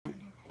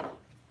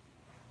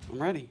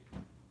I'm ready.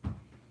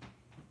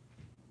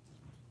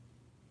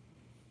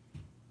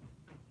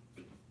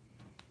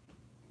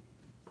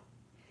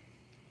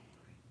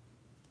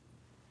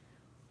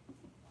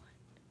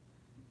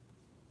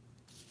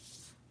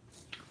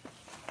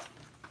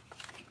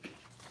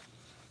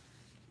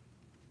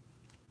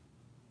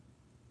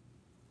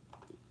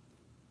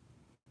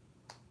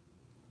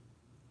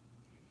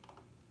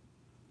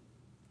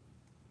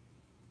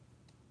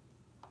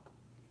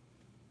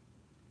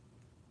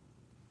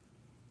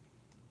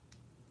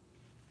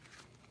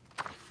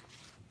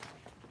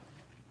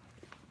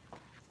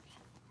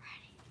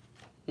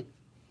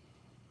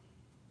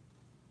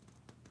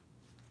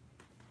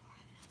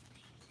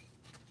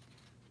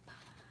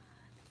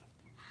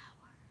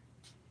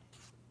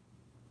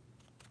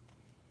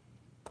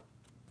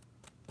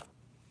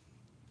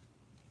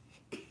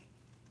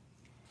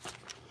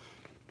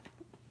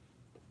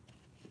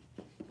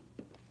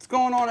 What's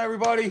going on,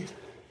 everybody?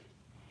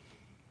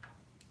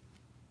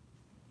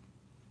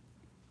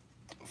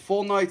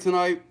 Full night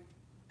tonight.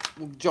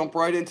 We'll jump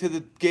right into the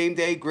game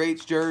day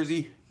greats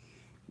jersey.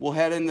 We'll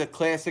head into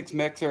classics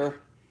mixer,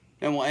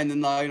 and we'll end the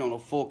night on a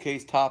full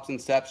case tops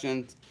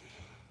inceptions.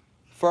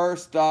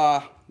 First,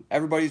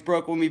 everybody's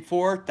broken with me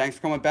before. Thanks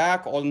for coming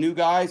back. All the new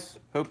guys,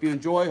 hope you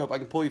enjoy. Hope I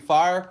can pull you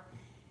fire.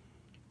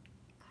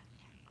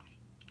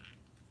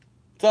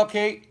 What's up,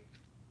 Kate?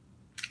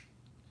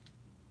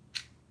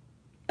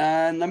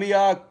 And let me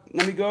go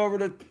over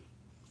the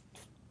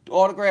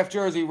autograph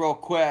jersey real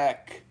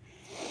quick.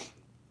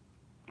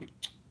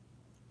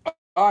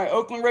 All right,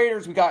 Oakland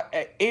Raiders, we got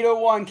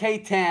 801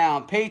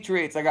 K-Town.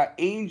 Patriots, I got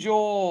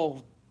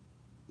Angel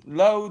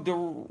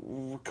Ricardo.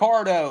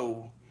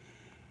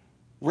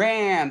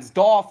 Rams,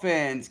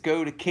 Dolphins,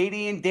 go to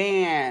Katie and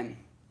Dan.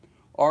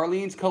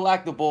 Arlene's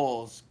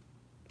Collectibles.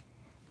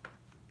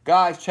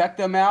 Guys, check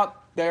them out.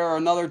 They're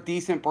another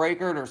decent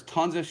breaker. There's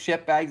tons of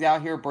shit bags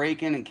out here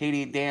breaking, and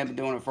Katie and Dan have been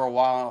doing it for a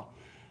while.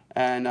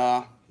 And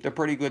they're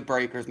pretty good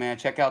breakers, man.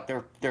 Check out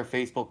their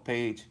Facebook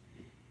page.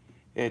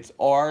 It's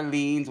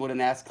Arlene's with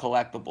an S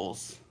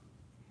Collectibles.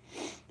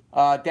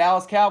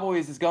 Dallas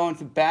Cowboys is going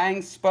to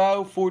Bang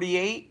Spo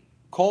 48.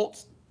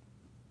 Colts,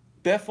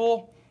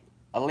 Biffle.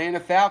 Atlanta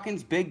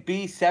Falcons, Big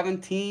B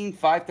 17,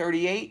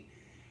 538.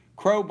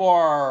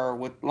 Crowbar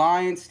with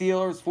Lions,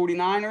 Steelers,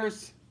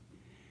 49ers.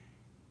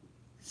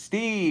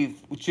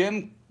 Steve with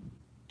Jim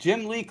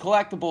Lee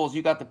Collectibles.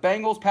 You got the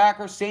Bengals,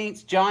 Packers,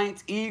 Saints,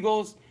 Giants,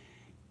 Eagles.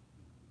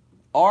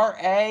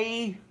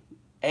 RAAG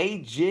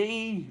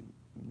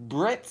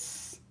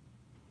Brits.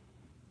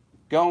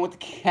 Going with the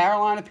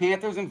Carolina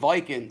Panthers and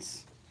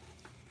Vikings.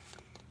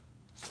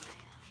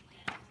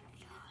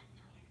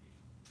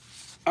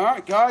 All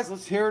right,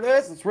 guys, here it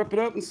is. Let's rip it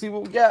up and see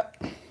what we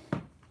get.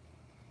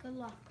 Good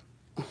luck.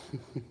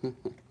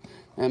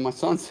 And my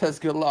son says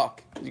good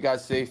luck. You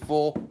guys say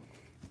full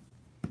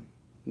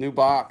new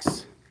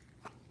box.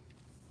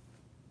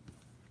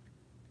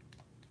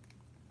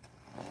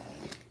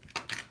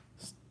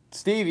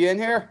 Steve, you in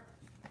here?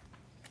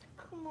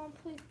 Come on,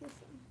 please listen.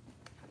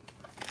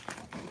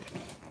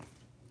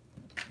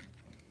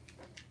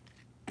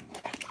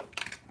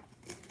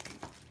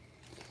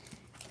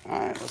 All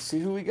right, let's see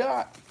who we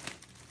got.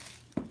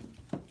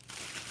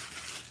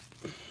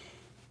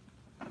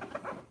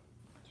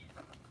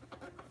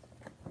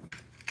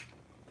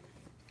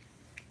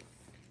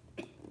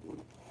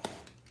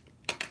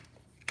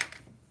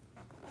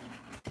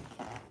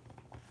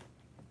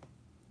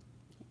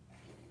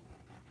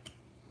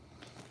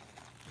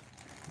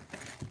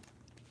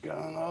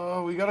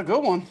 We got a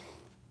good one.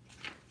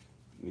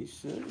 Let me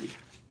see.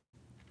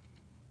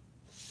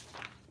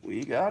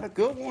 We got a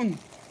good one.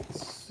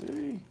 Let's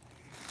see.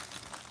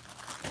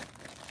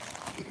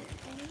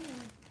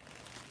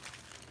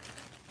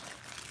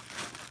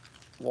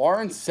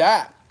 Warren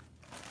Sapp.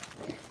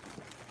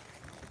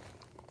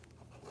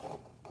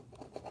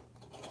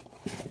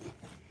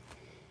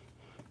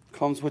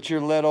 Comes with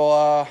your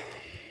little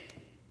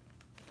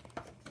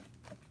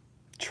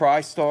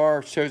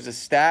tristar, shows the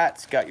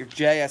stats, got your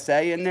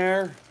JSA in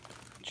there.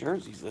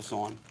 Jersey's this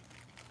on?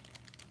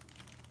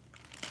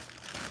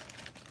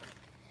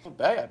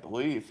 Bay, I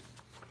believe.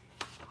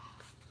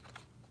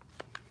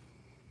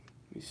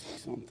 Let me see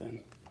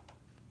something.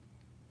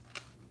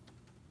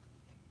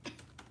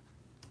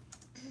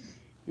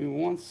 Give me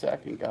 1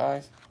 second,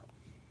 guys.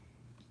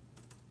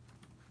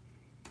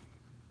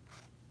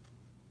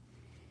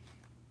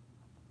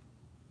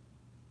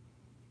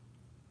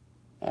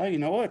 Oh, you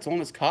know what? It's on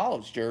his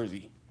college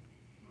jersey.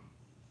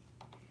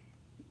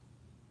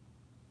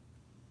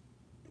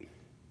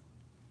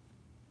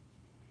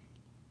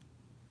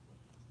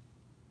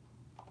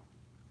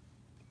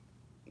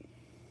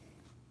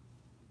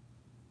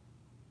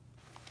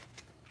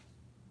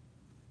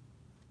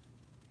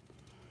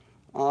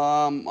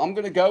 I'm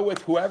going to go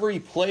with whoever he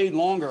played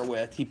longer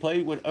with. He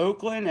played with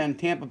Oakland and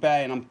Tampa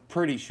Bay, and I'm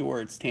pretty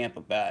sure it's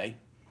Tampa Bay.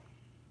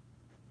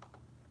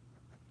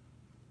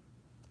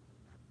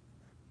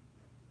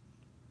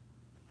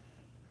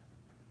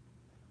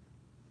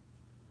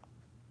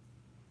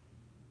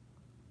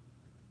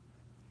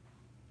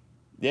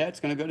 Yeah, it's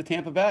going to go to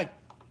Tampa Bay.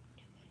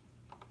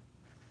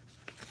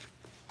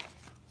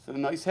 So, a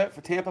nice hit for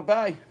Tampa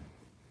Bay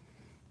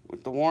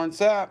with the Warren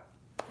Sapp.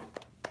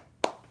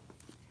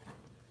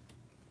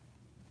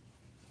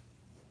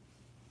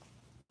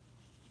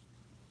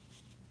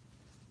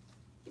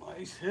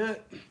 Nice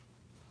hit.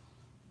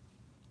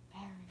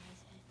 Very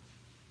nice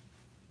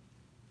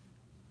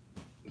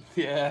hit.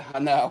 Yeah, I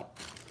know.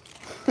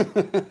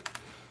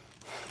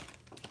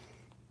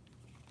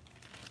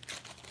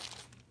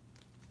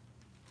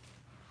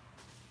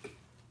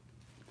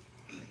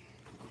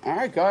 All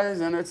right,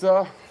 guys, and it's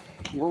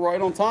we're right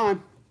on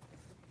time.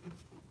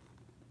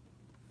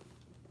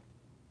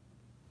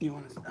 You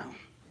want to? Oh.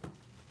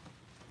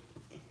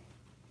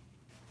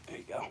 There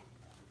you go.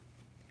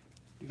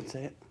 You can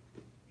say it.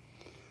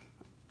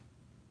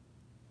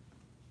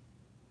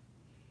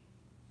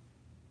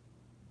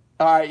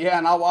 All right, yeah,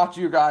 and I'll watch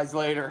you guys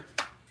later.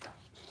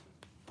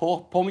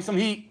 Pull me some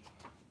heat.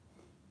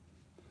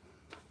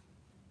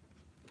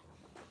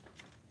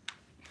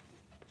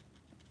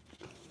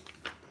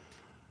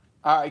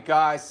 All right,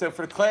 guys, so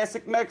for the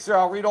classic mixer,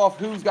 I'll read off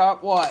who's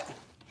got what.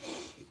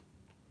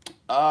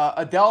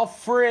 Adele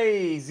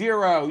Free,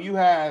 0. You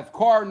have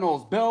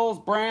Cardinals, Bills,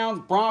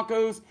 Browns,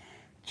 Broncos,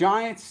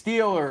 Giants,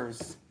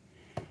 Steelers.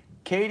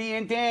 Katie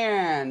and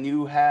Dan,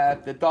 you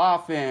have the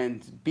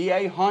Dolphins.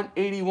 B.A. Hunt,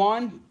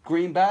 81,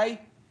 Green Bay.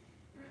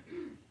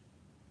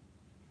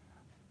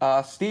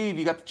 Steve,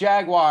 you got the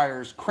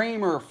Jaguars.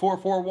 Kramer,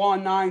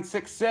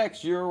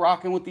 441966, you're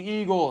rocking with the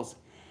Eagles.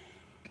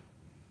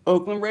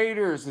 Oakland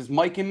Raiders is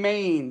Mike in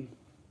Maine.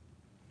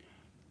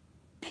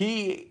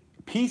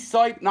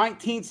 P-Sipe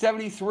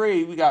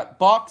 1973. We got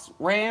Bucks,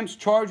 Rams,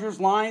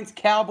 Chargers, Lions,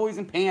 Cowboys,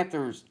 and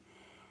Panthers.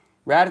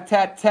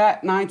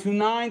 Rat-a-tat-tat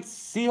 929.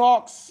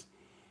 Seahawks.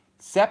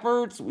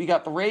 Shepherds. We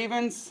got the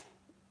Ravens.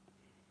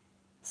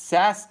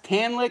 Sass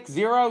Tanlick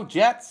 0.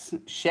 Jets.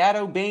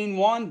 Shadow Bane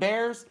 1.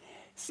 Bears.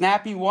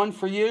 Snappy 1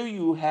 for you.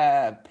 You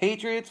have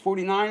Patriots,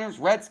 49ers,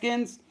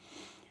 Redskins,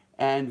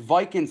 and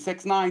Vikings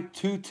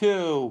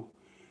 6922.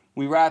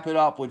 We wrap it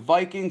up with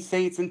Vikings,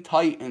 Saints, and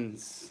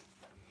Titans.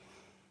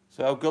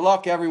 So good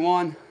luck,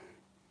 everyone.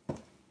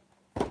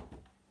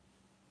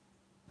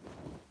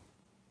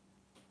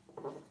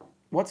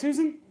 What,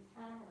 Susan?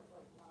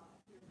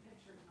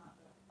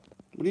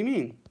 What do you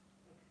mean?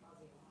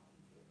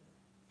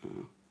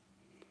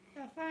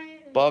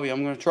 Bobby,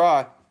 I'm going to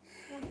try.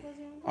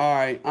 All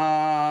right.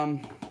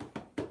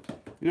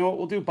 You know what?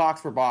 We'll do box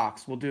for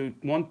box. We'll do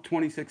one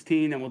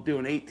 2016 and we'll do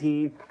an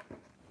 18.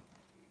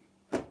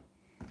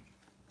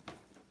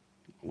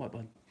 What,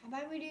 bud? How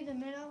about we do the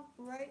middle,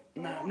 right?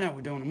 No,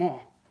 we're doing them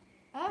all.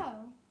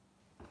 Oh.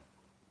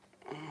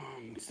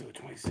 Let's do a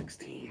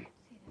 2016.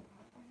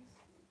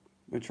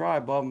 I'm gonna try,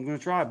 bub. I'm gonna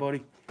try,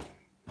 buddy.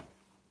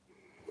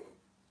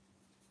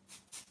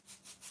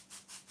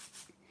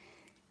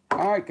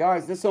 All right,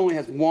 guys. This only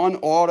has one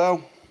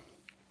auto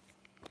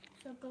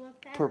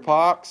per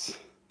box,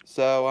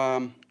 so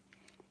a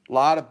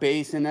lot of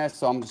base in this.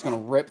 So I'm just gonna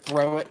rip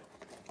through it.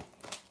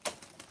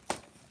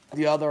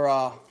 The other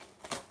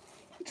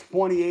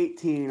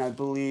 2018, I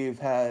believe,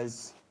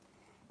 has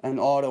an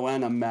auto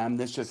and a mem.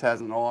 This just has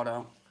an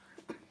auto.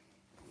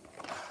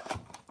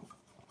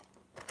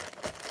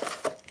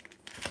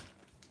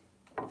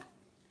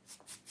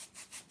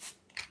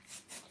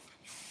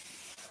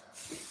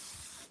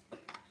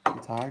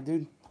 You tired,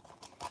 dude?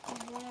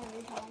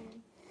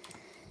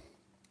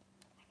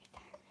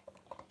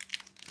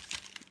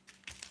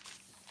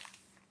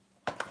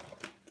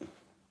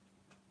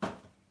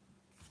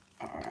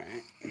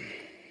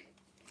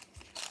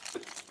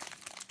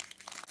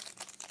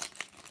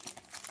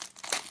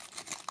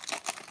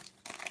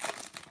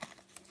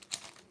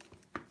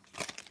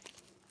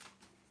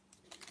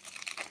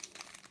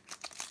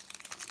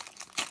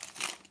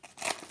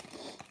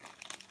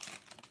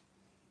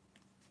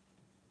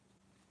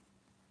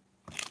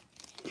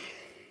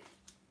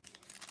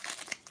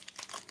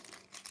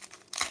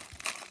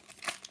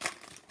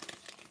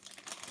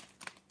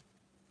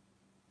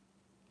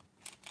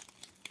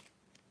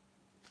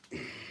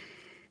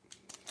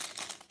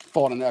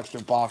 Bought an extra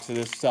box of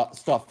this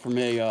stuff for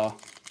me.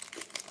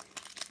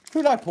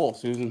 Who did I pull,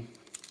 Susan?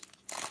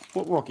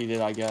 What rookie did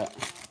I get?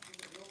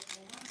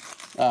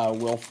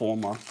 Will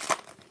Fulmer.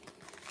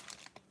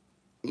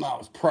 I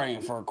was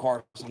praying for a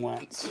Carson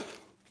Wentz.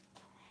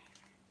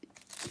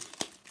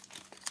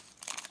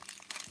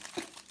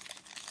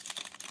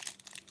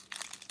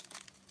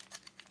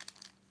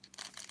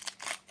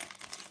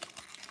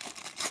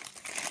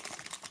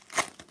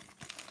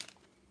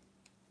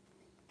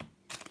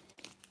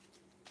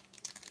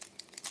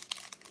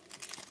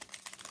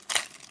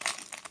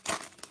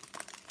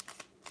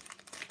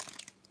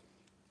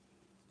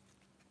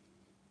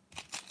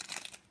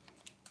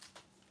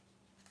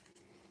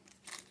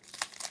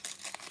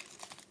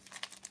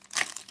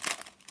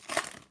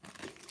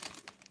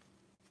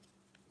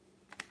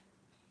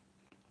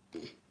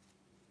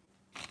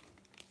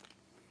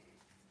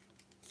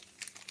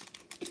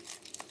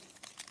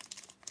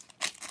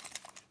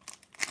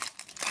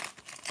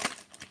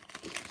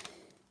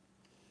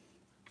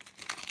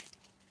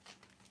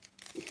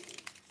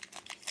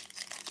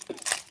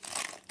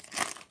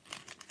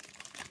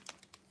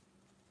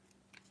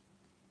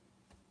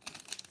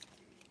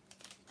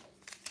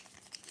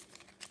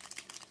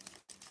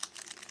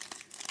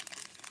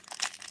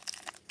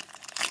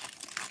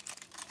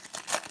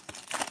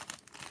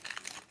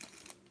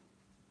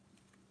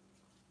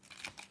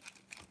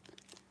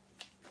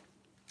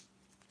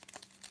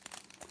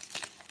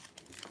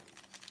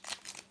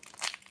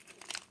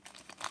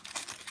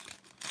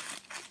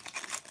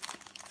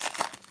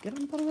 Get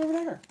him, put it over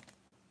there.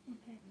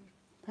 Okay.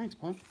 Thanks,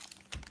 bud.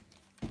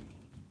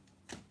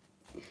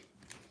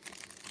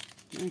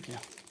 Thank you.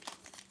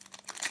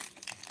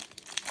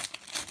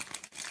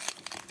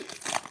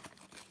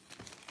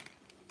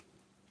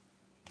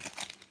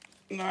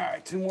 All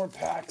right, 2 more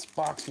packs.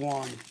 Box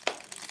 1,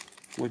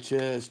 which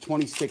is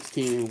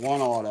 2016 one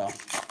auto. I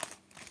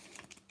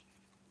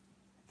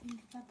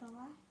think that's the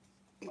last.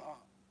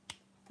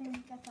 I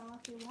think that's the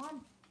lucky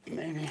one.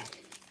 Maybe.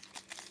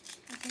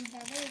 I think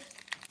that is.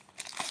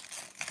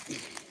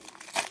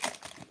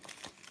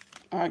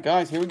 All right,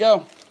 guys, here we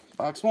go.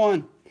 Box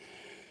 1.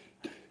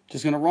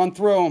 Just going to run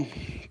through them.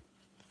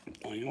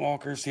 Tony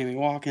Walker, Sammy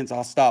Watkins.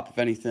 I'll stop if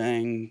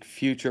anything.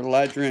 Future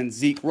Legend,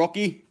 Zeke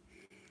rookie.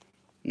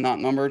 Not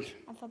numbered.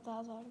 I thought that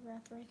was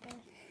autographed right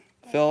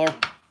there. Filler.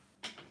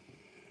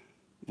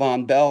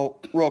 Von Bell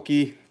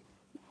rookie.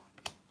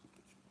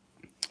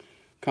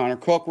 Connor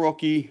Cook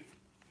rookie.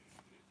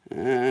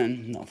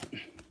 And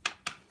nothing.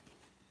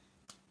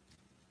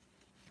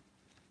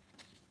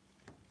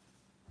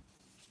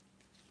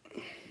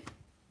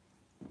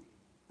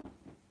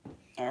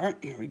 All right,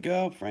 here we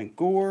go. Frank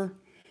Gore.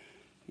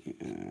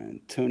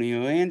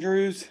 Antonio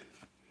Andrews.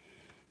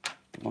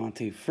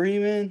 Devontae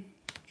Freeman.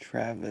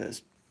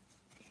 Travis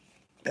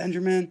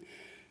Benjamin.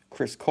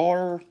 Chris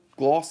Carter,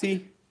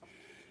 glossy.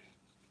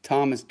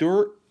 Thomas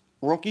Durt,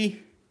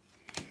 rookie.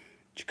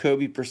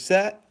 Jacoby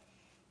Brissett,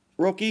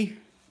 rookie.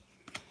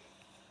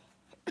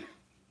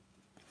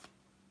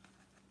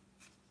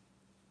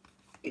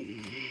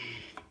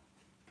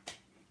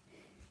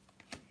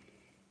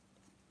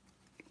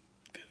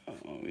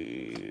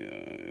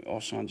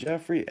 Alshon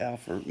Jeffrey,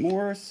 Alfred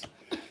Morris.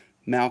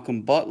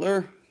 Malcolm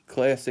Butler,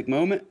 classic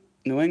moment,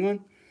 New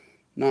England.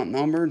 Not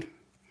numbered.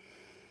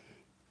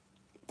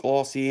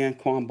 Glossy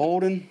Anquan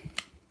Bolden.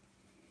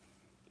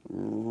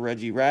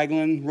 Reggie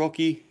Ragland,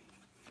 rookie.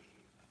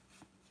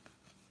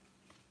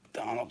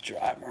 Donald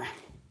Driver.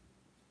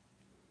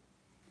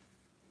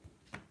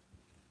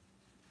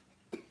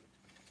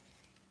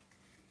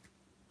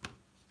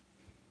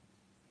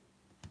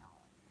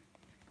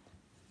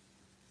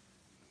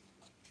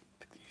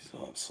 Pick these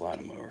up, slide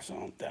them over so I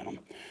don't dent them.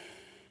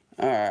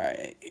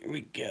 Alright, here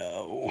we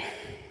go.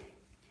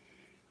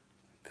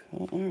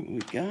 Color we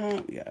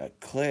got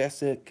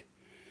classic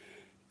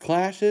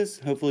clashes.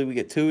 Hopefully we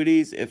get 2 of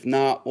these. If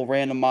not, we'll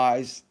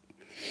randomize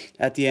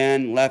at the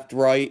end, left,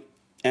 right.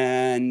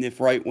 And if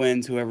right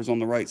wins, whoever's on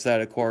the right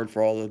side of the card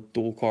for all the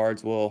dual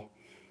cards will,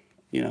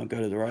 go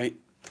to the right.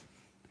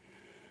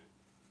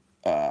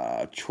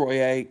 Troy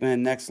Aikman,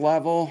 next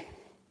level.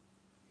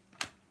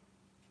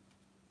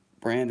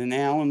 Brandon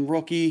Allen,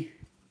 rookie.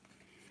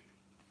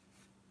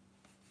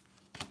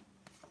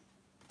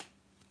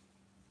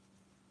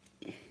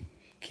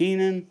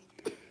 Keenan.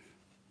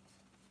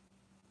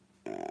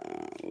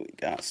 We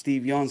got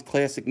Steve Young's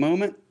classic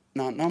moment,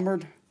 not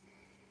numbered.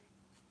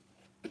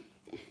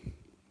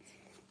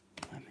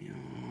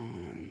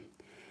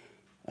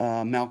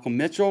 Malcolm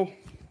Mitchell,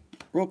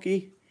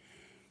 rookie.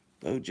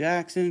 Bo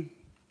Jackson.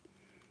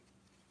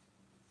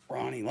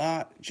 Ronnie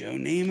Lott, Joe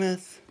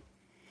Namath.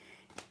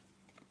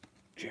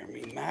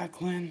 Jeremy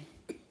Macklin.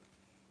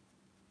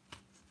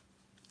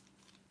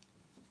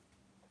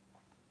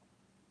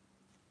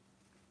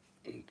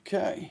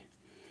 Okay.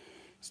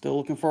 Still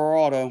looking for our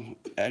auto.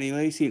 Eddie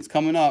Lacy, it's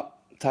coming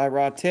up.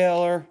 Tyrod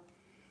Taylor.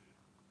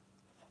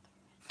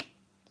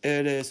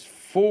 It is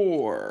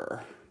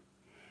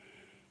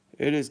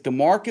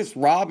DeMarcus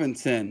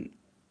Robinson.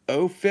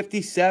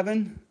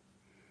 057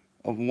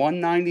 of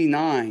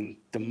 199.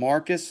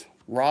 DeMarcus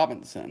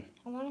Robinson.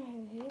 I wonder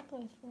who he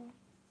plays for.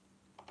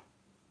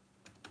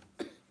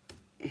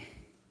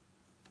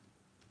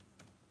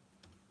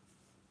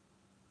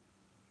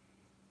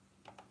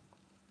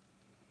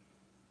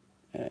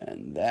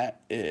 And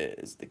that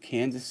is the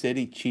Kansas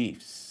City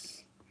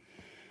Chiefs.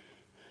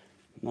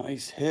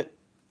 Nice hit,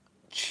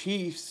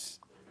 Chiefs.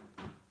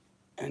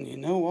 And you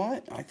know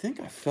what? I think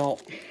I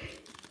felt,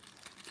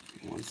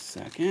 1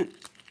 second,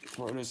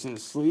 throw this in the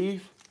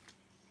sleeve.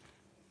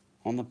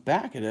 On the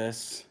back of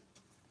this,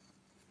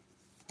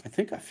 I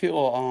think I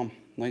feel,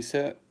 nice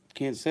hit,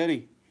 Kansas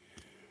City.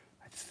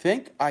 I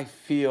think I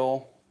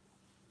feel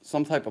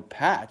some type of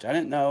patch. I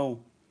didn't know,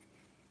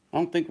 I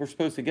don't think we're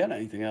supposed to get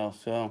anything else,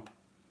 so.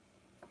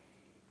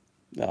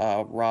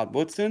 Rod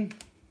Woodson.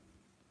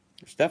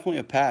 There's definitely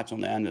a patch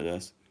on the end of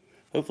this.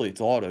 Hopefully it's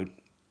autoed.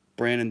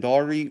 Brandon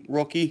Daugherty,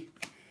 rookie.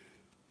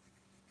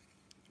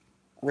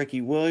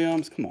 Ricky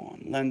Williams, come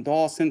on. Len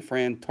Dawson,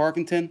 Fran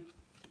Tarkenton.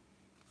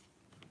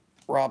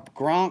 Rob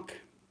Gronk.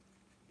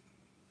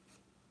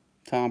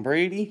 Tom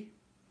Brady.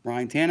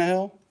 Ryan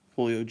Tannehill.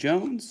 Julio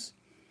Jones.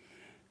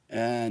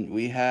 And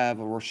we have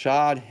a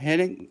Rashad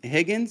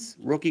Higgins,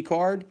 rookie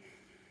card.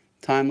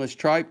 Timeless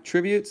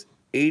Tributes,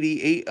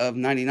 88 of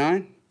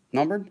 99.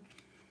 Numbered.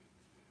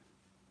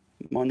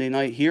 Monday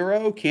Night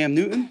Hero, Cam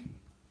Newton.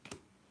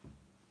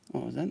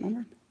 Oh, is that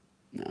numbered?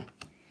 No.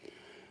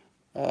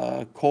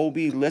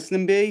 Colby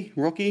Listenby,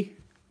 rookie.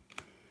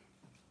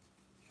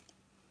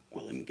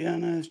 Willie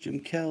McGinnis, Jim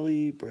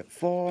Kelly, Brett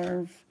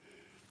Favre.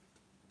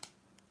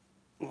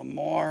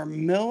 Lamar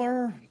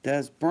Miller,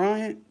 Des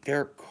Bryant,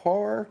 Derek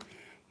Carr,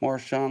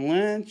 Marshawn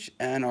Lynch,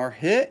 and our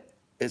hit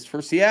is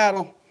for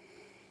Seattle.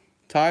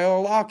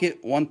 Tyler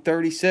Lockett,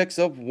 136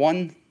 of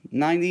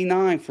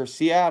 199 for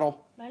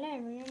Seattle. I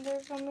didn't remember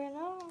it from me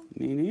now.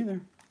 Me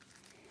neither.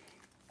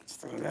 Let's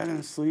throw that in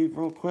the sleeve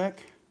real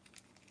quick.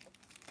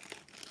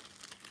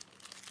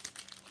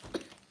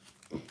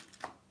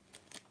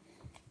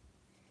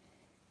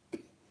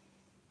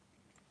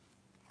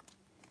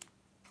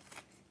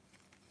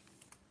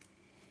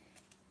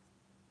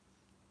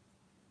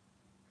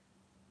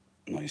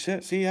 Nice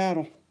hit,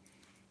 Seattle.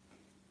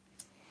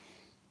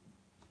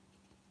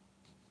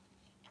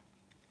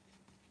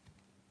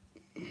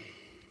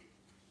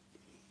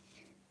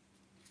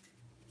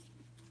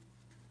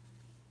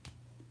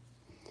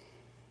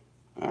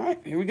 All right,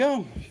 here we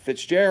go.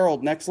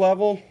 Fitzgerald, next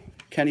level.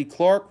 Kenny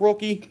Clark,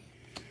 rookie.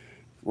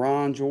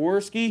 Ron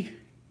Jaworski.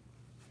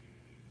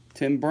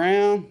 Tim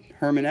Brown.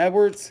 Herman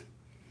Edwards.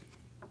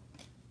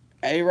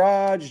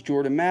 A-Rod,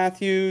 Jordan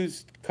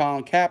Matthews.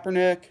 Colin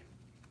Kaepernick.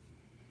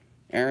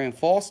 Arian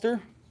Foster.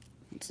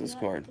 What's this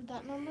card? Is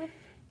that number?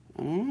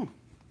 I don't know.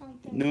 I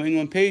don't think New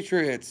England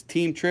Patriots.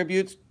 Team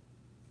tributes.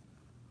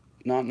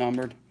 Not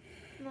numbered.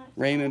 not.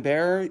 Raymond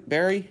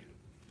Berry.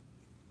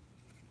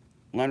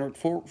 Leonard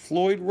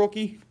Floyd,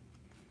 rookie.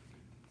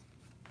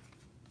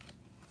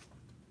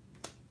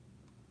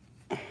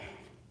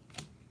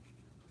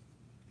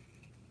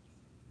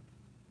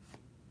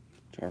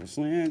 Jarvis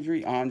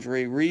Landry.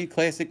 Andre Reed,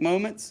 classic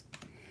moments.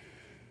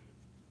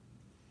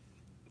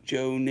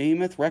 Joe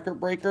Namath, record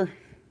breaker.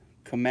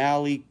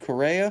 Kamali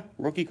Correa,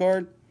 rookie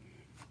card.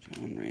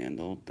 John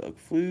Randall, Doug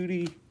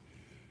Flutie.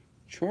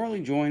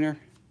 Charlie Joyner.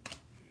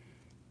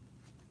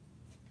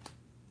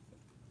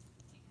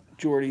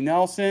 Jordy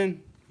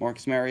Nelson.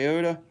 Marcus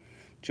Mariota.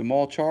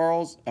 Jamal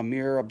Charles.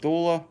 Amir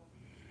Abdullah.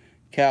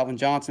 Calvin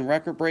Johnson,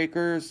 record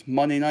breakers.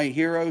 Monday Night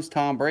Heroes,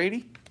 Tom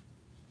Brady.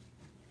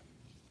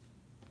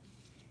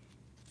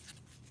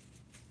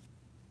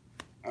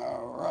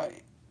 All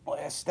right.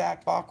 Last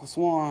stack box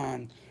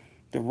one.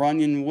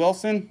 DeRunyon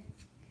Wilson.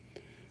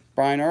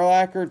 Brian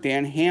Urlacher.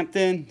 Dan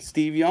Hampton.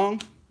 Steve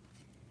Young.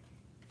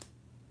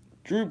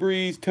 Drew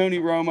Brees. Tony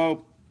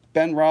Romo.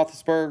 Ben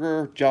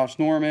Roethlisberger. Josh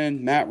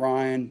Norman. Matt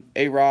Ryan.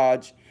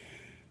 A-Rod.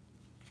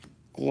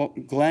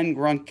 Glenn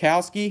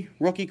Gronkowski,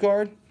 rookie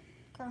card.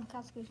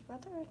 Gronkowski's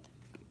brother, right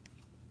there.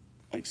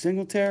 Mike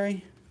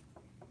Singletary.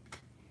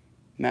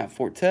 Matt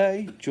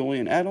Forte.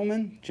 Julian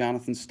Edelman.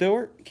 Jonathan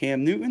Stewart.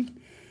 Cam Newton.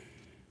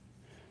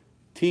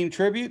 Team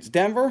tributes,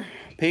 Denver.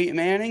 Peyton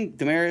Manning.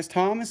 Demaryius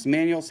Thomas.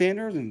 Emmanuel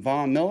Sanders. And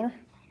Von Miller.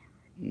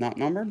 Not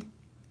numbered.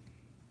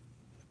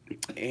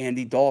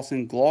 Andy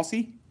Dawson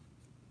Glossy.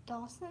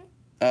 Dawson?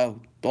 Oh,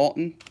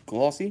 Dalton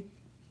Glossy.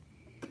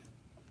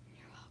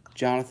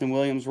 Jonathan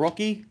Williams,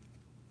 rookie.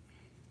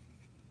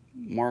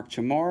 Mark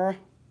Chamara.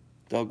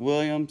 Doug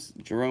Williams.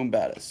 Jerome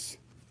Bettis.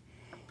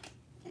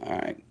 All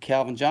right.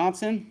 Calvin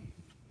Johnson.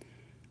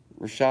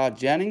 Rashad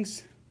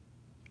Jennings.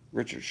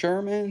 Richard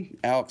Sherman.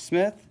 Alex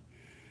Smith.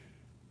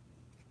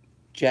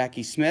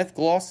 Jackie Smith,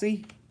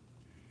 glossy.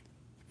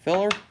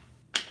 Filler.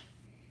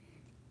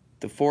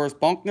 DeForest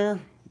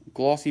Buckner,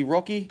 glossy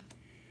rookie.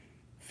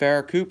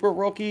 Farrah Cooper,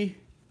 rookie.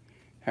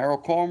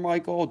 Harold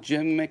Carmichael,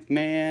 Jim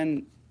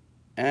McMahon,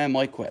 and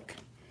Mike Quick.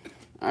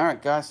 All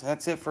right, guys,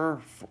 that's it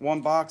for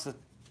one box of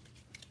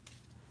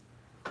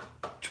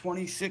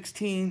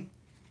 2016.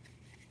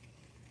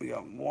 We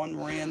got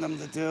one random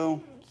to do.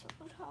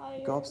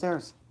 Go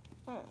upstairs.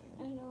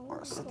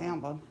 Or sit down,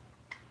 bud.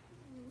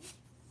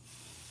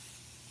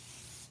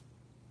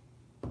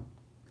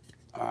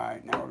 All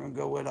right, now we're gonna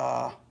go with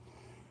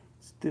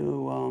let's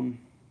do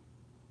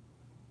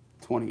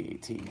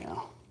 2018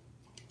 now.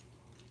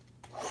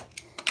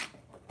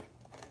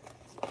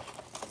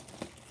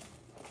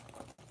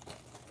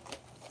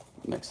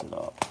 Mix it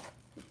up.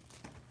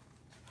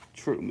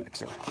 True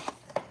mixer.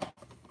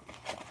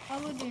 I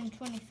would do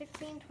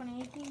 2016,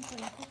 2018,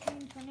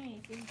 2015,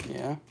 2018.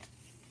 Yeah.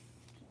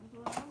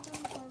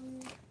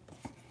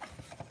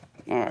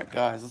 All right,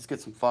 guys, let's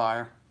get some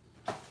fire.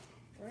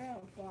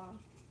 Real far.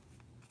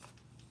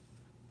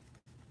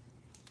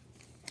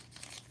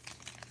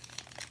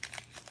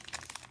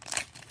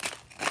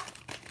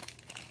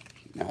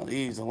 Now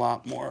these, a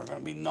lot more are going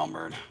to be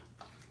numbered.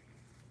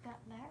 Got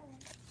that.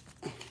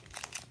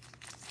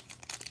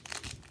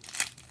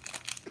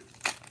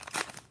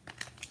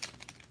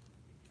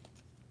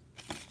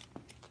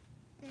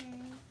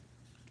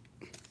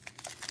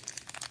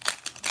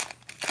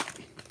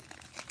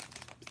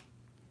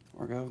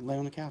 Or go lay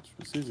on the couch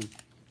with Susan.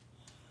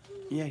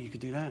 Yeah, you could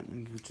do that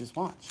and you could just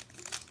watch.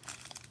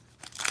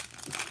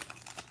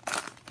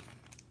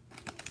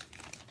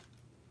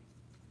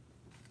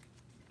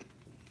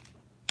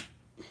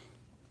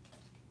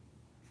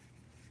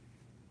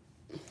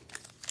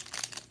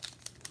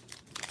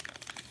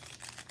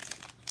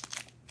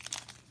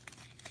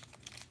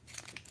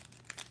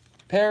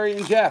 Perry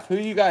and Jeff, who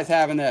you guys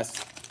have in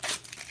this?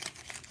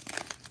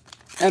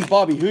 And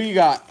Bubby, who you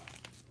got?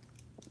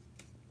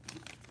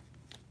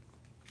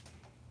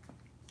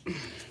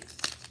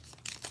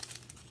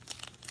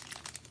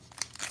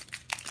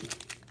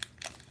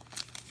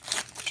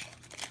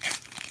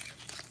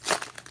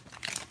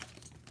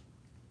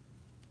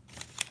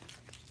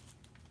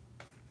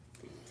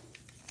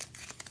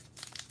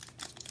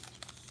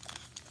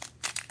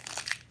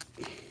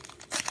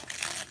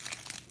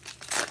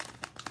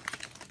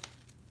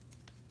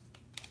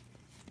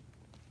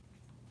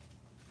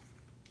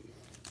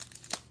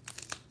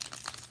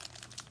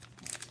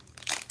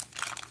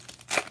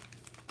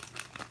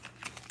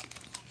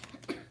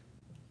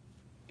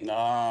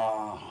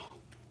 Ah.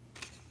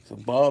 So,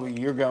 Bubby,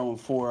 you're going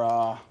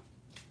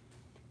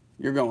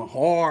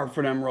hard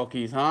for them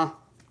rookies, huh?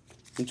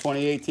 In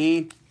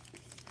 2018.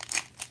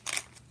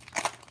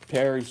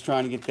 Perry's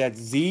trying to get that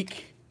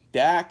Zeke,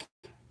 Dak.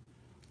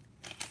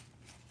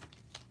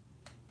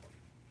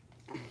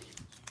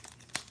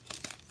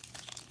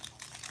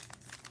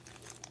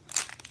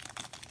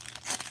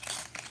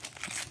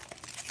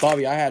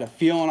 Bobby, I had a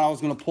feeling I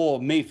was going to pull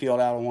a Mayfield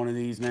out of one of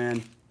these,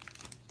 man.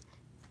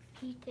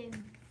 Me too.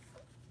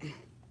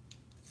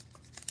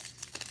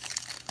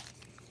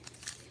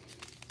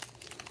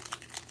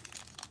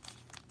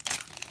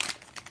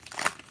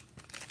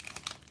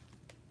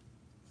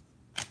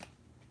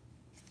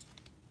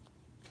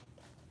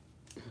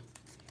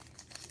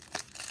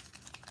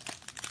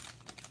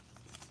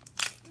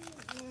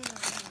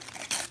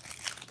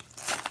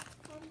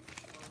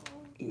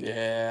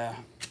 Yeah.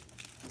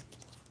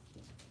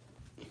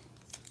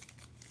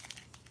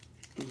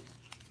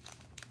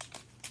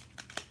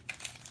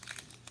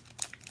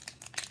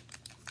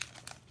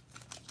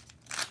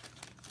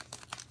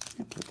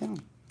 Put it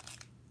down.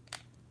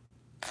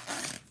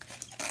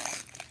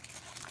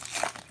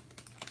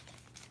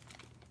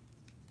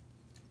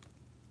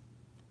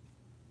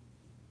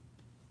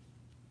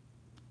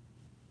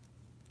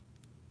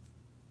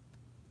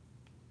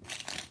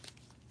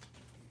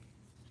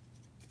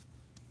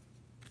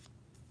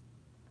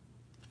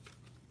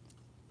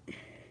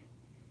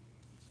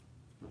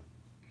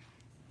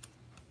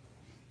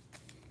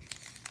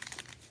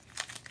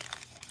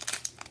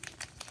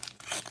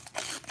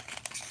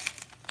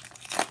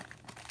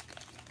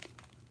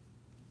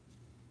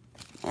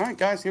 All right,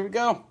 guys, here we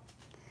go.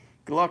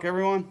 Good luck,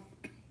 everyone.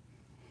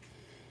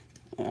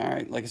 All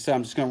right, like I said,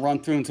 I'm just going to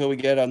run through until we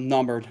get a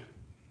numbered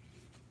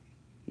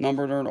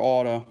or an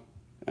auto.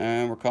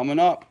 And we're coming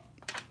up.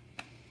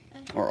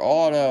 Our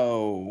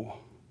auto.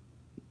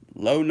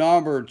 Low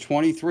number,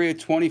 23 of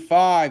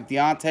 25,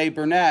 Deontay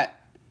Burnett.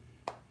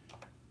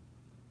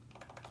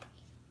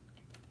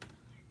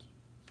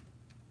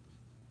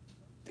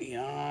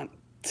 Deontay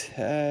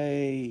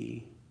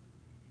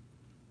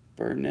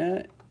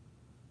Burnett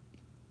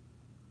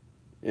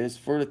is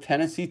for the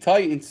Tennessee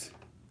Titans.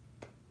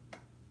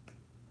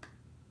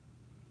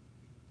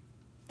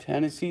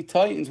 Tennessee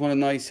Titans with a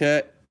nice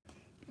hit.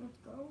 Let's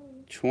go.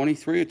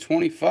 23 of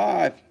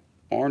 25,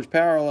 orange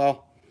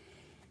parallel.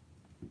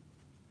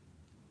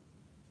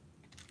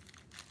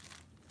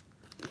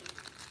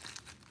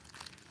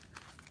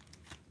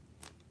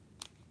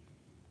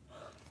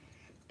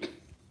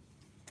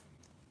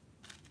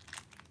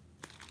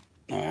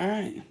 All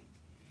right.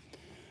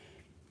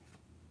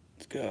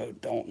 Let's go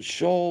Dalton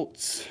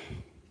Schultz.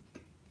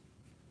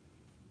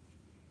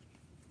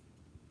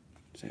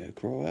 Zach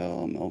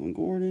Crowell, Melvin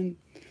Gordon,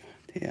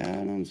 Tay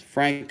Adams,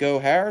 Franco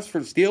Harris for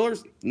the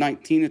Steelers,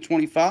 19 of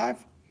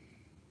 25.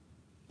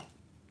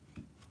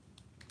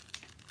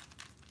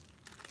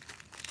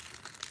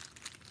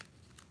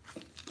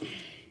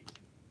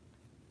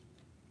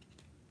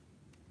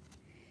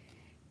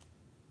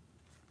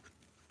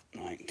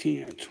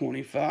 Of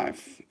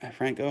 25,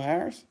 Franco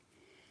Harris.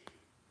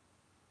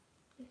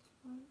 This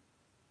one.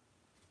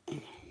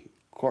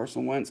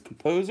 Carson Wentz,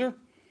 composer.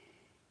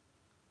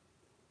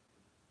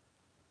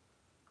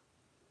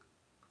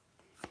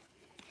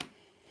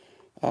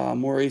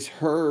 Maurice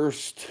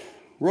Hurst,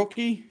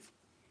 rookie.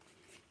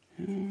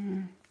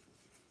 And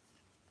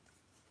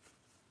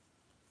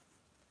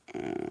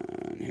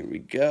here we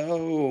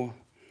go.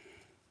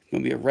 It's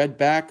going to be a red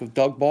back of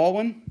Doug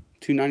Baldwin,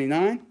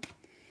 $2.99.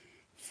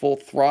 Full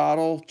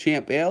throttle,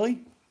 Champ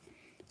Bailey.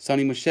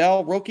 Sonny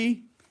Michel,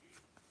 rookie.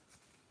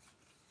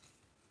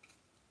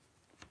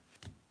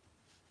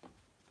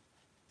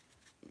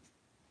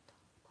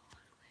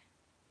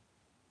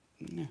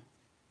 Yeah.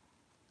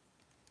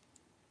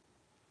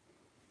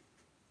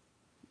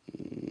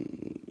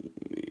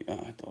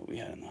 I thought we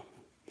had enough.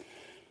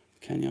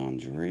 Kenyon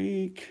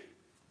Drake.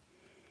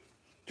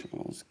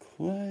 Charles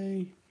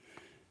Clay.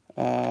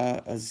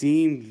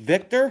 Azim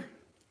Victor,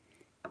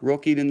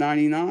 rookie to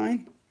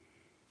 99.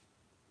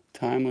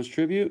 Timeless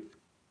tribute.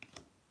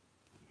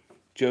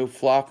 Joe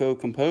Flacco,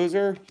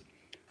 composer.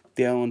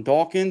 Dalen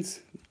Dawkins,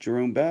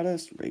 Jerome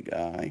Bettis, great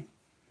guy.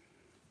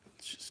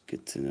 Let's just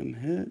get to them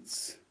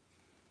hits.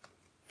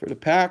 For the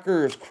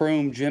Packers,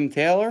 Chrome Jim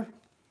Taylor.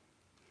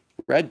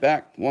 Red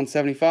back,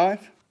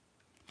 175.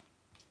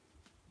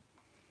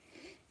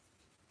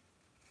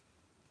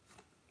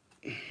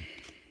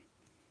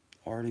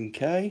 Arden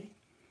K.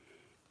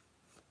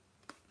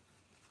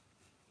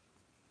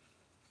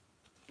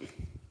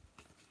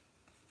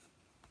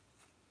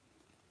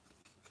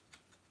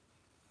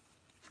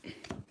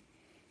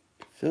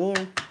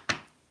 Filler.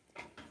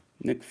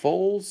 Nick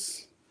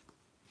Foles.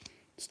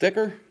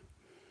 Sticker.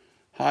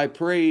 High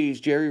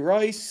praise, Jerry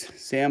Rice.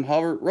 Sam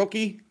Hubbard,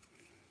 rookie.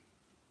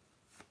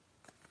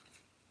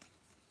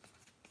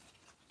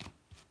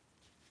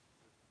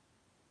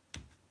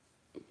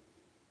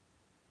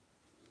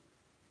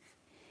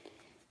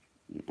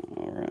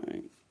 All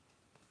right.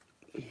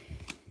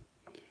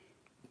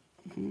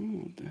 Oh,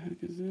 what the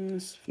heck is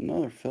this?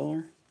 Another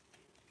filler.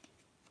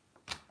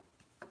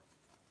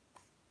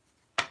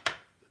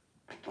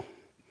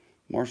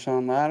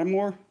 Marshawn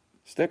Lattimore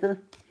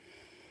sticker.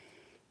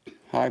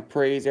 High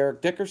praise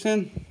Eric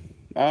Dickerson.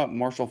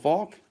 Marshall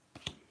Falk.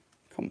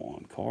 Come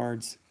on,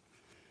 cards.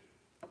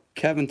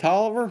 Kevin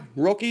Tolliver,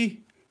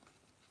 rookie.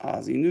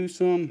 Ozzie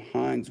Newsome,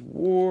 Hines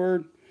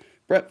Ward,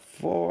 Brett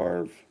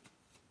Favre,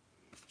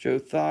 Joe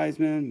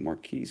Theismann,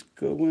 Marquise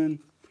Goodwin,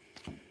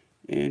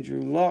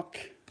 Andrew Luck,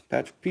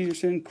 Patrick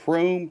Peterson,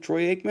 Chrome,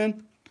 Troy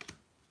Aikman.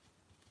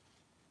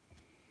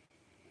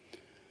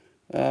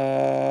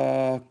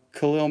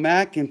 Khalil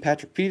Mack and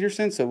Patrick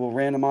Peterson, so we'll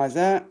randomize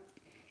that.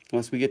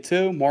 Unless we get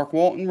two. Mark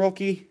Walton,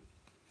 rookie.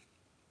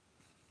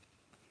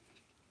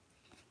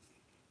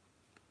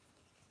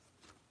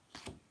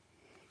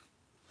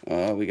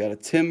 We got a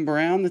Tim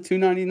Brown, the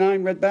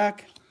 299 red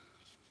back.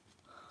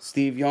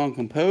 Steve Young,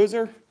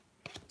 composer.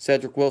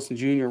 Cedric Wilson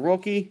Jr.,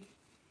 rookie.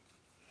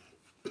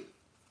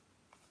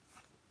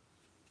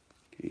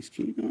 Case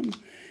Keenum.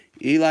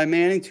 Eli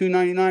Manning,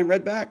 299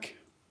 red back.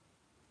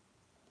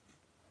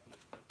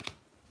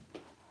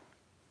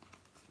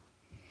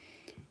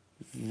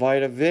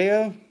 Vita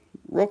Vea,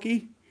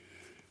 rookie.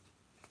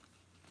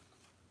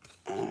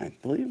 I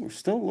believe we're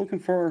still looking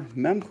for a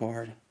mem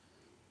card.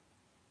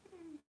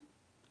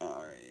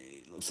 All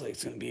right, looks like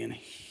it's going to be in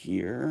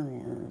here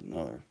or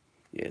another.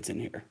 Yeah, it's in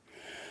here.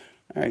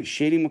 All right,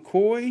 Shady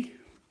McCoy,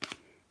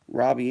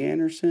 Robbie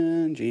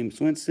Anderson,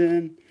 James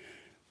Winston,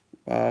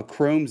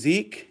 Chrome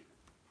Zeke,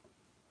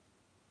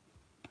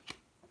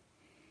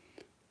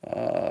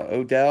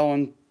 Odell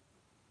and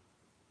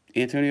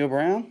Antonio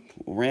Brown,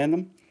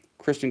 random.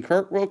 Christian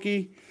Kirk,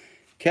 rookie.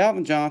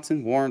 Calvin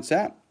Johnson, Warren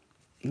Sapp,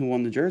 who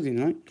won the jersey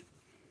tonight.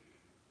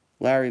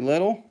 Larry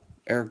Little,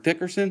 Eric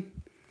Dickerson,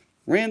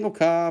 Randall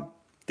Cobb,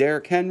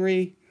 Derrick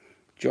Henry,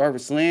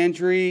 Jarvis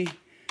Landry,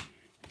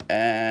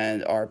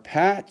 and our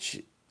patch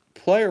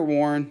player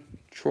worn,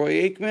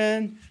 Troy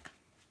Aikman,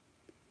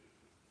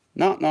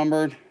 not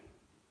numbered,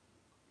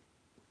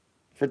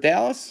 for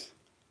Dallas.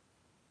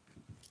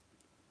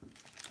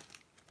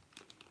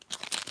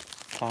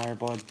 Fire,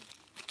 bud.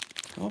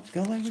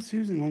 Go lay with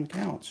Susan on the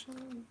couch.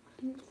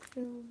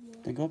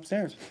 Then go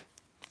upstairs.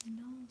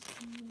 No.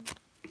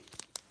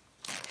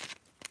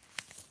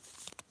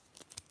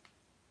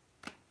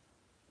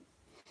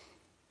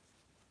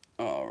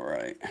 All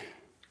right.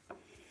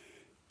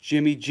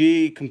 Jimmy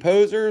G,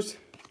 composers.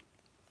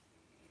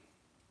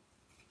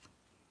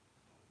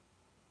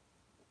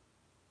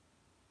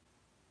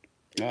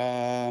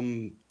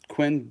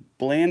 Quinn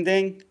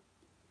Blanding.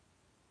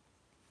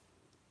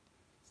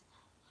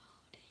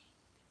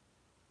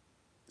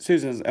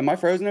 Susan, am I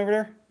frozen over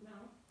there? No.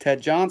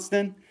 Ted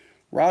Johnston,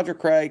 Roger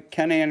Craig,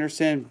 Ken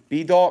Anderson,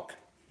 B-Dawk.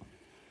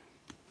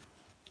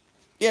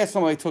 Yeah,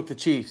 somebody took the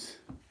Chiefs.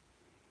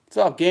 What's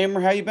up,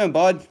 gamer? How you been,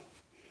 bud?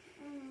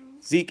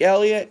 Zeke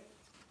Elliott,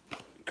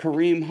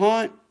 Kareem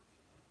Hunt,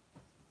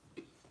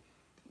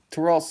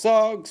 Terrell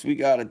Suggs. We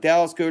got a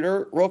Dallas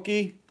Goedert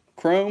rookie,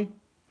 Chrome.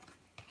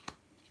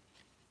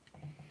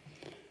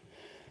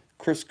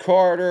 Chris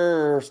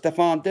Carter,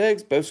 Stephon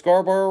Diggs, Bo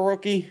Scarborough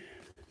rookie.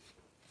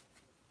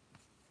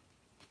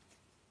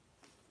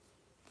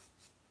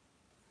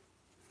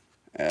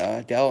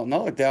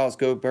 Another Dallas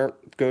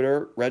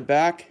Goedert red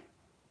back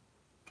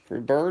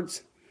for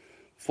Birds.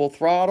 Full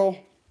Throttle,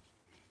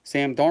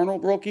 Sam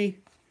Darnold rookie.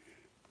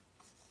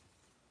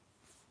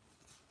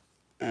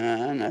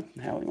 And that's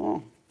Howie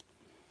Long.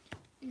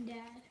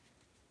 Dad.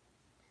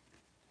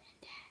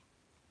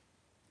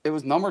 It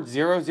was numbered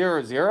 000? Hey,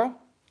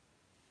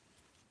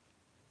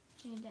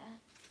 Dad.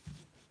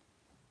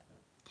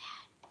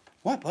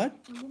 What, bud?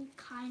 What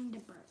kind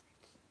of bird?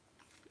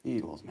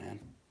 Eagles, man.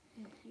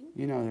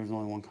 You know there's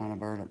only one kind of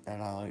bird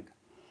that I like.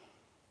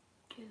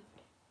 Dude.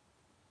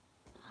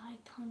 I like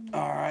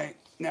All right,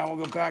 now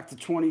we'll go back to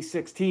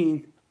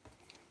 2016.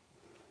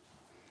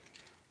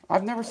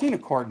 I've never seen a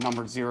card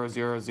numbered 000.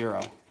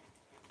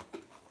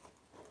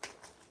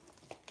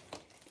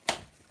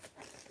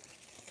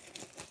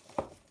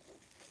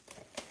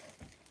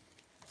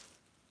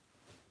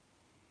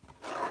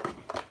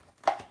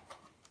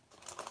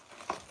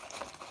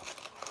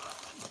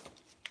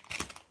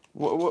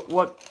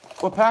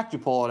 What pack did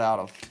you pull it out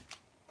of?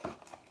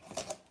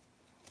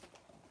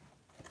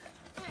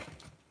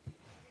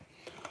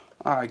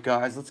 All right,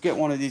 guys, let's get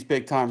one of these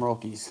big time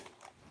rookies.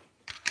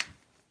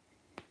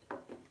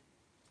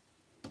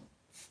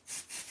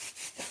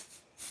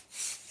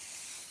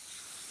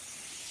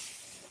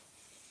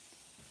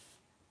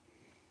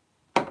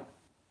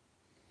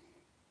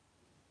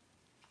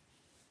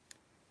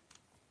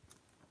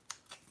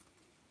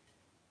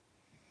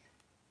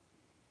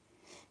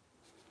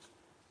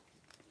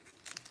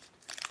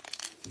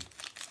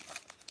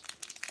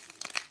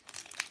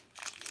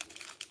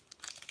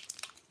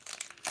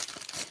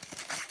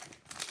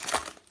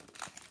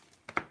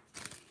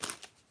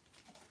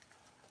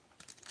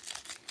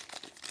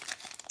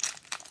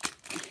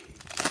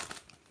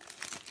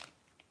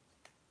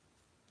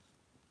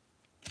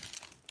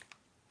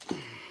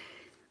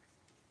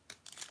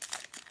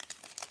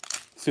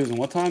 Susan,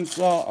 what time's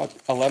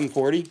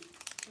 11:40?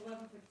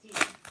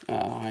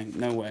 11:15.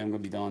 No way I'm gonna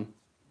be done.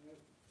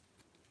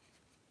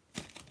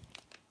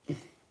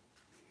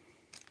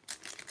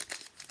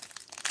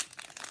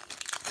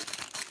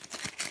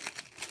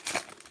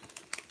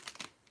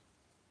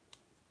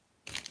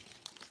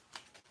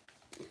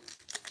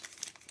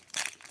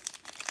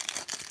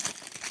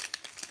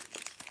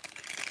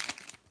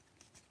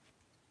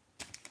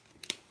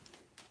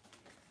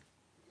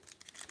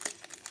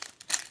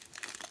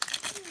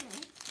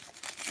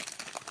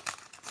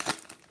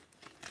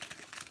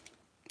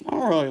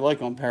 don't really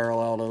like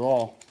unparalleled at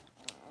all.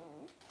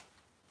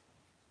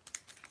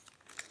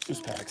 This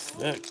pack's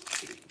thick.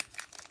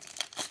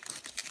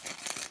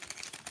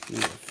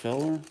 Need a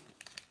filler.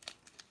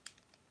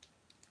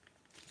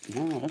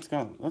 No, that's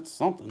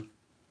something.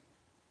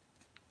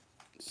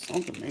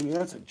 Something. Maybe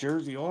that's a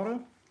Jersey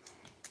Auto.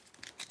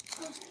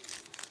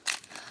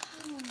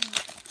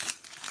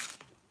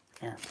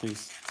 Here,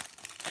 please.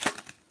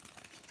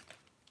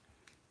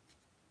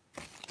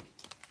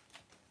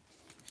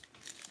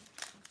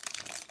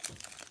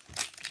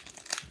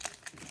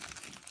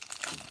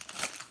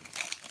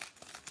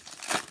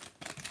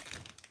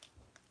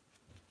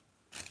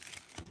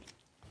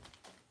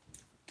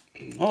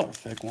 Another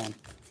thick one.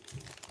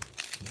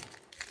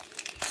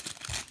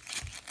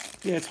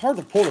 Yeah, it's hard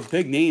to pull the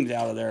big names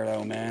out of there,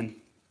 though, man.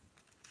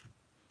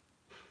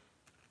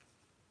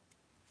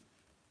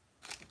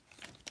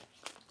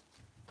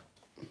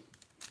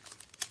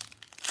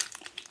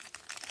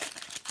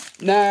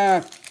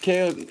 Nah,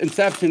 Caleb,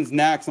 Inception's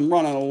next. I'm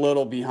running a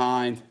little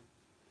behind.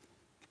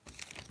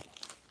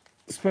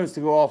 It's supposed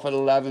to go off at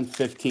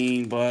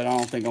 11:15, but I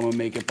don't think I'm going to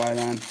make it by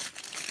then.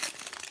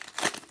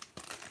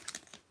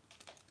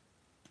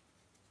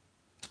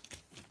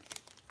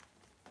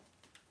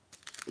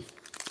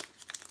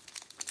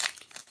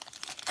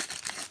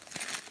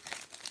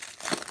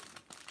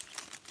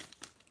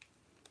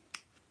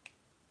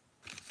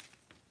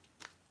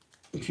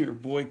 Your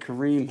boy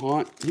Kareem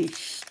Hunt, he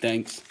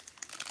stinks.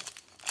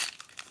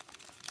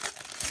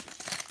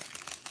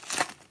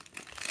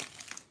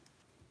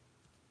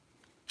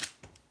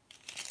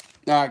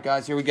 All right,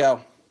 guys, here we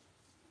go.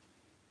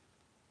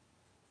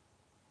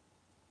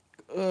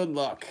 Good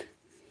luck.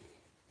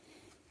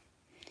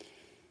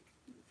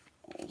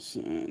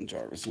 Olsen,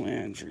 Jarvis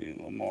Landry,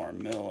 Lamar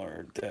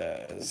Miller,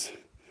 Dez.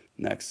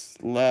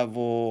 Next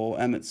level,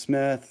 Emmett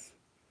Smith.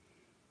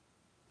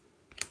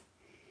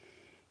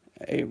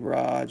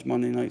 A-Raj,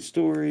 Monday Night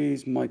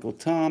Stories, Michael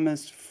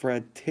Thomas,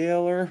 Fred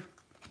Taylor,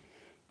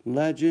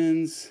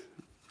 Legends,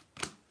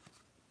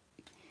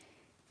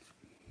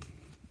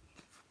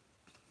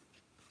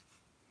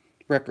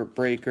 Record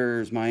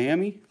Breakers,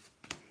 Miami,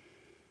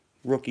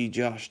 rookie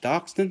Josh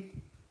Doxton,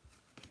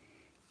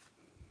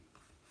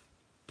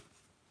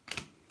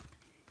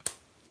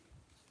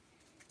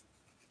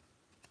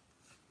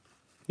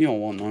 you don't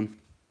want none.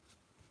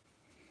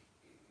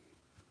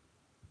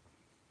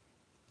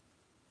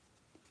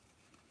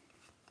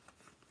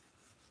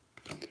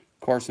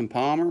 Carson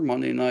Palmer,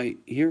 Monday Night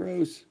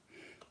Heroes.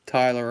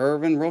 Tyler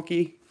Irvin,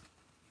 rookie.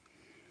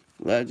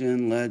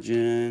 Legend.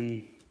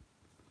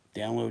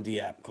 Download the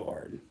app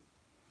card.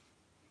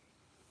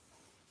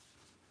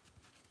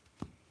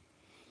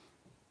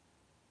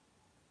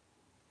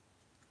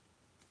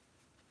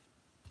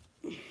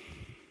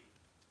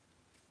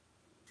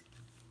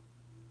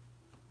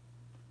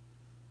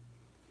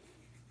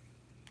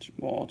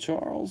 Jamal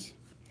Charles.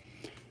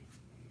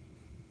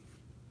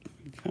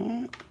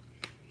 Got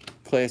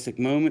Classic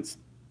Moments,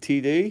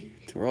 TD,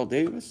 Terrell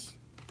Davis,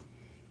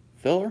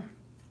 filler,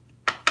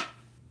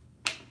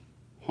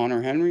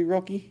 Hunter Henry,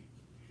 rookie,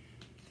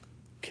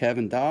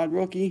 Kevin Dodd,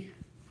 rookie,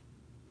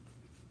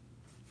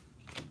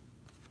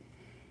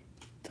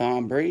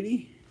 Tom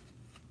Brady,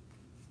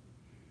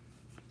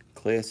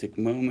 Classic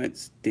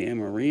Moments, Dan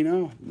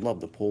Marino.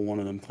 Love to pull one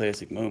of them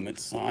Classic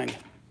Moments signed.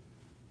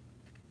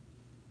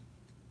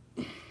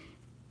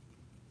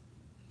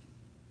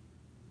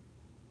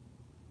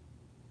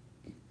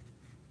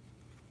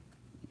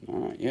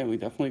 Alright, yeah, we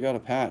definitely got a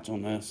patch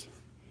on this.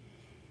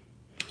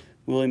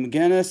 Willie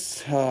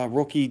McGinnis,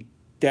 rookie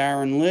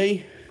Darren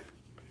Lee,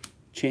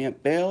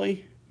 Champ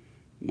Bailey,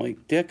 Mike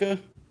Ditka,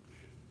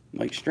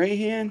 Mike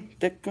Strahan,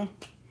 Ditka,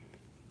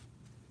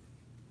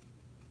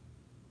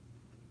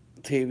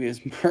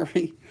 Tavius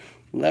Murray,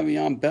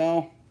 Le'Veon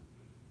Bell,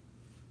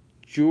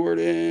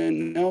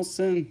 Jordan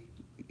Nelson,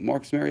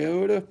 Marcus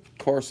Mariota,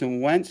 Carson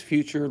Wentz,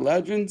 future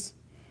legends,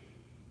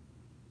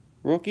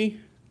 rookie.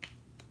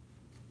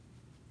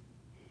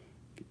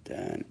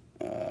 Then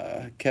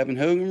Kevin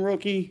Hogan,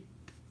 rookie.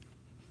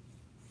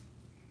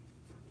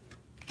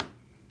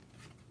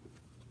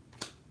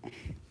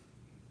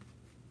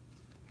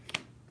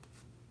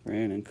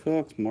 Brandon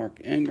Cooks, Mark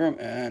Ingram,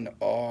 and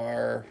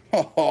our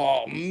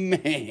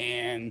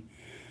man.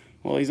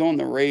 Well, he's on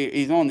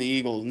the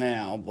Eagles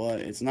now, but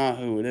it's not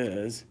who it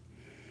is.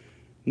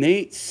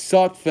 Nate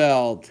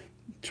Sutfeld,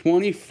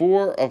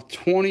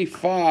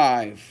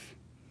 24/25.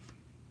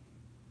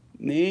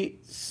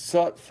 Nate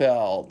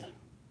Sutfeld.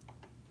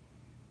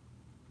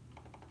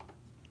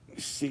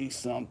 See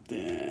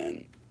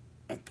something.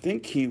 I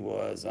think he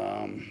was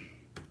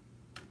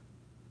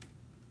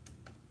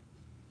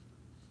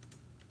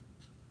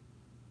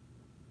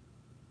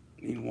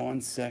need 1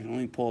 second.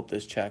 Let me pull up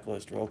this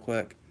checklist real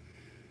quick.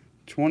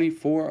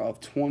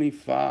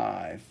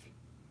 24/25.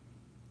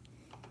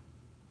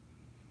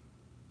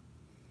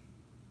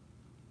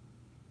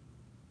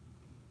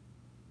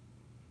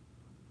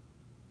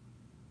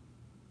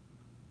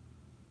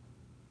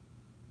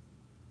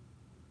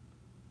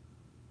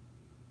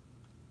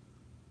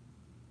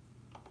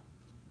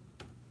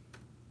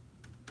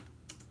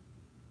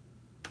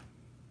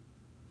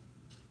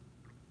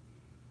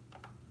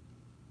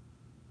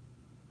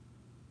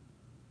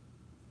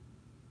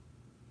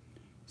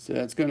 So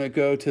that's going to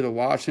go to the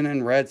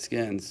Washington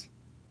Redskins.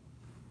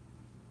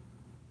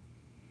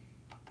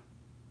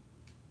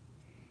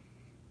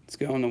 It's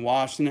going to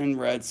Washington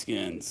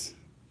Redskins.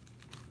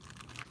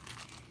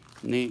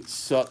 Nate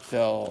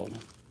Sutfeld.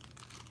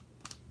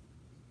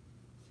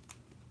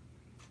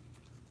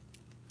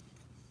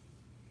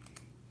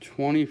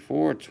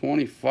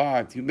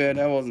 $24-25. Too bad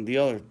that wasn't the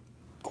other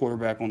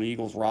quarterback on the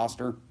Eagles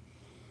roster.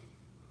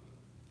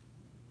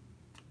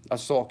 I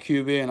saw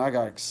QB and I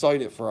got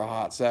excited for a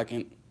hot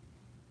second.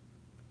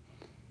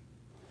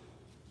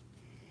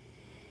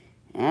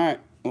 All right.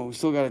 Well, we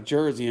still got a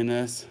jersey in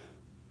this.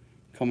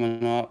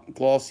 Coming up,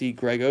 glossy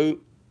Greg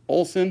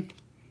Olson.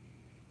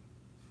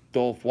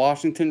 Dolph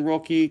Washington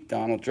rookie.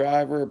 Donald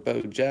Driver.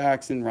 Bo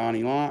Jackson.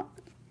 Ronnie Lott.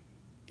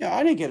 Yeah,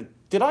 I didn't get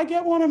it. Did I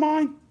get one of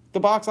mine? The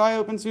box I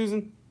opened,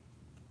 Susan?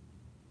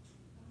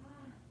 I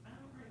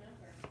don't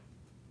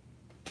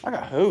remember.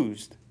 I got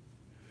hosed.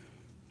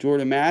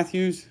 Jordan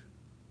Matthews.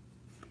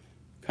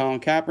 Colin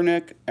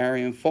Kaepernick.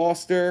 Arian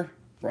Foster.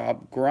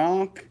 Rob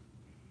Gronk.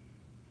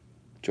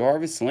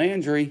 Jarvis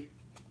Landry.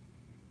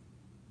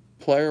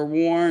 Player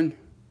worn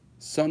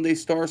Sunday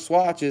Star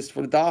swatches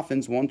for the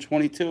Dolphins.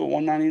 122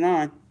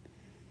 $199.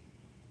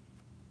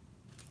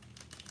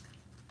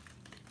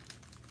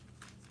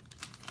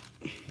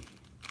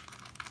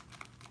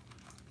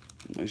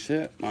 Nice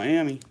hit.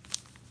 Miami.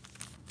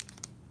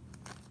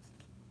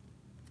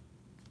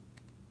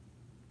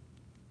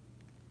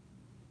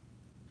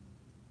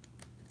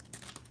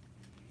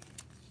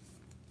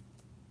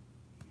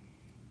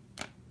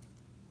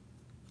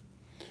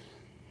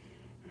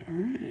 All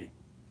right.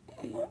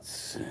 Let's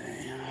see.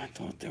 I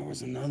thought there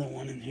was another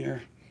one in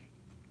here.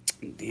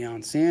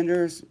 Deion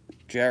Sanders.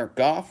 Jared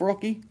Goff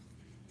rookie.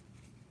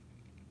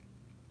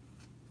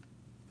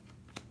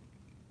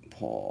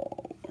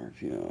 Paul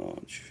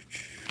Warfield.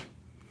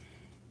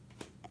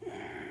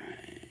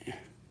 Right.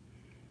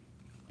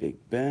 Big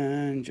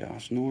Ben.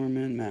 Josh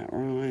Norman. Matt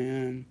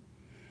Ryan.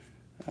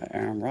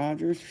 Aaron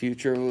Rodgers.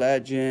 Future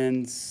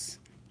Legends.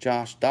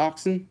 Josh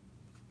Doxson.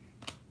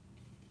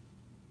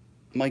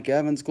 Mike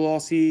Evans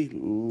glossy,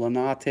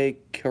 Lanate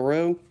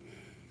Caro.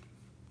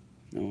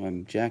 No, I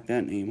jacked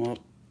that name up.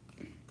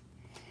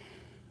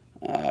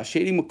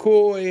 Shady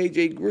McCoy,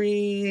 AJ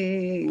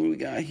Green. What do we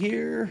got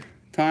here?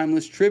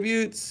 Timeless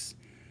Tributes.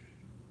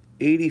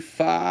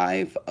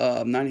 85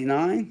 of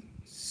 99.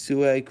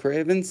 Sue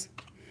Cravens.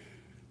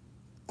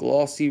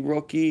 Glossy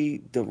rookie,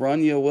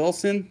 Darunya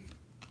Wilson.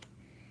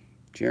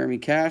 Jeremy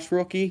Cash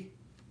rookie.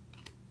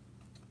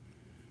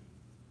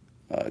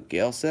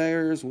 Gale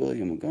Sayers,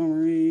 William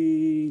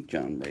Montgomery,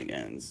 John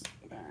Riggins.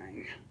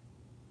 Bang.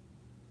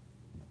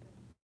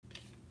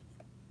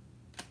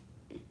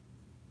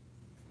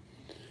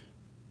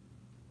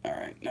 All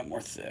right, no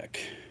more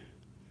thick.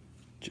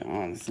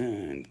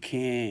 Jonathan,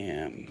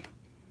 Cam,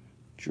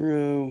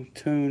 Drew,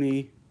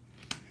 Tony,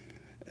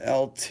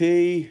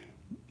 LT,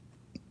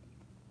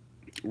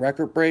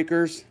 Record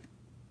Breakers,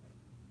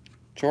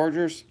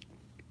 Chargers,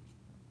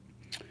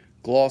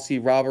 glossy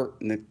Robert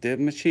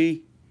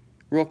Nkdimmachi,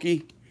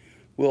 rookie,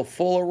 Will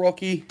Fuller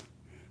rookie,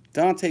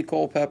 Dante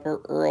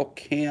Culpepper, Earl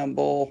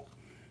Campbell,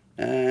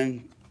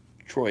 and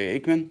Troy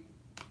Aikman.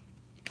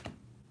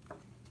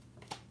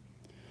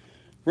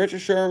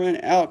 Richard Sherman,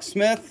 Alex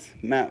Smith,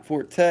 Matt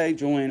Forte,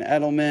 Julian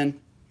Edelman,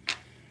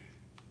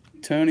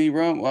 Tony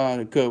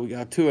Romo. Good, we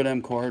got two of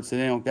them cards, so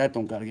that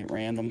don't got to get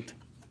randomed.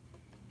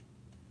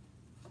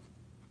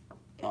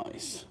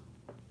 Nice.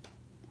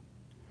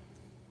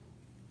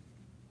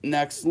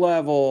 Next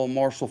level,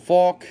 Marshall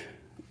Faulk,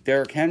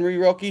 Derrick Henry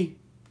rookie,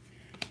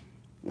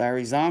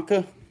 Larry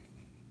Zonka,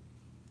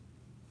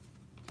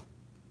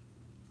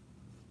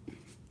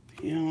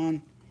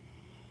 Dion,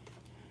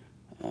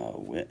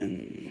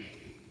 Witten,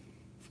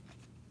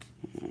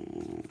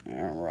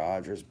 Aaron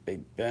Rodgers,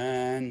 Big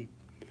Ben.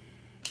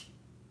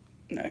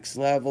 Next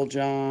level,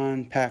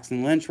 John,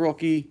 Paxton Lynch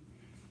rookie,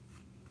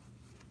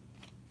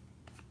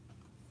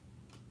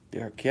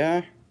 Derek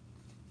Carr.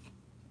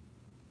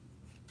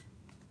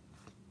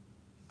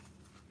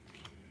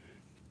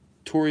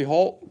 Torrey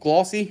Holt,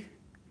 glossy.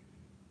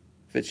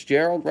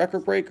 Fitzgerald,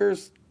 Record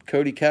Breakers.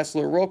 Cody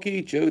Kessler,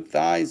 rookie. Joe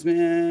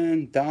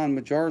Theismann, Don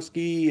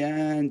Majarski,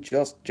 and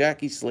just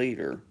Jackie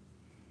Slater.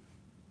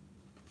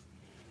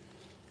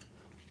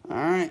 All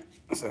right,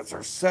 so that's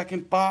our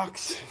second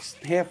box.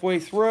 Halfway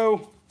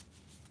through.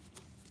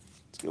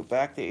 Let's go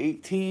back to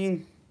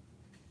 18.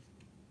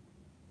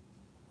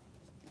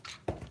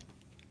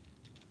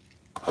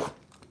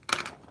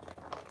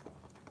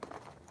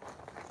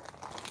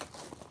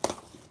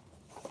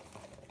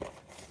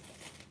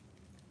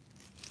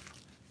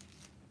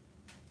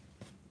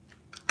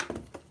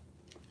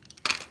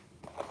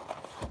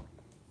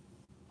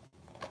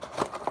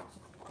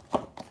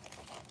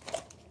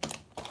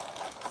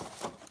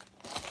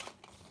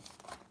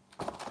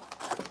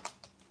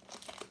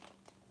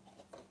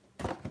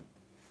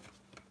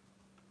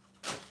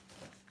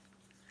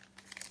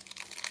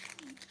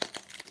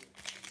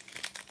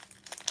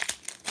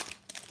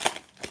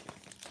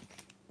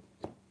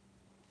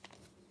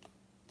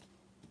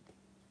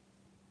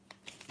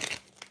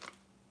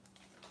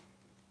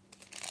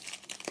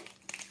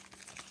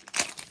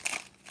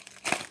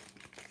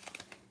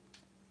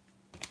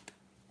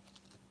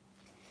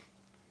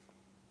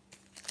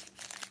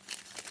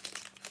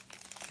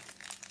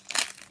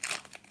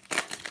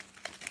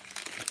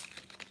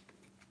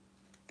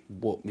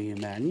 whoop me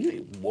in Madden. You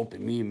ain't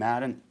whooping me in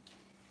Madden.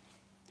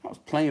 I was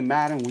playing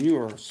Madden when you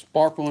were a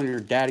sparkle in your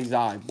daddy's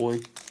eye, boy.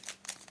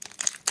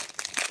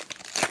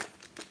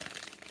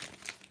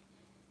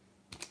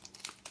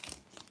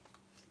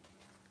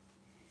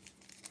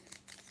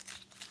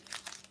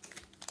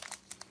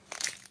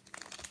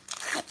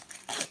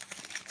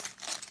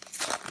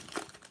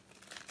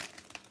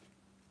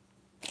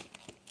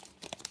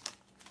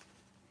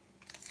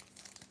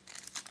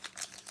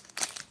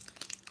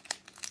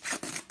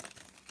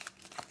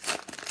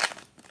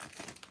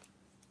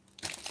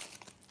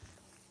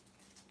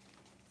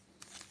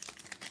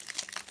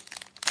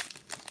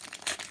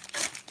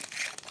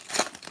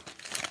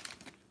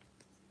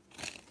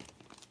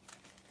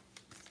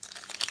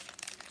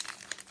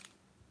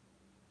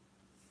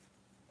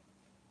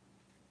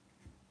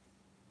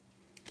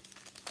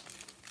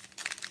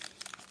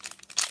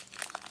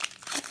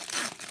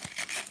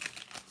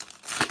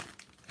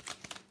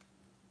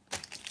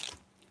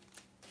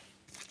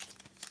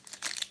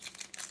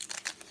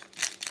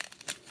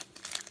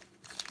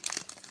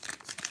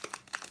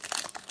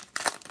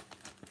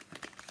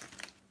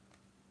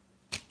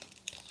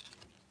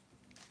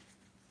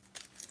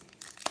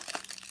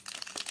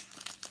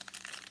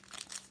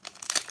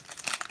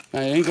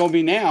 It ain't gonna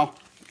be now.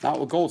 Not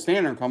with Gold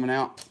Standard coming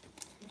out.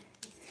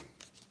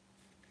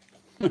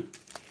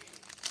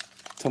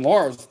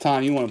 Tomorrow's the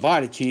time you want to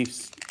buy the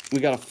Chiefs. We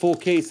got a full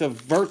case of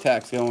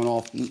Vertex going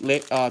off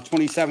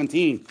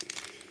 2017.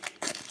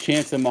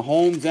 Chance of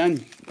Mahomes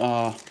and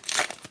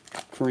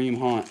Kareem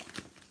Hunt.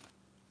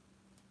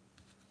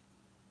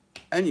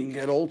 And you can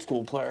get old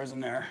school players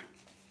in there.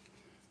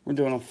 We're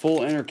doing a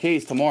full inner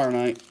case tomorrow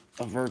night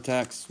of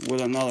Vertex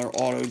with another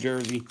auto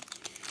jersey.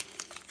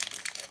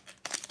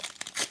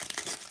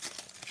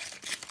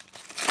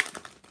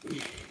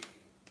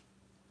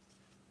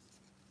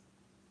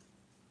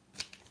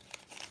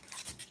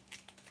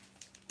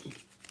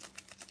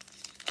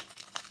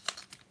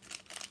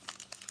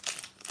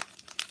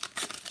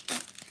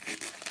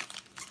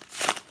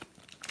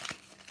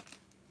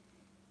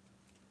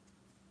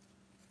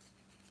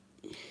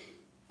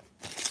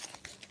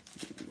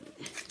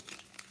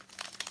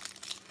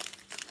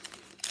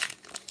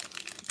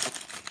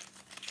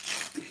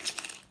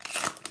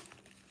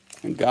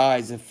 And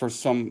guys, if for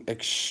some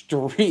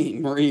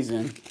extreme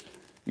reason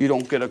you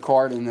don't get a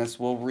card in this,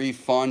 we'll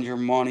refund your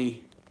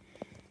money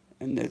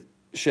and the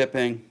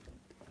shipping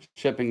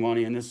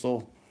money, and this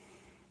will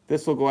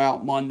go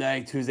out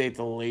Monday, Tuesday at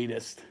the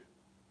latest.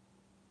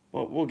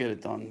 But we'll get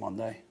it done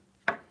Monday.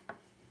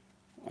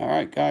 All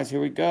right, guys, here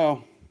we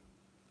go.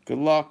 Good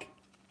luck.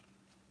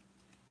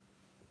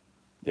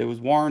 It was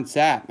Warren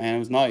Sapp, man. It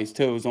was nice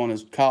too. It was on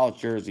his college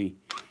jersey.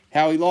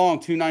 Howie Long,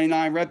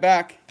 $2.99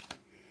 redback.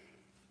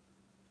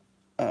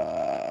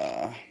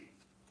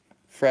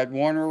 Fred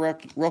Warner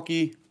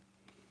rookie.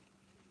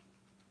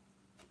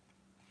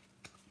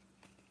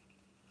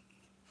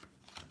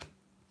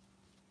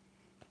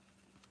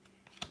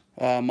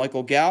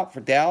 Michael Gallup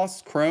for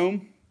Dallas,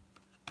 Chrome.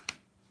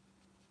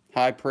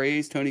 High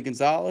praise, Tony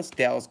Gonzalez,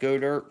 Dallas Go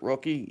Dirt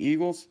rookie,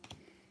 Eagles.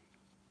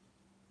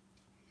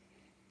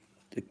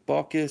 Dick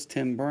Buckus,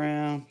 Tim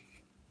Brown.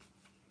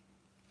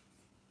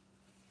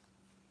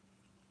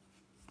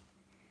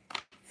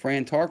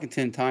 Fran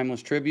Tarkenton,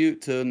 timeless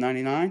tribute to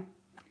 99.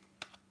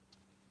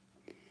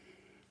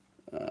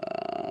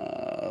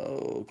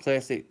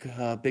 Classic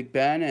Big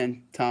Ben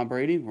and Tom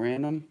Brady,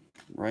 random,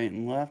 right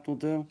and left will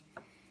do.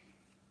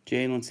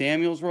 Jalen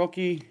Samuels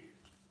rookie.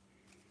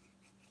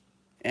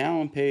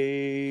 Alan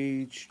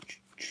Page.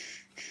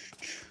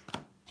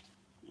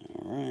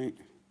 All right.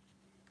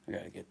 I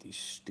gotta get these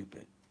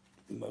stupid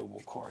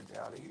mobile cards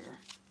out of here.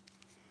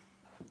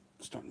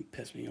 It's starting to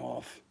piss me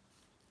off.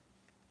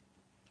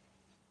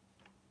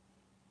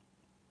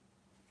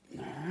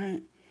 All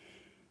right.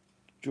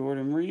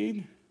 Jordan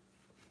Reed.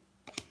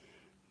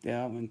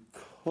 Dalvin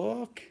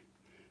Cook.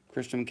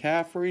 Christian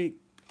McCaffrey.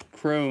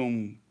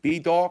 Chrome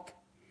B-Doc.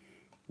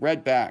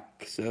 Redback.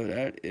 So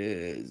that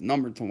is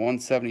numbered to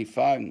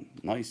 175.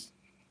 Nice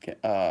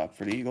for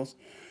the Eagles.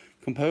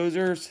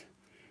 Composers.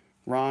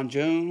 Ron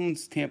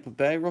Jones. Tampa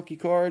Bay rookie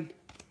card.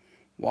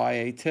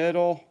 Y.A.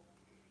 Tittle.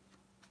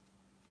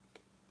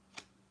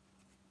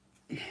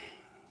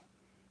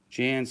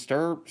 Jan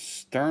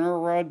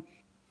Sternerud.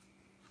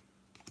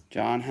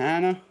 John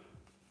Hanna.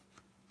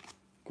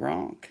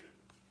 Gronk.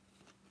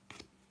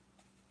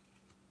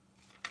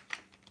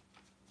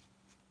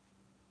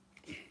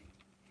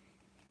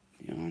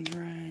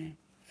 DeAndre.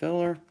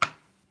 Filler.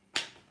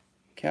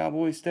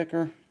 Cowboy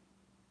sticker.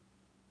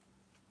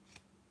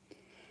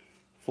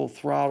 Full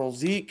Throttle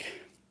Zeke.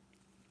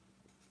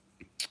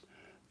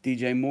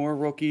 DJ Moore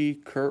rookie.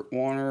 Kurt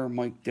Warner.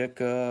 Mike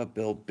Ditka.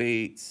 Bill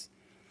Bates.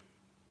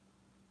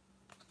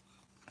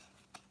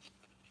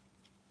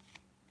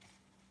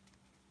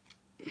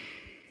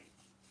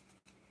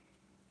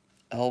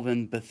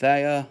 Elvin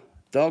Bethea,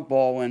 Doug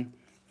Baldwin,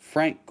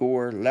 Frank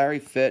Gore, Larry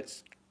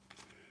Fitz,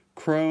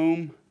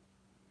 Chrome,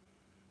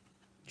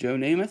 Joe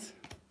Namath,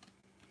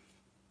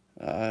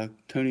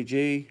 Tony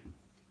G,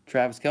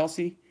 Travis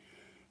Kelce,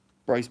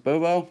 Bryce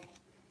Bobo.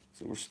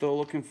 So we're still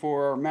looking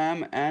for our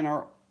mem and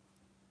our...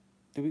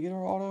 Did we get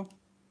our auto?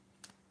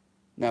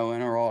 No,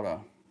 and our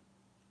auto.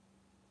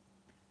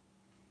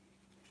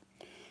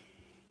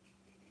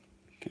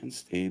 Ken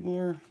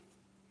Stabler,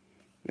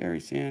 Barry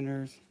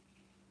Sanders,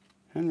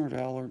 Henry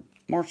Allard,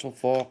 Marshall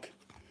Falk.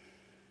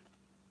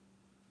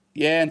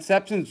 Yeah,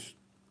 Inception's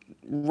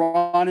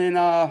running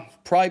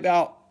probably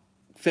about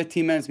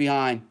 15 minutes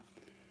behind.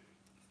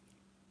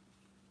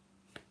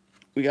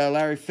 We got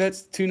Larry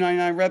Fitz,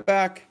 $2.99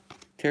 Redback.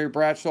 Terry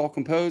Bradshaw,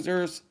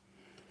 Composers.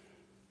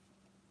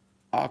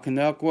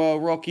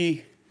 Akinekwa,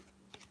 Rookie.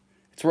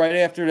 It's right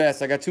after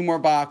this. I got 2 more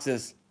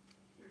boxes.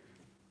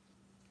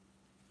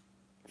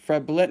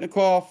 Fred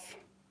Biletnikoff.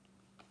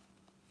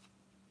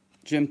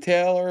 Jim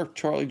Taylor,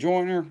 Charlie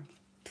Joyner,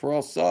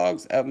 Terrell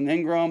Suggs, Evan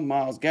Ingram,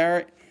 Myles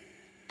Garrett.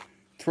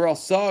 Terrell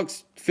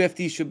Suggs,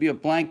 50 should be a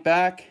blank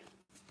back.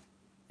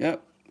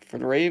 Yep, for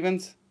the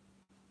Ravens.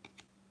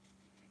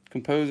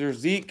 Composer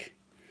Zeke.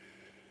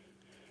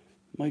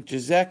 Mike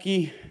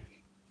Jaceki.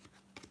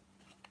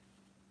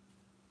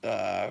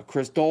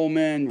 Chris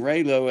Dolman,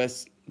 Ray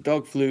Lewis,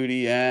 Doug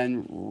Flutie,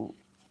 and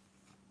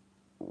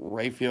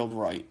Rayfield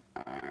Wright.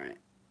 All right.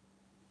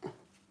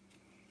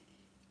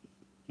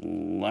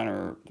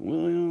 Leonard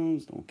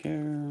Williams, don't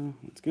care.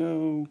 Let's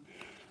go.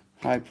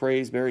 High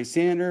praise, Barry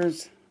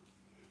Sanders.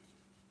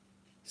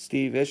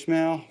 Steve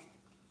Ishmael.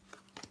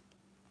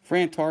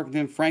 Fran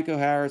Tarkenton, Franco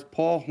Harris,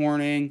 Paul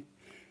Horning,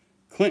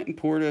 Clinton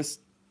Portis,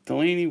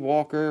 Delaney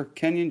Walker,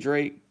 Kenyon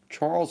Drake,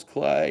 Charles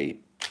Clay.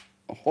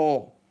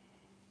 Oh,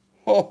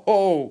 ho,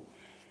 ho.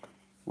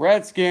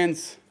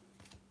 Redskins.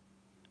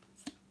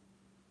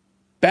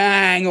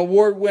 Bang,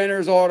 award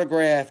winners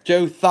autograph,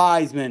 Joe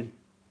Theismann.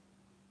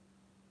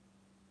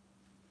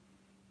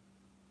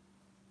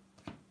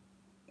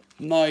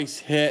 Nice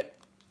hit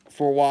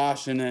for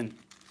Washington.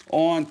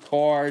 On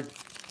card,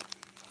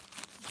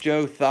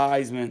 Joe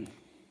Theismann.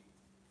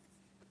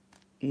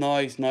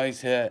 Nice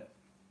hit.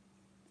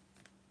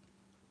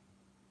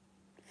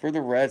 For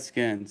the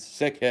Redskins.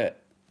 Sick hit.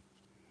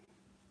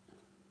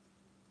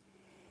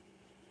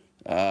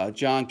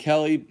 John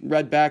Kelly,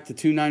 red back to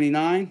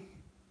 $2.99.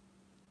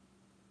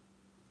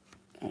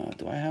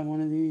 Do I have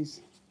one of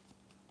these?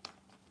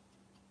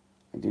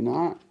 I do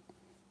not.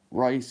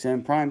 Rice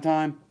and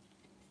Primetime.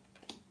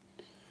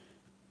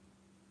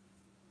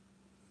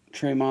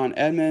 Tremont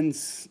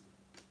Edmonds,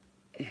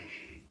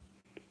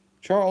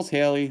 Charles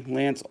Haley,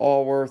 Lance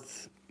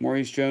Allworth,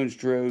 Maurice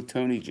Jones-Drew,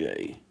 Tony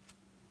J.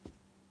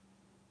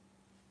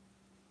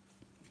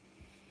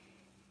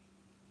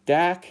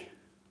 Dak,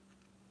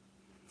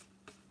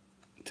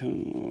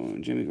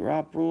 Jimmy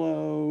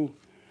Garoppolo,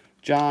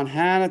 John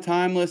Hanna,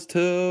 timeless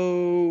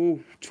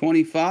to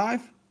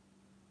 25.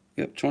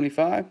 Yep,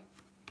 25.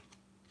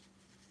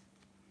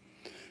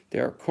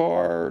 Derek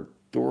Carr,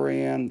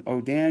 Dorian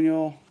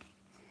O'Daniel,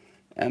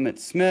 Emmett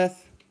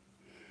Smith,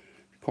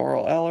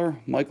 Carl Eller,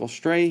 Michael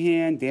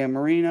Strahan, Dan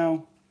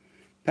Marino,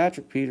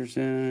 Patrick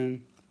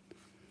Peterson,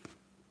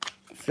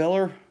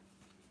 Filler,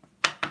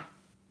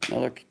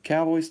 another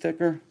Cowboy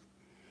sticker,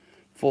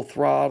 Full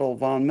Throttle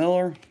Von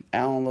Miller,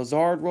 Alan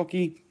Lazard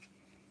rookie.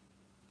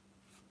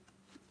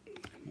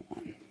 Come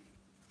on.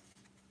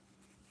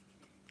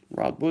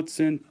 Rod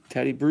Woodson,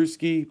 Teddy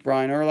Bruschi,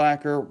 Brian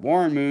Urlacher,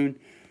 Warren Moon,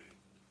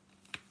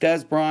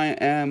 Des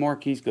Bryant, and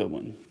Marquise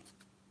Goodwin.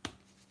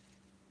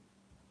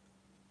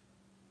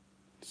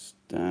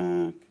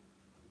 Stack.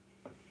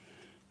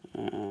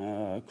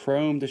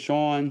 Chrome,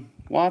 Deshaun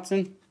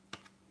Watson,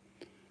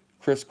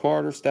 Chris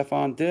Carter,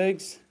 Stephon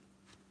Diggs,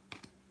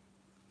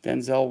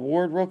 Denzel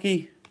Ward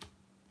rookie,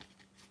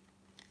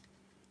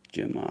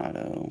 Jim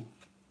Otto,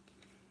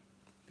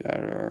 got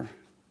our,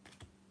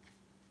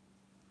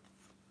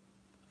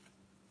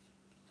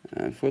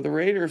 and for the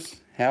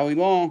Raiders, Howie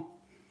Long.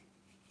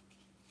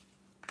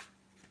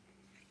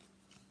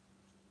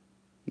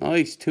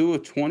 Nice, 2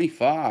 of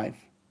 25.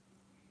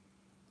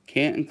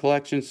 Canton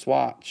Collection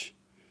swatch.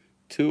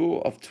 2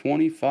 of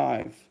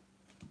 25.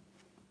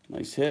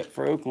 Nice hit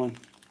for Oakland.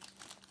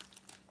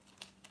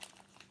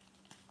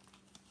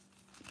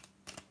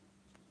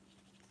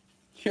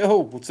 Yo,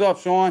 what's up,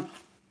 Sean?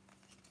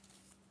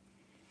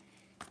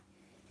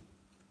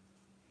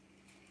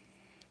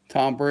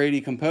 Tom Brady,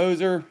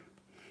 composer.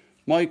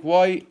 Mike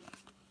White.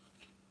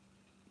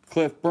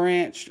 Cliff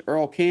Branch,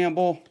 Earl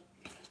Campbell.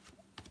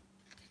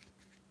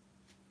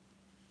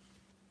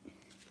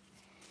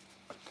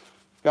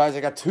 Guys,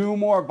 I got 2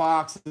 more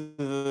boxes of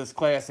this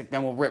classic,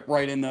 then we'll rip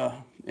right into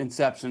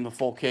Inception, the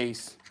full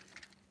case.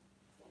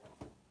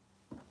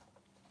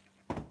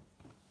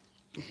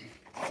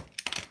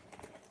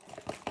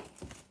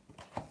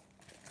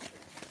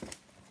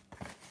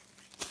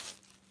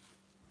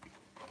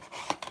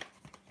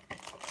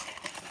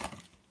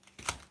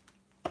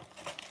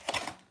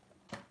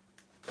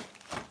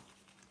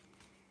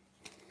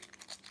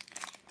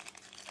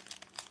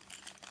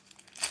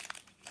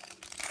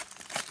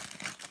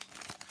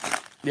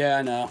 Yeah,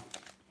 I know.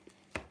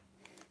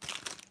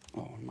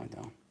 Oh, what am I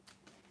doing?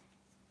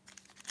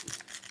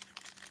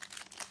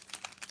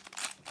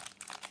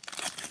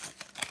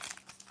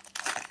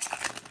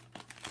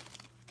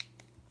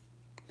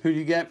 Who do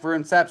you get for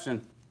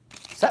Inception?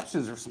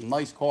 Inceptions are some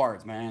nice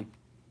cards, man.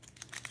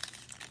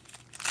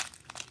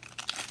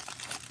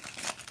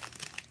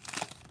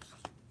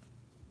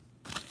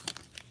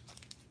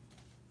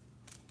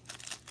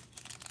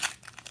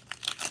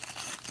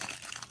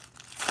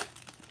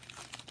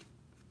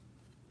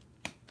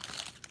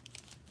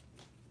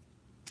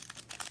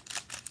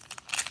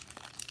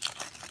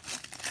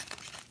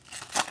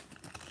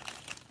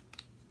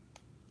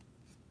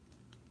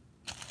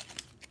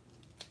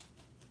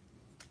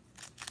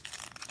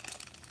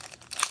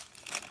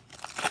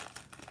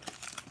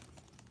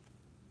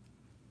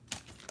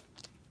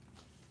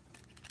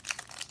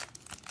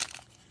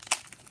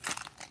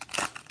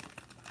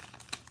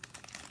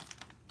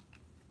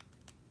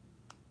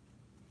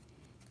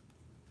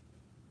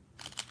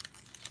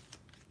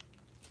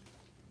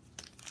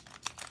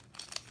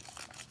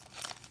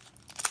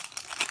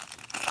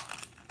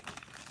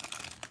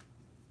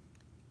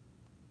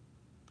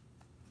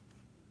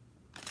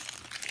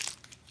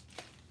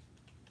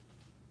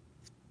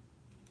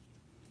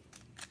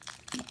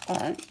 All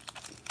right.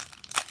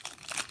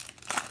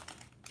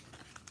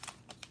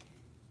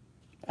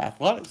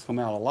 Athletics come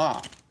out a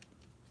lot.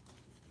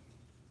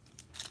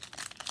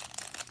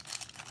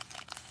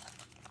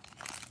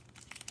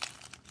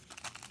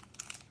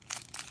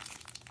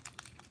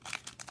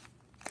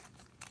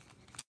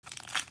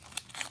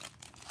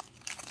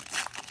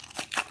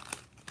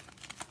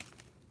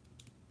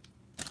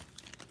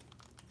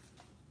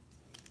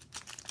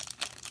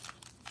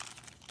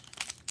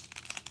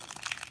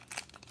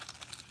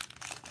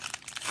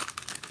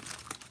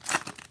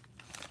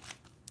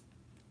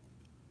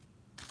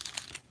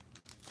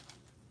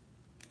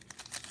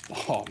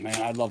 Oh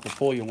man, I'd love to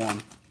pull you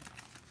one.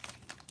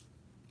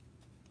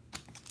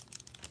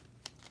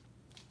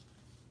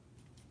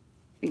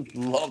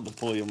 Love to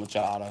pull you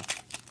Machado.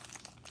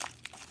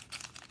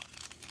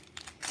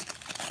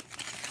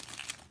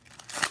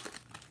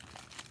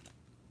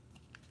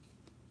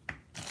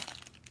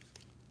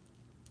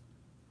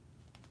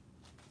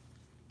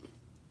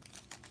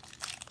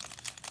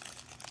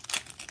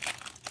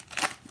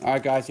 All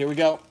right, guys, here we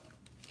go.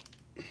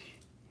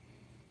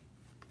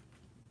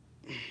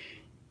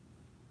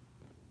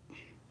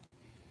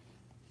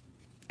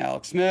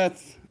 Alex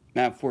Smith,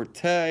 Matt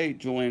Forte,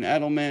 Julian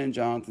Edelman,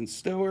 Jonathan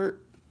Stewart,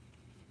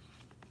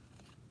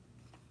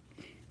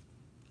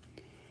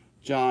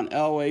 John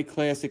Elway,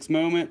 Classics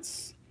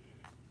Moments,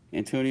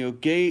 Antonio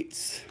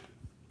Gates,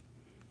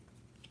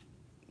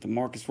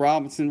 DeMarcus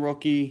Robinson,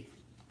 rookie,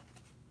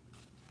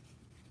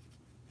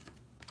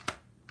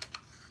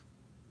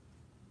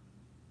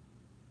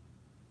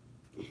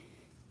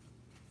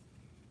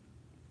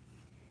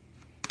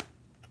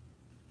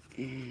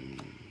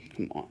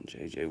 come on,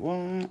 J.J.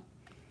 Watt,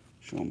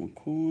 Sean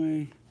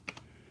McCoy,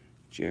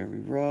 Jerry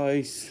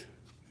Rice,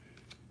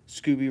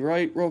 Scooby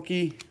Wright,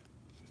 rookie,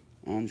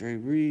 Andre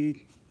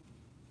Reed,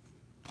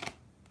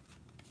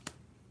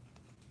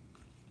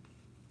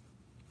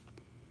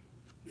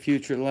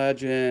 future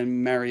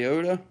legend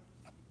Mariota,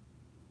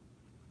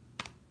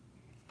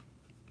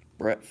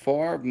 Brett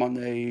Favre,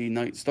 Monday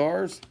Night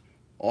Stars,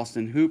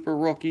 Austin Hooper,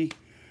 rookie,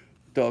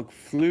 Doug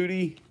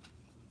Flutie,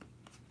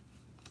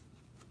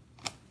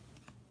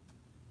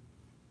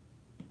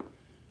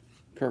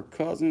 Kirk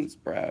Cousins,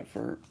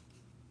 Bradford,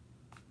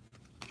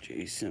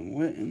 Jason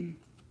Witten,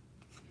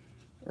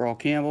 Earl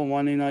Campbell,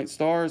 Monday Night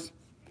Stars.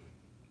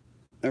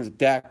 There's a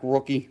Dak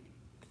rookie,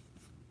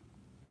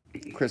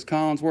 Chris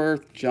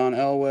Collinsworth, John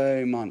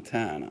Elway,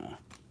 Montana.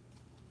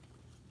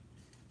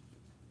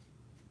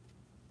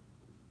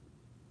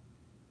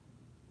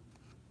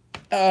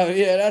 Oh,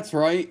 yeah, that's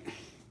right.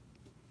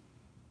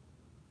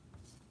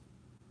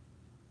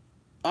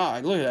 Ah,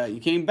 look at that.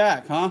 You came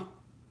back, huh?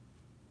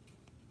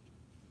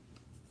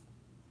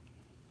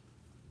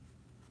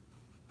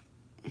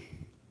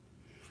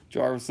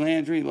 Jarvis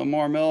Landry,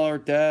 Lamar Miller,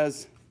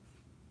 Dez.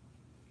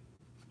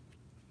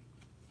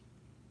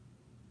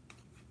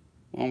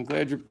 Well, I'm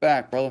glad you're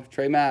back, brother.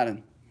 Trey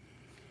Madden.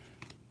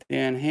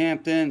 Dan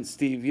Hampton,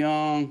 Steve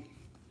Young.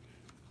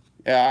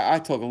 Yeah, I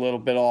took a little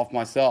bit off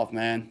myself,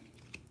 man.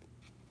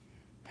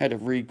 Had to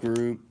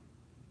regroup.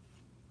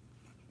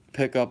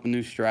 Pick up a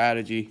new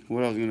strategy.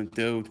 What I was going to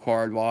do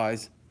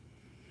card-wise.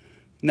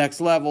 Next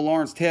level,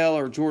 Lawrence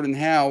Taylor, Jordan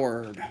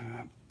Howard.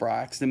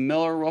 Braxton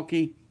Miller,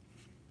 rookie.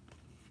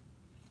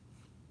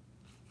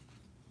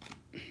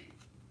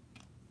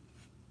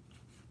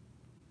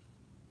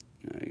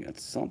 You got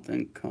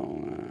something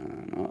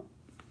coming up.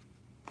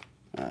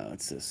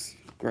 What's this?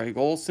 Greg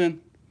Olson.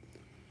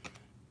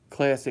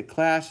 Classic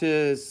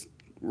Clashes.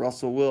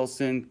 Russell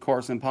Wilson,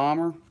 Carson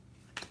Palmer.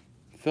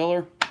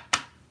 Filler.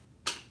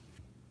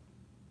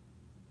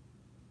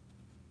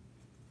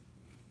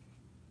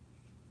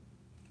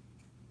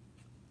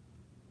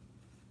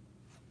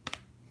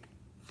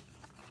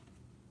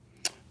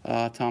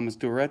 Thomas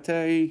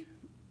Durette.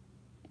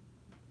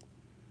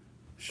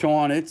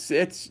 Sean, it's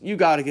you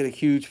got to get a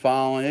huge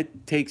following.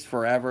 It takes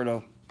forever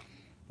to,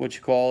 what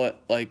you call it,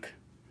 like,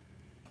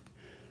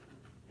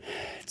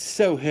 it's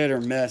so hit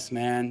or miss,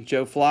 man.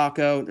 Joe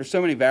Flacco, there's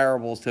so many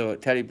variables to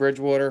it. Teddy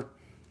Bridgewater,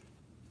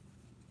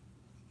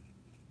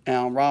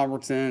 Allen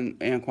Robertson,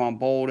 Anquan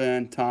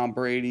Bolden, Tom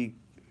Brady,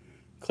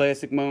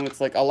 classic moments.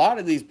 Like a lot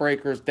of these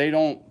breakers, they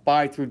don't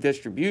buy through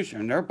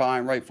distribution. They're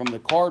buying right from the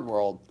card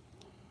world.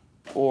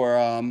 Or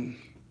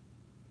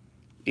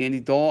Andy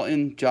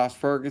Dalton, Josh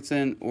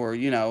Ferguson, or,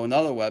 you know,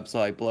 another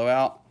website,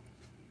 Blowout.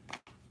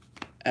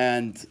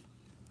 And,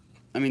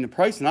 I mean, the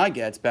pricing I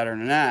get's better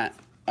than that.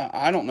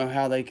 I don't know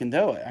how they can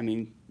do it. I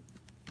mean,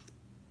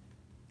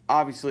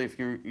 obviously, if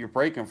you're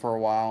breaking for a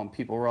while and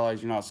people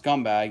realize you're not a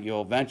scumbag,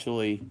 you'll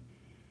eventually,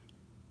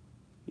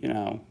 you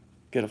know,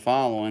 get a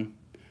following.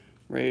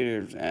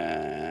 Raiders,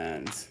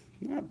 and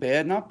not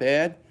bad, not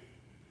bad.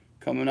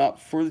 Coming up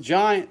for the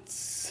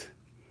Giants,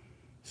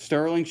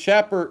 Sterling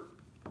Shepard,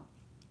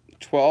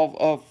 12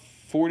 of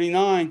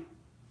 49.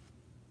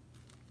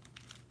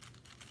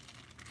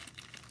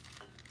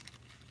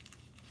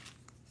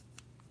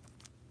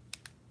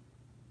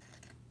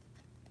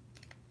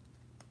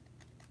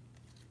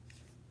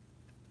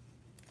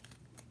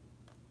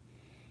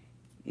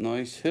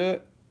 Nice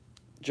hit,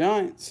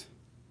 Giants.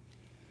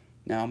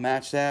 Now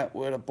match that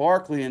with a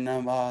Barkley in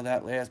them,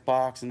 that last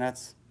box, and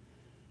that's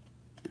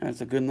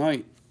a good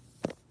night.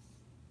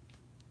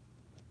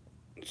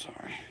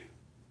 Sorry.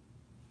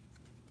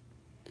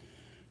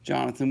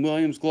 Jonathan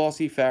Williams,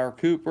 glossy, Farrah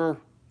Cooper,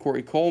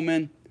 Corey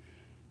Coleman,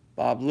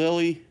 Bob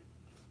Lilly,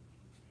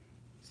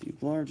 Steve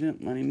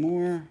Largent, Lenny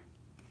Moore,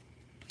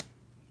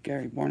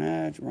 Gary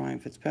Barnett, Ryan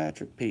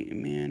Fitzpatrick,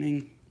 Peyton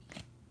Manning,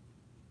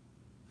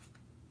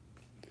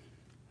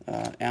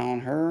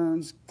 Alan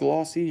Hearns,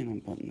 glossy, and I'm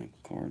putting the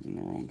cards in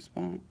the wrong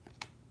spot.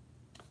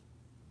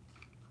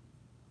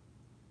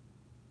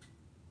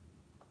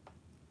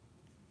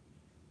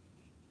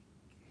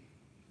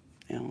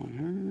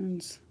 Alan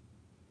Hearns,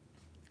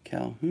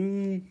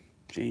 Calhoun,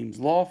 James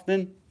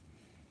Lofton,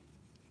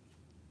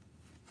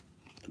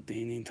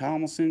 Damian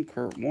Tomlinson,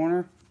 Kurt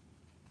Warner,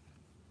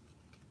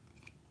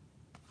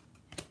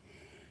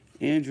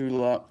 Andrew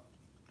Luck,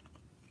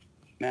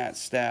 Matt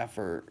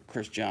Stafford,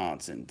 Chris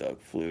Johnson, Doug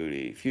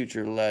Flutie,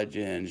 future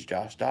legends,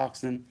 Josh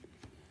Doxson.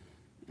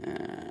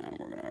 And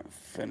we're going to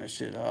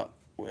finish it up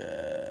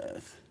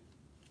with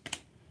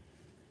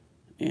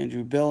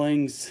Andrew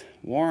Billings,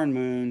 Warren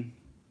Moon,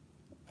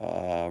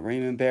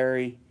 Raymond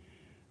Berry,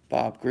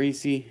 Bob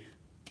Greasy,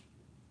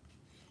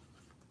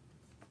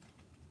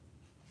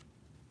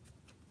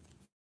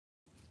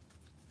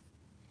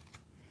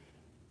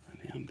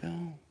 Le'Veon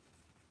Bell.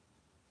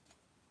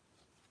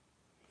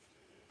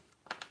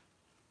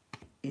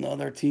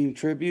 Another team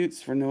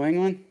tributes for New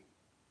England.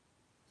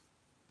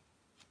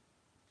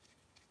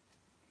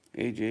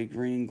 AJ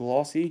Green,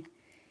 glossy.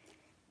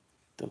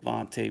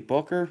 Devontae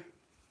Booker.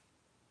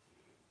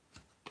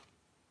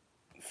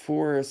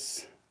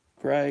 Forrest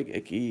Greg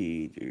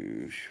Icky.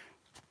 Douche.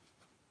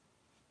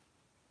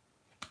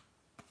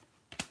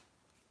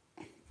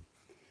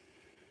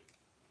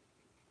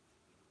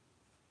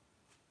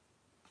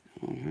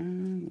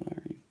 Larry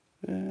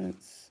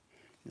Betts.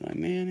 Eli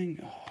Manning.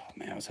 Oh,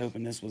 man, I was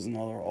hoping this was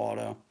another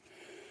auto.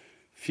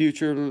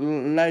 Future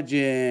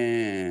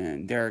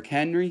legend. Derrick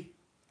Henry.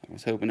 I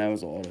was hoping that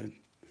was auto.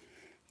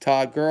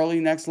 Todd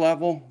Gurley, next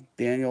level.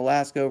 Daniel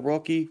Lasco,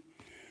 rookie.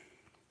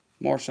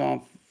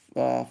 Marshawn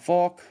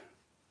Falk.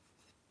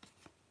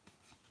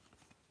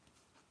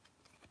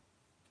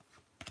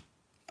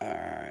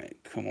 Alright,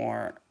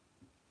 Kamar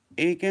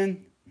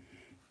Aiken.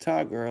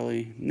 Todd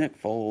Gurley.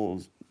 Nick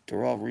Foles.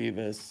 Darrell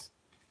Revis.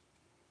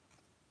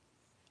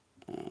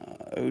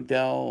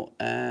 Odell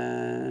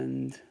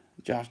and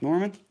Josh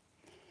Norman.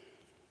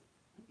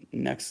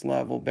 Next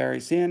level,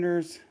 Barry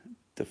Sanders,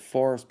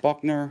 DeForest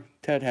Buckner,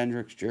 Ted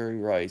Hendricks, Jerry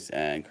Rice,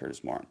 and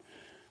Curtis Martin.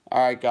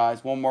 All right,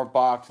 guys, one more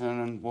box, and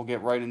then we'll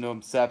get right into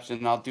Inception.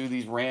 And I'll do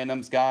these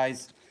randoms,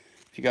 guys.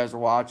 If you guys are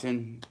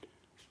watching,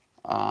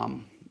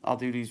 I'll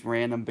do these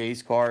random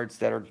base cards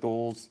that are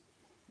duels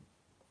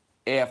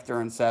after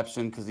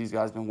Inception because these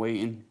guys have been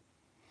waiting.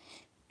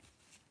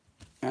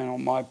 And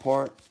on my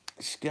part,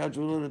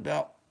 scheduled it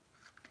about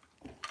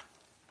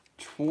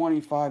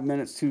 25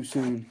 minutes too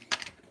soon.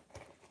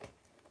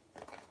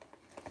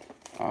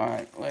 All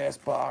right,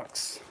 last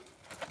box.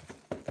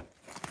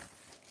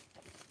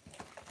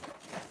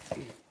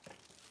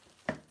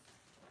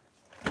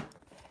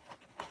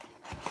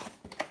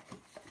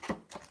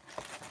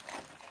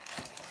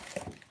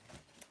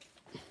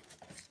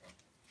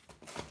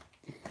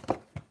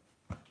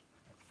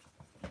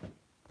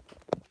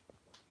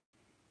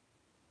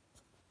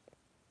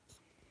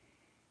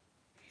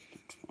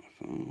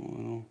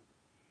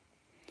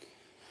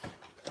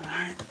 All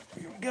right,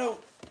 here we go.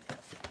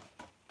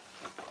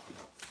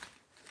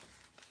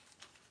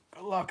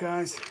 Good luck,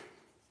 guys.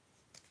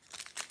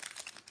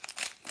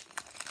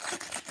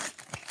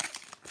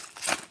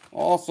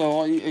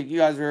 Also, you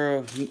guys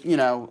are, you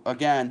know,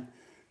 again,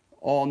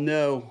 all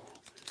know,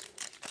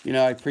 you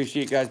know, I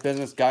appreciate you guys'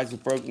 business. Guys who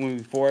broke me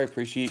before, I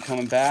appreciate you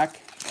coming back.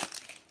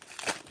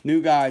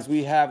 New guys,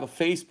 we have a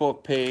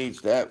Facebook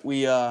page that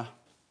we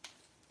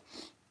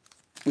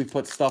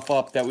put stuff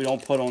up that we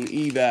don't put on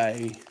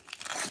eBay.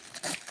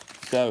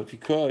 So if you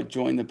could,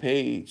 join the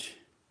page.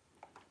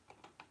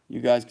 You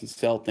guys can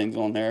sell things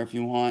on there if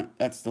you want.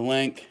 That's the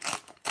link.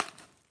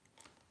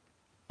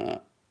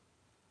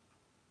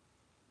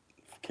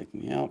 Kicked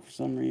me out for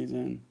some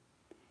reason.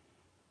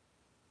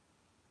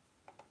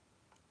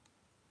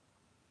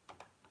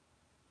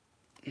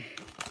 I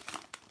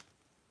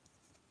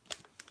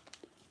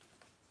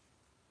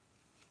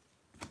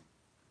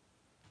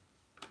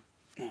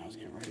was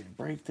getting ready to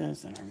break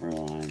this and I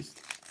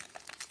realized.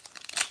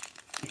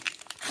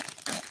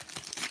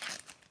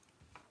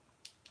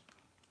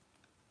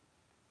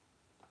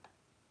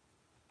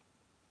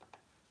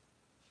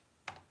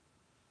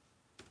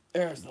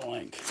 There's the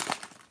link.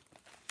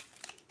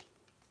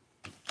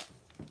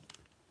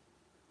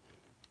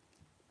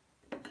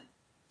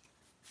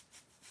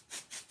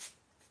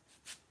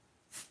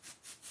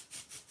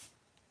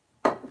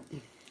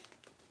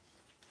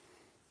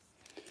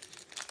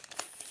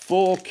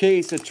 Full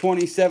case of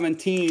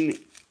 2017,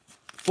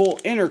 full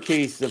inner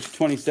case of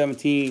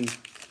 2017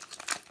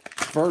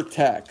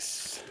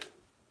 Vertex.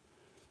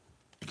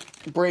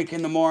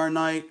 Breaking tomorrow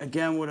night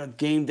again with a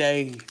game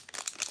day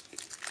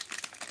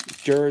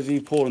jersey.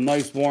 Pulled a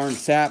nice Warren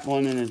Sapp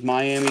one in his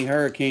Miami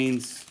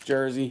Hurricanes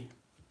jersey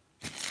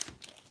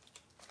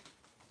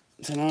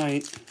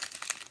tonight.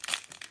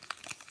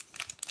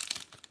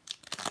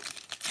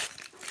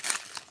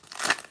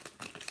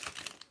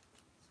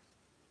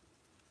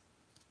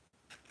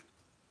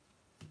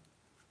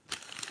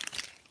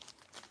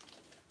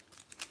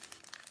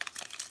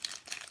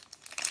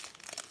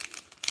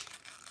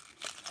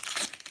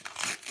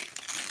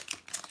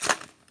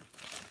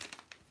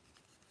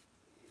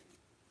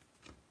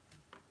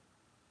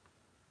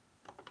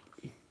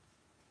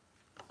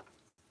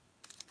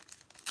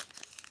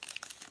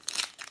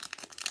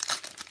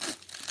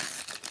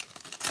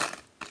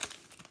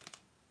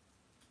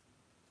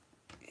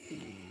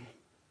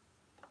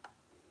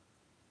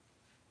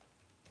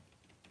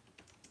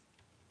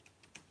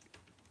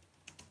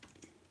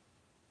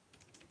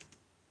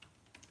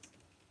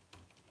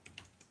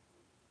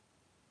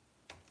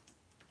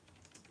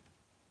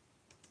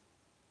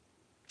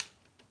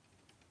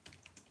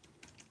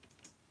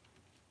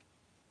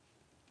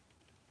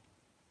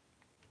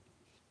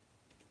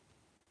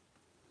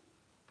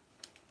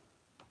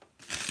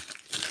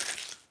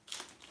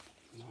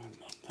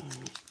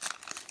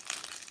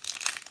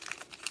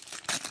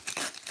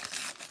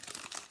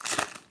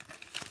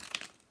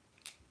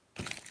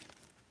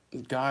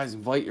 Guys,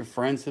 invite your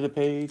friends to the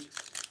page.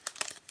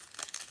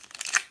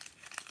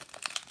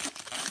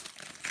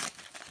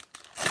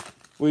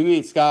 What do you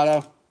mean,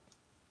 Scotto?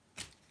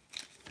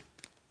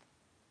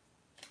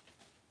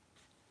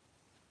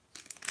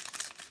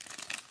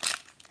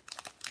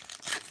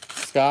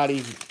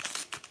 Scotty.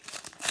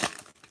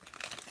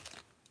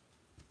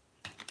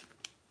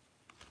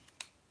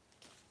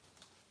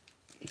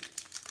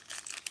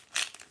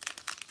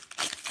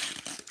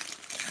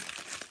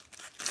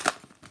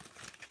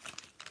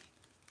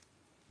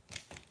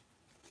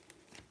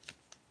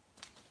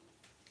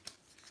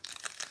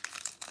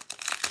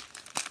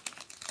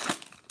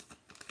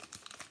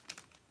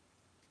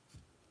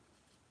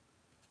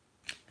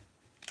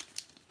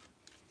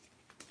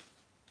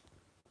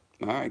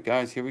 All right,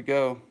 guys, here we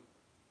go.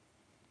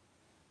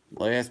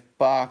 Last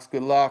box.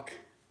 Good luck.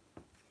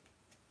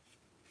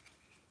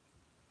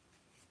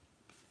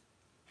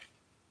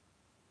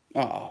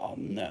 Oh,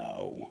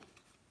 no.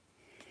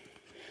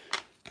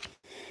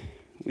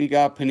 We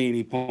got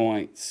Panini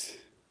points.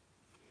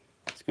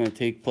 It's going to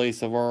take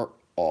place of our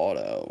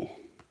auto.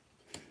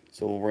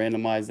 So we'll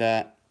randomize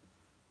that.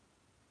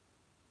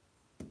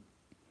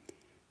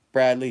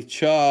 Bradley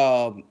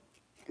Chubb,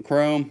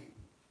 Chrome.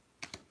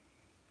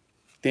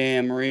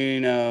 Dan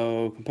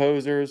Marino,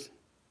 Composers.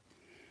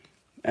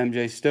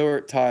 MJ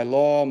Stewart, Ty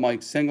Law,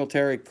 Mike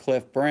Singletary,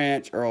 Cliff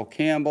Branch, Earl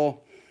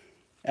Campbell,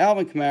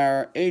 Alvin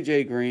Kamara,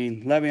 AJ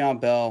Green,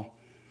 Le'Veon Bell,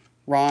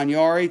 Ron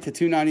Yari to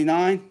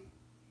 299.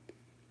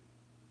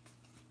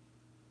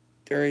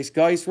 Darius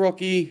Geis,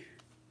 rookie.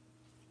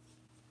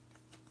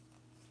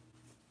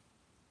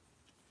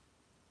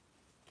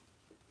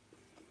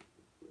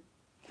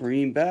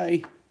 Green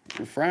Bay,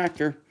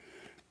 refractor.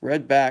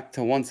 Red back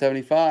to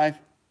 175.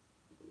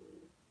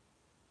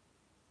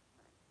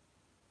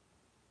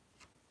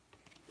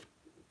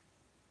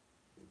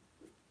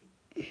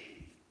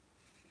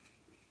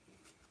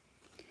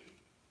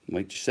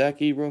 Mike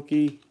Gesicki,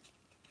 rookie.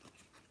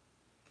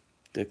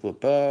 Dick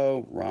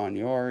LeBeau, Ron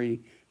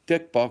Yari,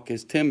 Dick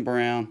Buckus, Tim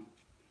Brown.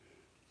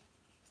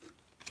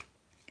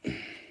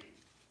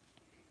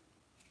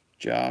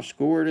 Josh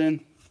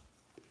Gordon,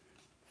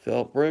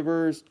 Phillip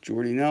Rivers,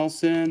 Jordy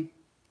Nelson.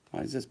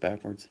 Why is this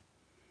backwards?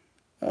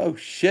 Oh,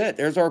 shit.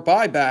 There's our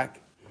buyback.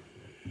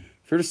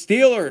 For the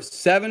Steelers,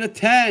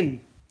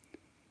 7/10.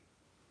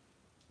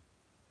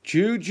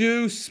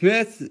 Juju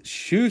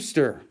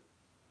Smith-Schuster.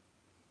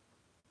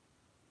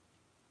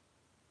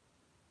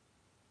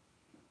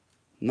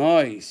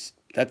 Nice.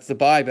 That's the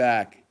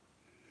buyback.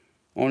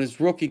 On his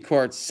rookie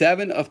card,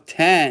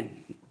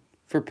 7/10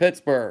 for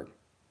Pittsburgh.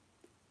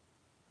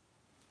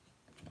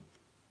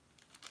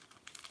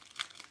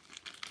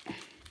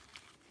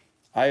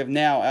 I have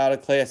now, out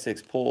of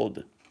Classics,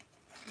 pulled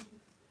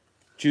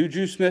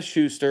Juju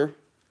Smith-Schuster,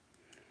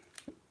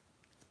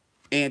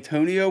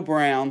 Antonio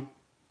Brown,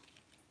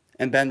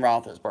 and Ben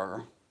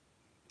Roethlisberger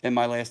in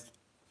my last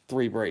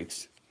 3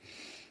 breaks.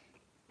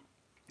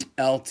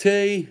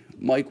 LT,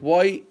 Mike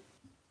White,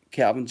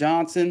 Calvin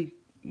Johnson,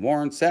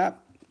 Warren Sapp,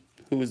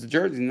 who was the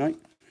jersey tonight,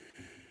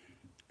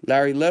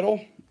 Larry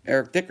Little,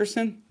 Eric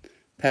Dickerson,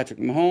 Patrick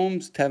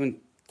Mahomes, Tevin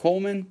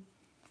Coleman,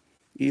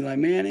 Eli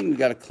Manning. We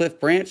got a Cliff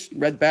Branch,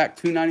 Redback,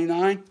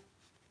 $2.99.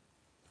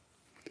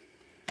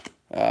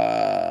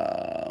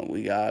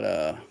 We got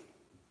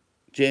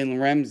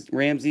Jalen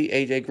Ramsey,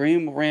 AJ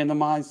Green will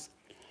randomize.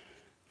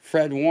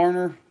 Fred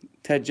Warner,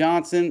 Ted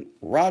Johnson,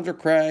 Roger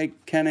Craig,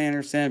 Ken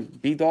Anderson,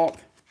 B-Dawk,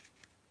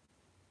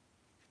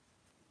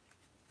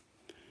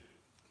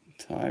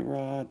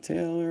 Tyrod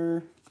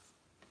Taylor,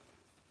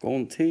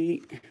 Golden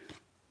Tate,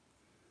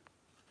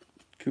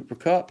 Cooper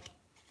Kupp,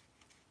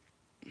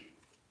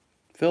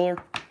 Filler,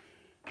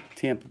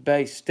 Tampa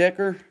Bay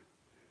Sticker,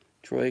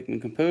 Troy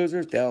Aikman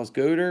Composers, Dallas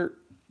Goedert,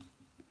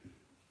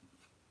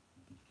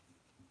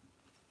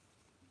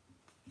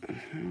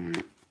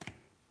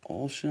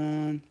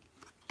 Alshon,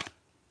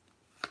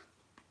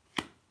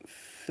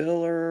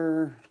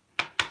 Filler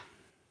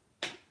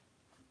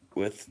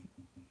with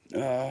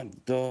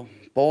the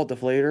ball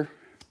deflator,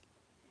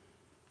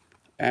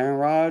 Aaron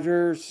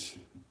Rodgers,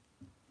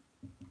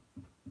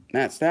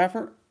 Matt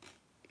Stafford,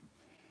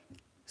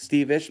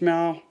 Steve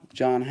Ishmael,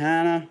 John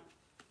Hanna,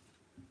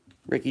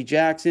 Ricky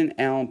Jackson,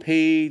 Alan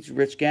Page,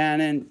 Rich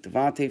Gannon,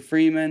 Devontae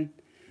Freeman,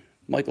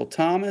 Michael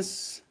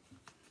Thomas,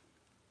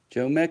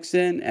 Joe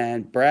Mixon,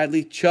 and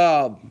Bradley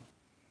Chubb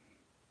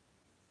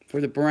for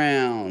the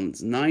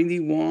Browns.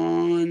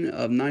 91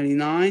 of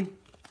 99.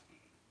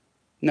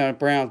 No,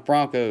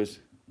 Broncos.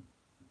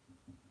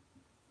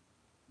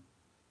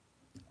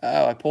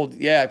 Oh, I pulled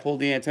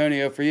the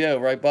Antonio for you,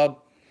 right,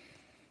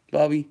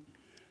 Bubby?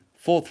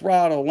 Full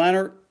Throttle,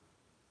 Leonard,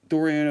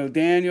 Dorian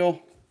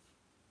O'Daniel,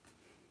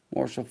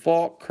 Marshall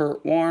Faulk,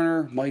 Kurt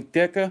Warner, Mike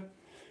Ditka,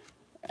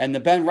 and the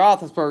Ben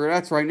Roethlisberger.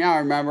 That's right now, I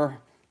remember.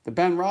 The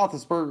Ben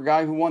Roethlisberger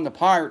guy who won the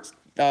Pirates,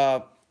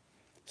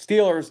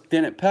 Steelers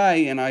didn't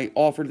pay, and I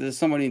offered it to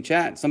somebody in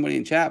chat. Somebody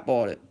in chat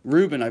bought it.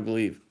 Ruben, I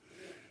believe.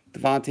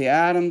 Devontae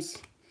Adams,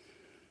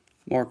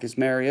 Marcus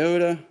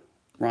Mariota,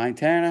 Ryan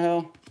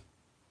Tannehill,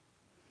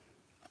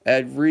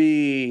 Ed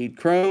Reed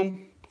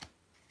Chrome,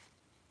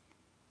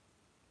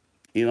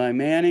 Eli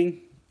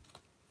Manning,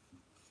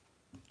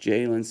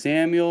 Jalen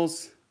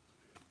Samuels,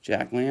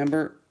 Jack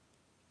Lambert,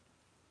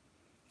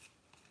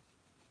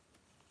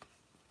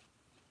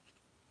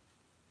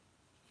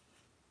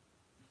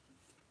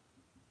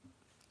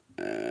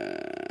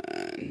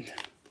 and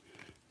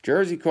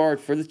jersey card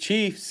for the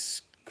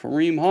Chiefs,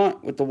 Kareem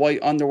Hunt with the white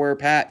underwear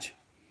patch.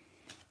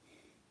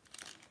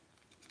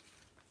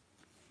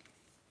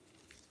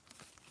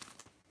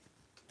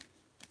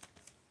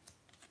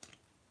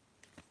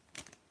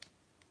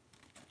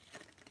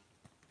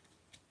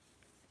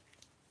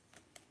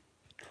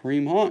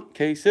 Kareem Hunt,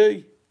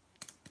 KC.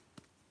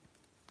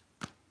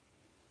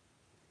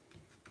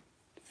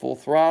 Full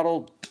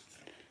Throttle,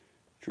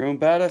 Jerome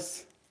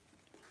Bettis.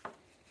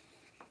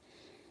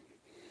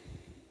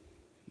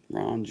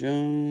 Ron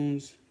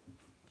Jones.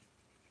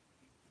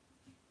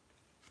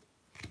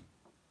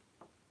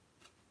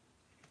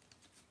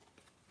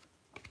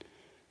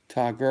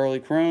 Todd Gurley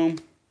Chrome.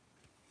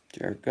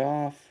 Jared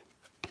Goff.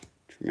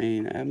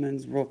 Tremaine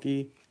Edmonds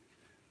rookie.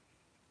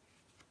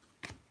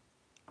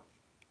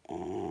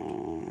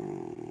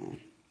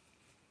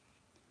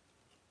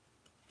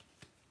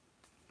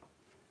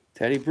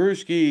 Teddy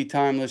Bruschi,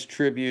 Timeless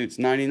Tributes,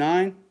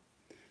 99.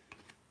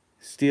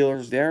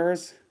 Steelers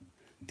Darris.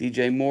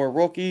 DJ Moore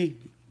rookie.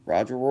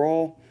 Roger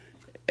Roll.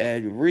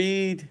 Ed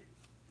Reed.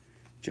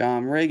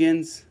 John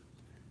Riggins.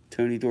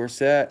 Tony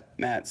Dorsett.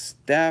 Matt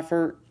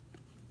Stafford.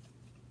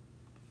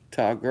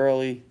 Todd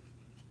Gurley.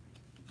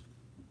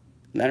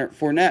 Leonard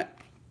Fournette,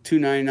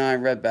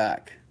 $2.99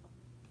 Redback.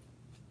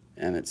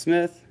 Emmitt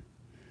Smith.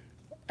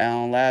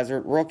 Alan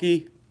Lazard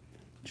rookie.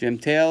 Jim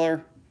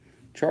Taylor.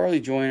 Charlie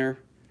Joyner.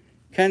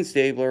 Ken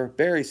Stabler,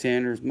 Barry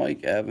Sanders,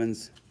 Mike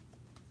Evans,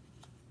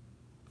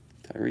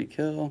 Tyreek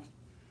Hill,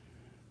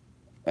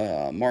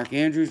 Mark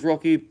Andrews,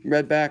 rookie,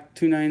 Redback,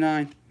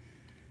 $2.99.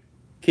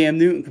 Cam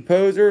Newton,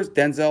 Composers,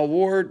 Denzel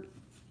Ward,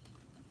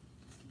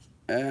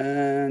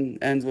 and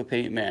ends with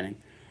Peyton Manning.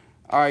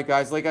 All right,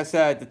 guys, like I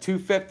said, the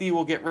 250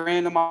 will get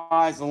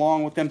randomized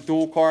along with them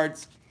dual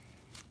cards,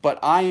 but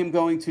I am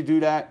going to do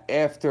that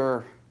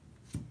after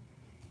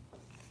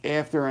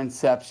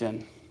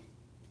Inception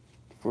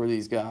for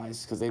these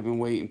guys, because they've been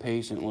waiting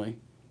patiently.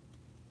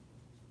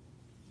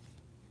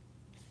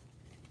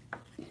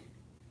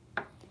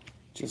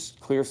 Just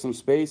clear some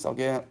space. I'll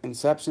get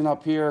Inception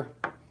up here,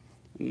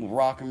 and we'll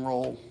rock and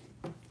roll.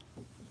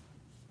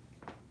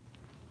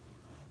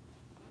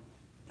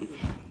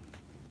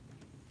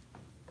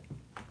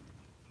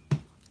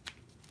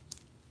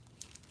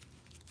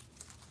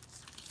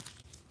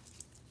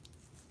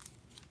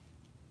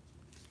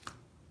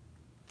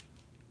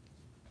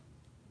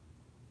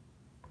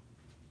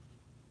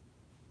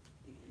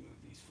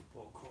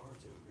 football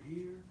cards over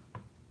here.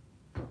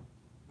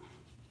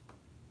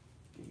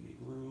 Give me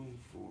room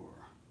for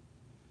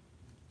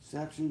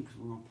inception because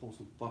we're gonna pull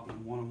some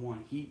fucking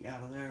one-on-one heat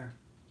out of there.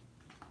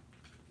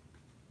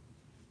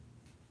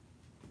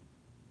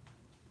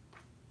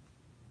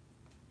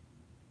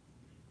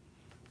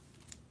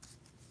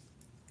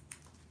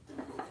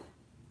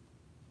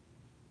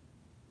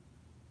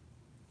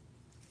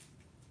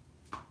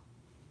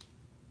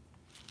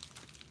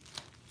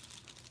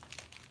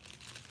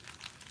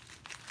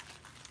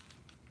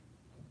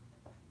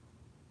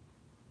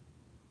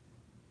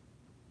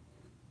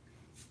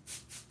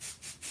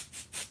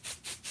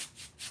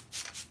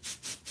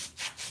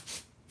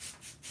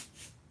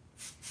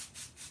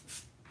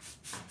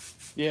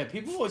 Yeah,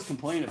 people always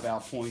complain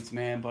about points,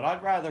 man, but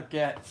I'd rather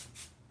get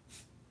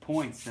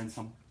points than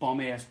some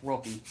bum-ass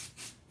rookie.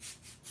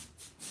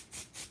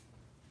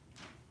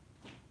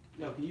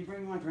 Yo, can you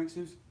bring me my drink,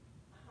 Suze?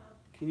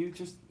 Can you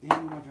just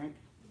hand me my drink?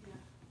 Yeah.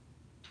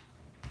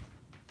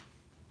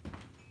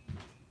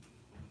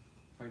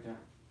 Right there.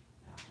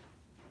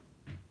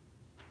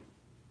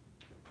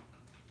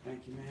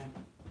 Thank you, man.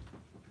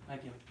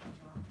 Thank you.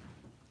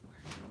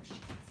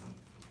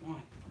 Come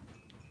on.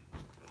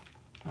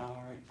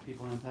 All right,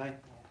 people in pay.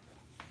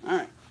 All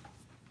right.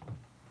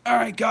 All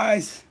right,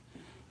 guys.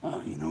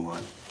 You know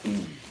what? Let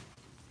me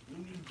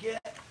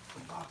get a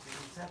box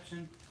of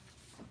inception.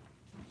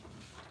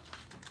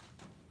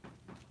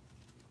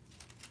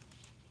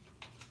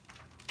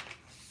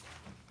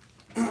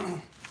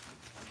 All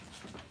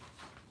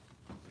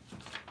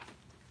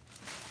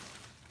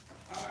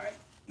right,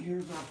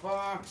 here's our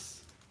box.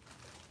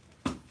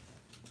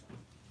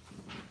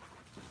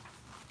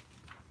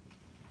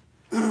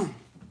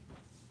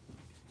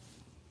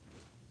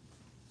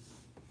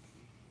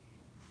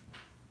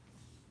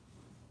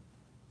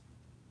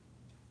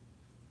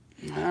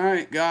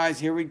 Alright guys,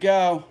 here we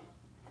go.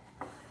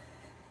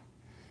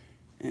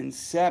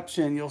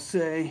 Inception, you'll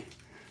see.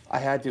 I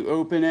had to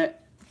open it.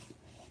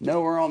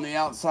 Nowhere on the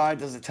outside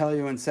does it tell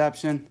you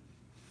Inception.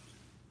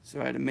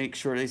 So I had to make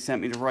sure they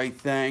sent me the right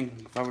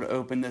thing. If I would have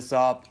opened this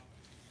up.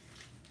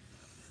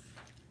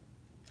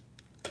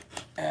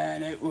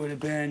 And it would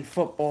have been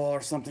football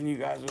or something, you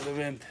guys would have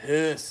been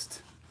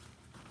pissed.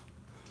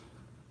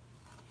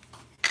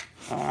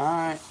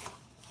 Alright.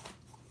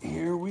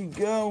 Here we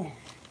go.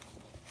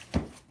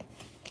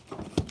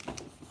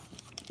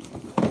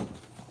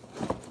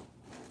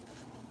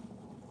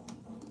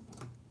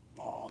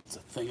 It's a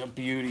thing of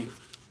beauty.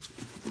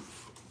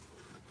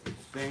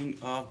 Thing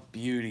of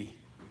beauty.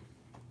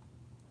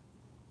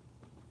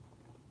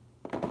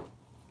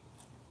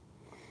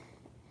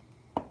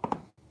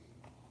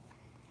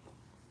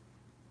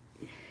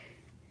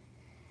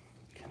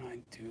 Can I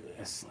do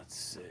this? Let's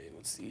see.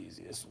 What's the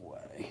easiest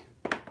way?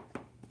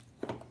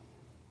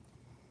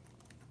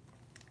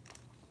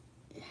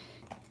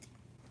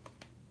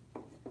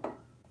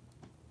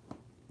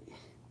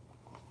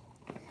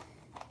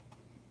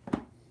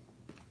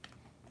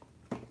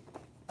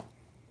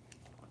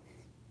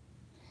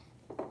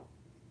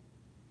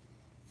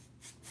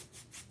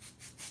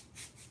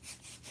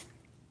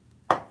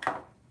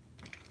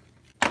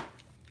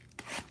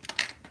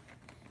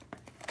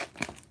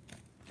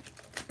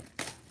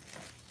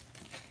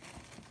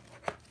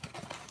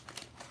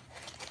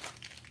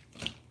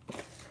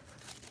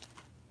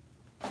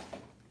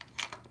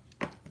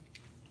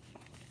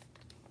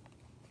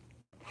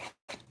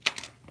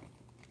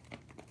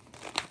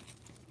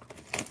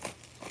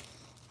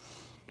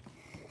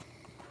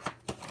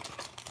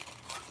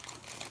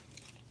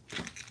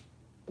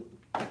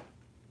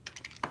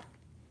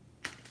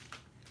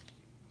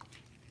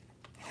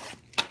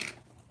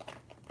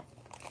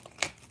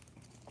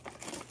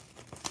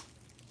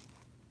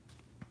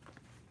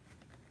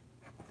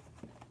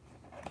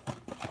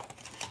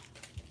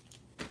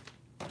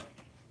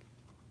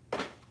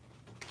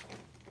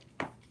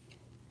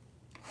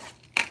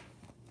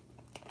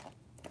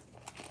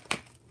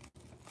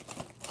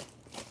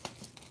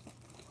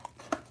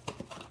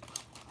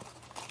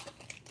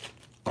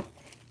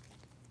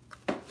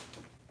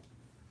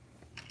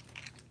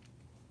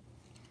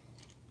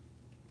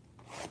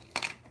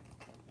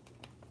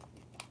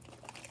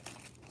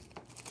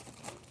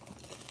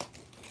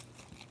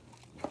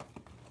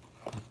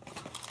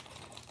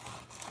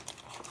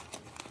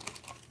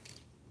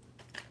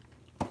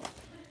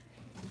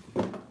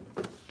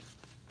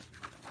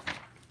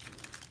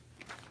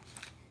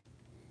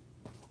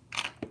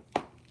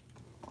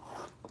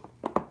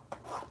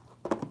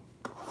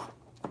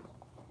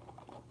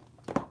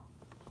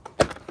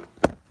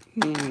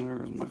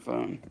 There's my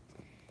phone.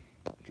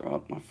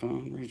 Dropped my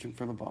phone, reaching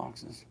for the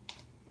boxes.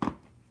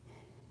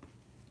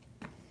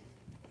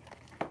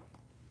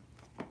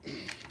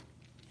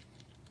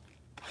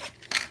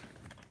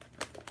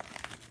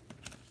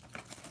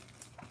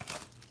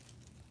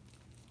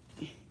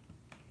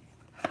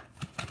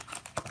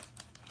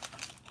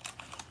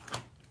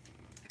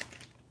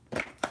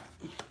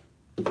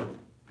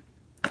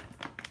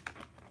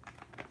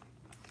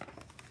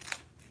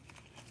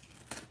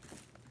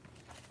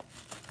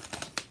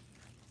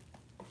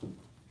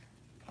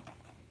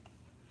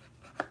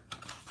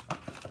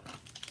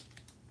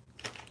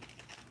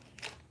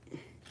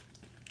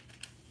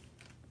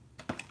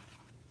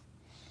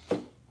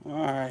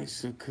 Alright,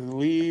 so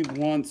Khalid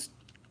wants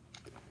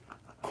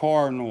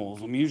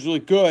Cardinals. I'm usually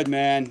good,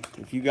 man.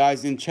 If you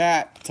guys in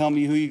chat, tell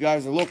me who you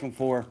guys are looking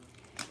for.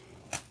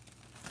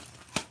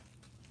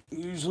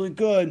 Usually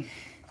good.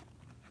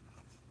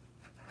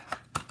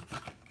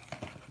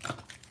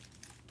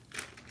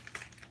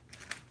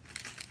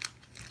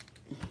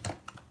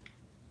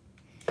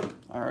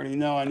 I already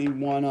know I need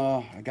one.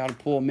 I got to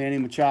pull a Manny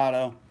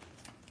Machado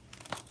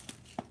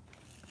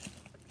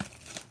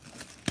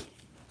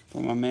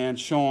for my man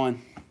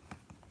Sean.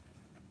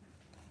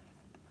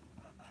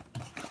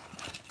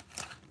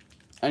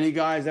 Any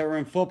guys that were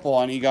in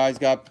football? Any guys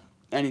got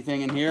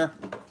anything in here?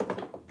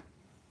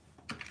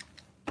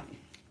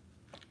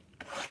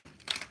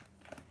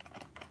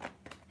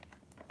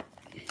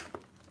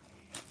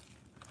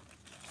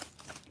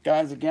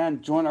 Guys,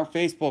 again, join our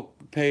Facebook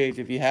page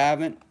if you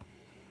haven't.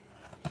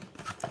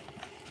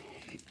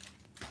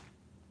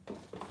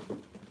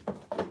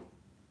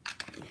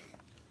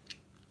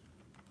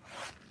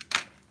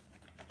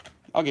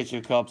 I'll get you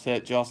a Cubs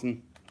hit,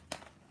 Justin.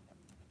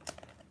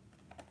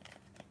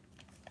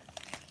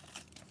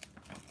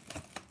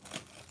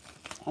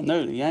 I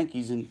know the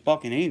Yankees and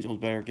fucking Angels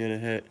better get a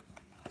hit.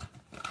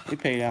 They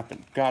paid out the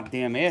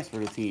goddamn ass for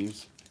the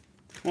teams.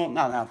 Well,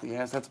 not out the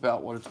ass. That's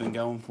about what it's been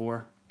going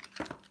for.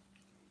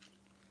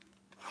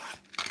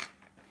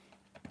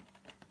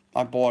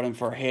 I bought him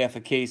for half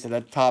a case at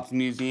that Topps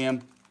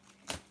Museum.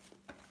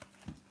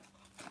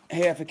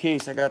 Half a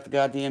case. I got the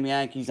goddamn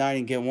Yankees. I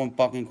didn't get one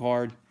fucking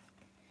card.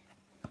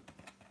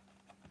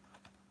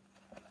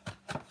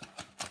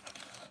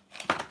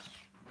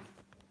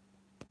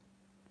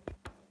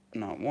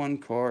 Not one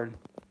card.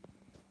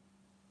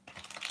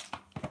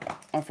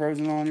 Am I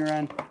frozen on your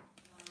end?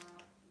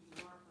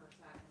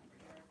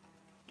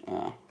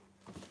 Oh.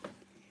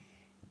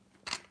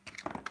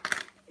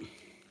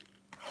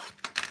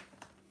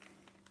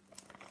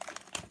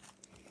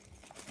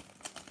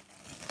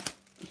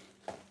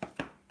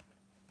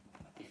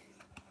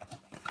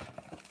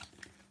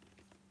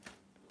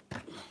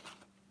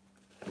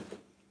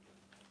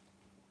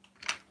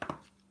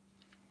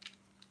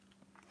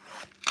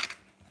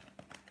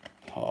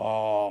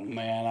 Oh,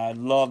 man, I'd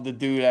love to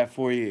do that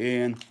for you,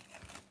 Ian.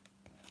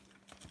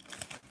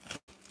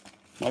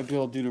 Might be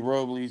able to do the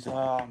Robles.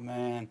 Oh,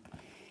 man.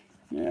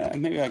 Yeah,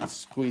 maybe I can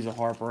squeeze a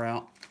Harper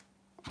out.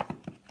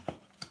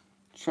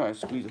 Try to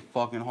squeeze a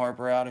fucking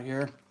Harper out of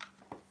here.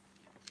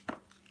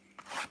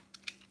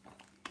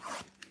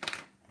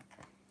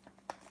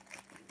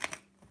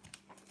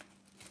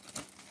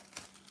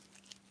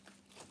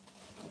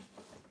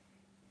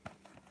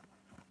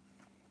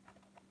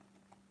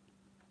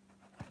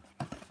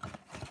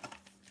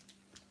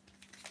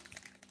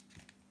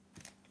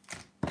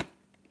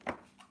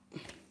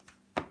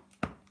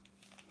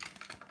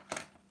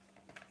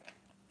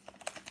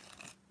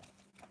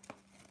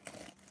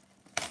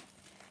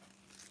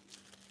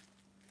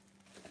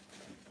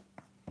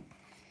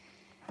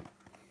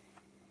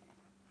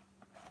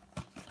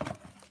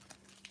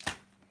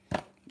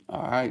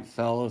 All right,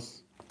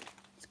 fellas.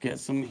 Let's get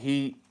some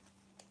heat.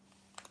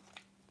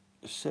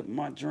 Sipping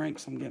my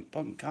drinks. I'm getting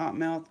fucking cotton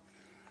mouth.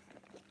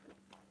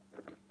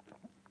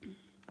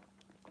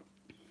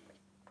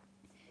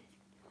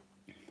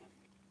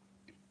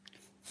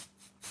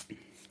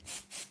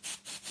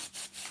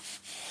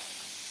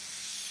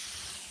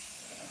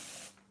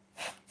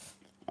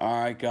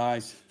 All right,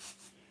 guys.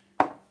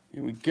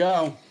 Here we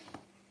go.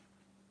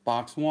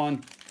 Box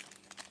one.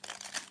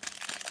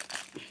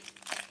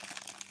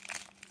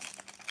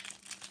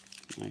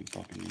 I ain't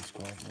fucking these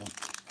cards up.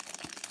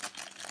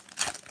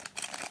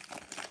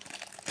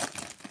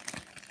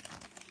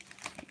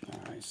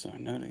 Alright, so I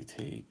know they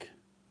take,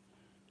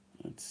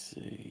 let's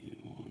see,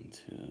 1,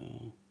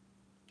 2.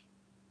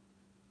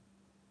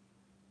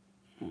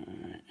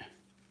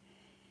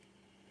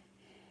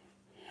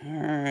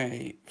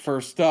 Alright,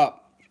 first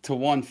up to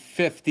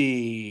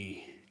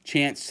 150.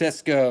 Chance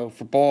Sisco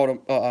for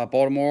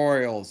Baltimore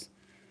Orioles.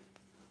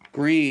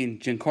 Green,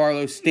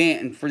 Giancarlo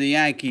Stanton for the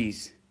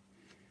Yankees.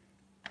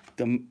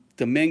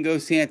 Domingo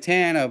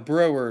Santana,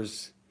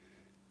 Brewers.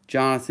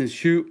 Jonathan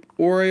Shoup,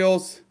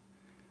 Orioles.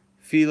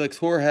 Felix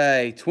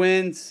Jorge,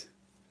 Twins.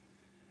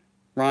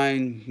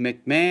 Ryan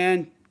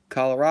McMahon,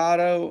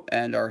 Colorado.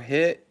 And our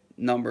hit,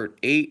 numbered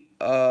 8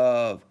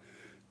 of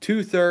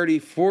 230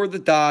 for the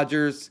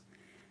Dodgers.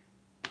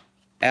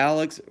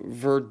 Alex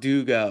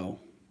Verdugo,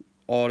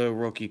 auto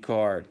rookie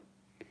card.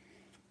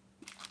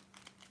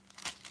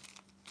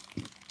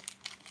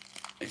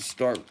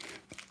 Start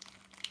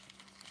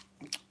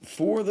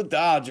for the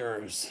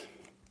Dodgers.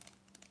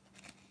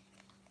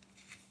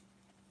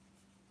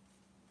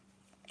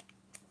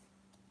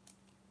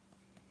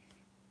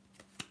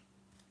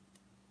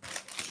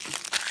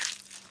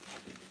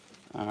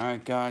 All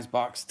right, guys,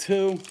 box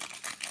 2.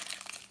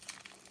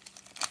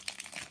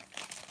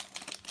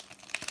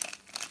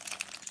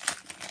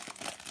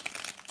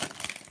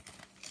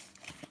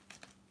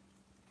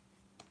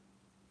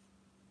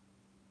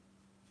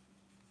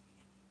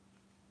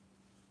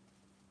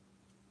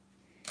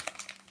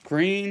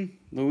 Green,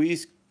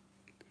 Luis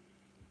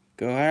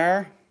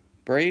Gohara,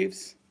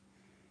 Braves.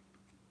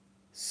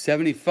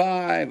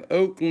 75,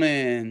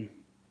 Oakland.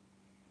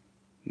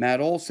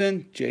 Matt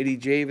Olson, J.D.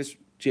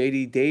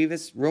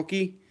 Davis,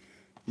 rookie.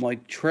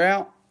 Mike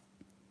Trout.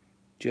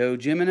 Joe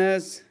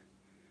Jimenez.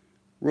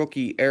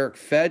 Rookie Eric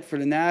Fed for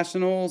the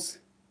Nationals.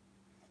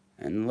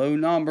 And low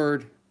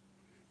numbered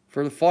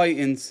for the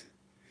Fightins,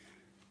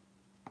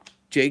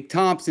 Jake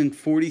Thompson,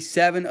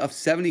 47 of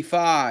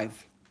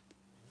 75.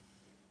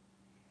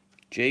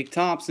 Jake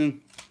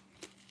Thompson.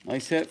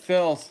 Nice hit,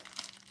 Phils.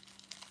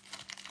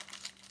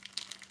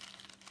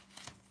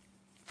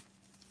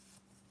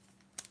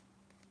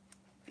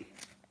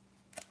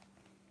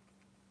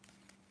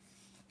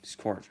 These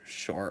cards are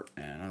sharp,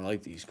 man. I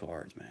like these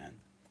cards, man.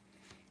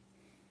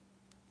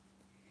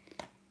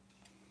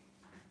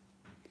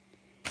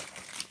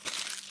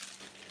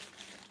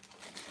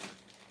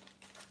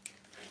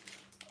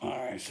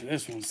 Alright, so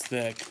this one's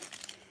thick.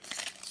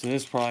 So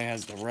this probably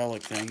has the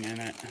relic thing in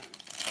it.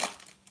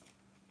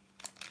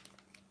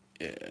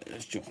 Yeah,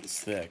 this joint's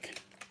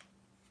thick.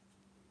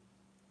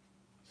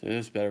 So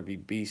this better be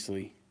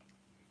beastly.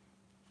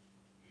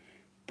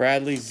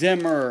 Bradley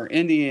Zimmer,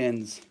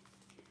 Indians.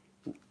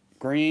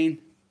 Green.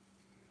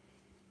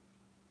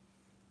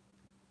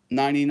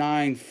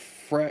 99,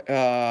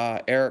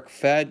 Eric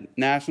Fed,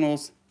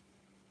 Nationals.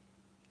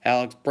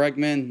 Alex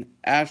Bregman,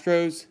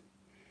 Astros.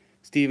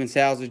 Steven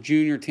Souza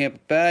Jr., Tampa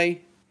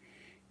Bay.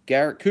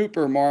 Garrett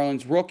Cooper,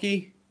 Marlins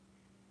rookie.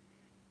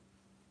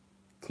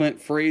 Clint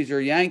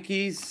Frazier,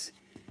 Yankees.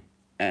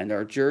 And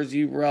our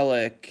jersey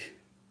relic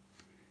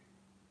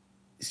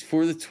is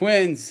for the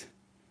Twins.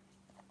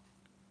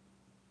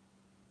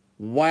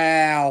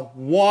 Wow.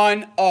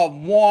 1 of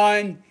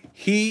 1.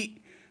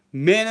 Heat,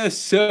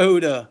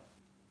 Minnesota.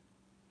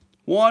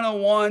 1 of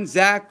 1.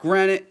 Zach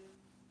Granite,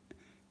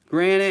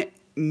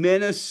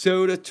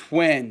 Minnesota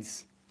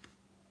Twins.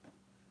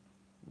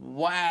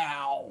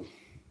 Wow.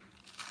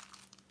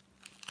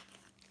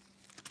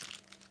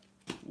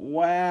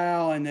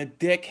 Wow, and the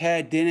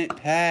dickhead didn't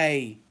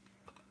pay.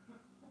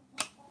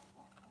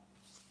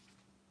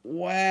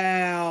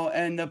 Wow,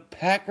 and the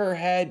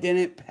peckerhead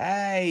didn't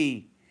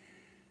pay.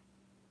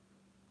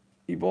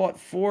 You bought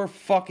 4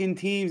 fucking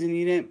teams and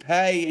you didn't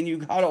pay, and you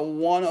got a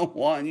 1 of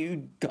 1,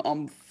 you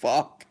dumb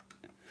fuck.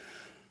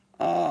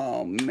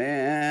 Oh,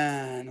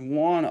 man.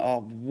 1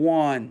 of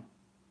 1.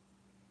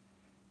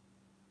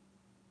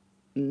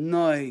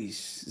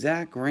 Nice.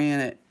 Zach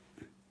Granite.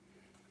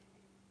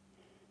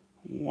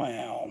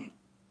 Wow.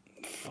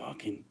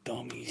 Fucking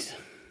dummies.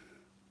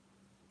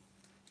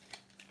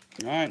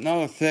 Alright,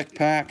 another thick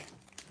pack.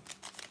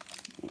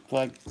 Looks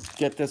like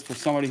get this for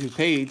somebody who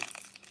paid.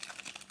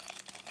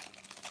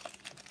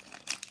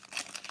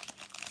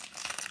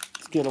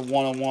 Let's get a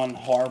 1 of 1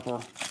 Harper.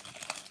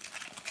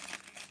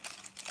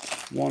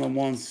 1 of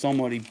 1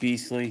 somebody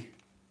beastly.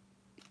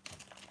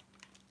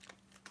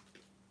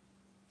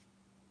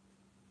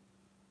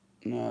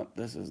 No,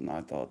 this is not.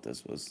 I thought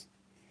this was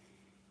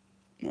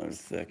another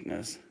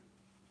thickness.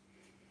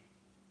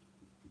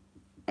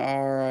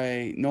 All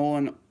right,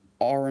 Nolan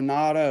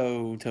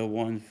Arenado to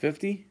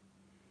 150.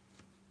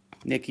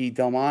 Nicky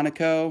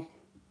Delmonico,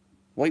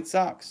 White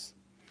Sox.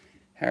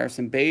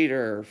 Harrison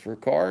Bader for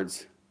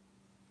Cards.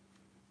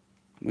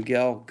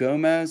 Miguel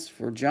Gomez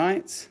for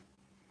Giants.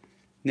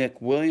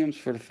 Nick Williams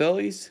for the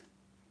Phillies.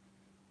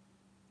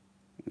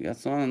 We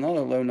got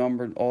another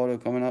low-numbered auto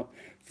coming up.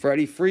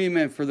 Freddie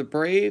Freeman for the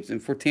Braves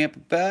and for Tampa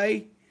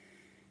Bay.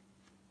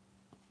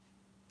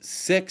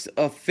 6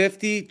 of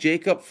 50.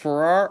 Jacob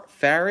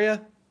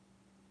Faria.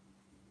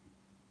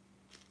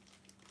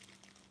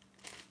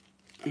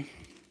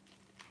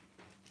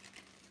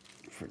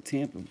 For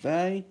Tampa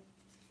Bay.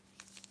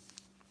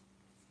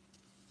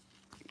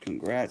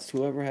 Congrats to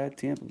whoever had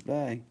Tampa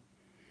Bay.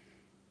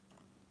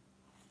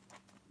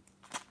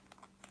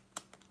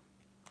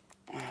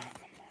 Oh, come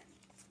on.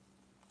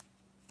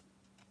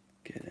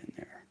 Get in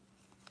there.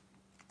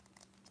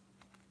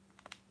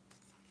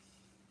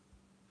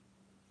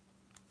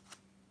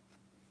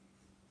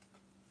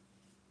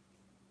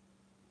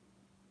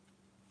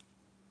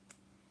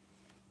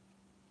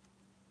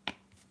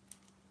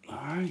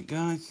 All right,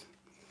 guys.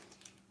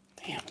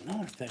 Damn,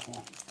 another thick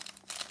one.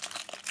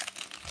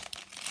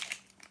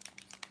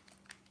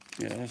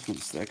 Yeah, this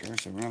one's thicker,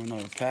 so we're going to have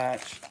another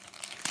patch.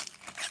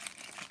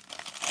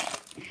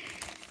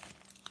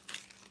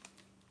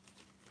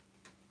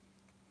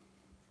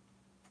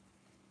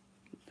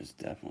 It's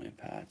definitely a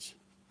patch.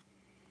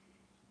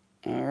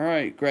 All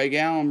right, Greg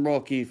Allen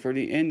rookie for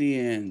the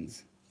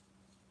Indians.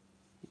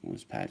 Well,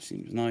 this patch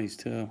seems nice,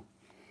 too.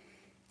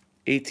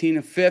 18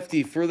 of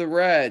 50 for the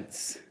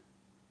Reds.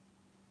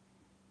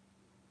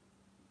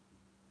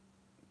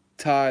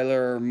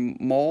 Tyler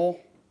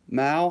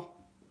Mao.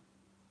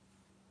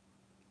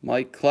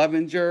 Mike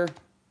Clevenger,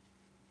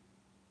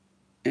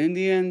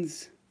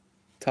 Indians.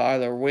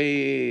 Tyler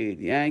Wade,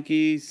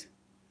 Yankees.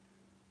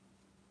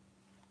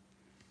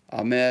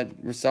 Ahmed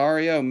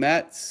Rosario,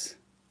 Mets.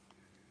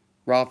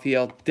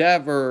 Rafael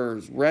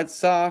Devers, Red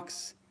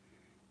Sox.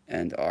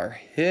 And our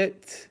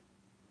hit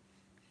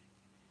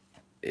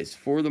is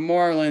for the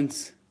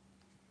Marlins.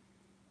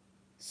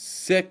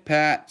 Sick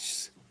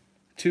patch.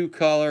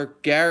 2-color.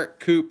 Garrett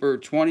Cooper.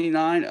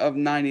 29 of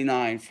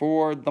 99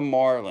 for the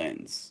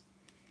Marlins.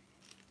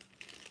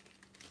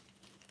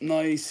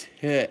 Nice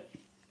hit.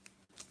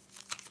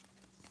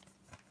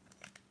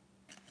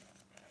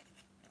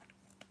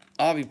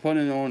 I'll be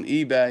putting it on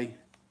eBay,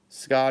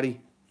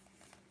 Scotty.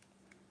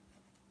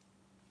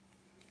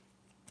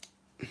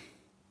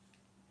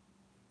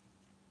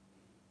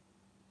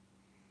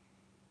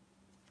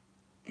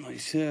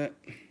 Nice hit.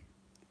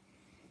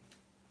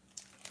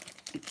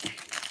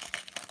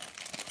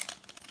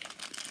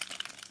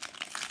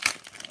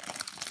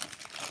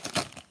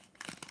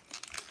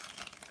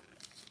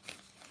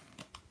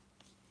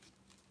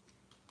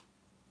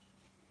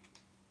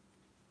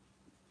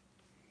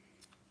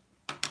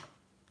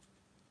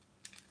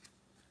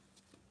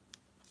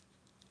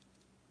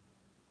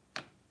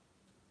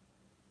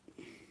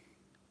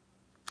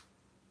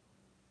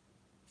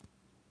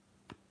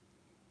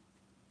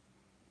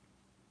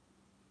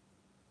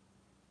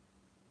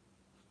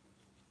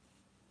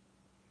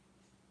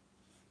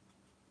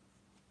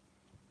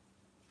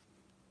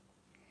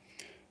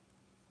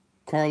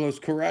 Carlos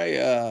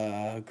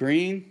Correa,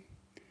 green.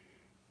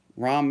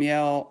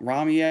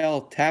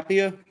 Ramiel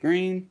Tapia,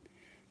 green.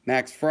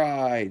 Max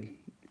Fried,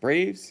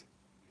 Braves.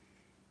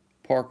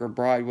 Parker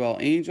Bridewell,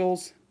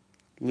 Angels.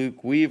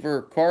 Luke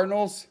Weaver,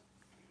 Cardinals.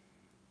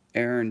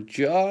 Aaron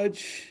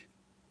Judge.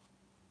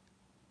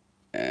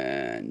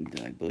 And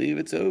I believe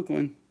it's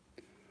Oakland.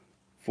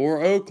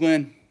 For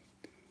Oakland.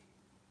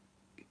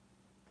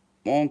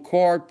 On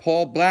card,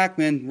 Paul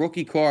Blackman,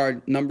 rookie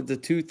card, numbered to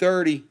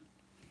 230.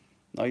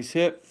 Nice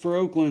hit for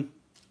Oakland.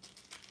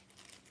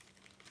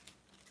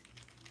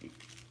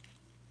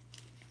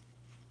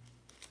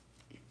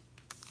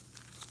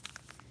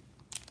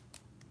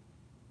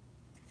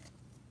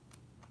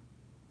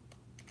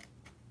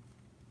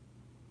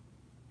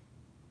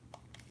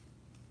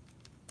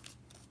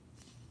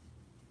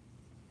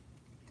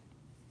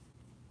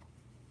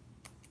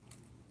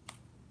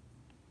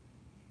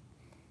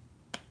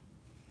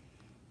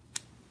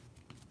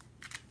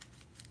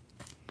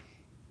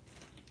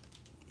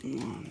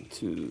 One,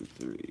 two,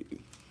 three.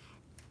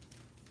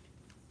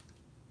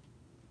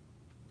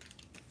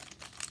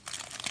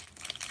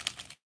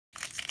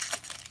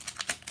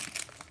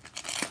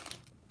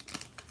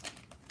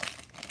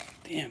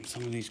 Damn,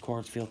 some of these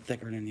cards feel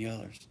thicker than the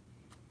others.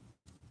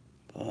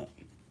 But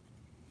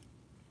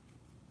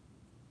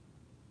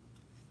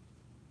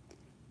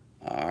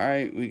all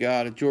right, we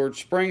got a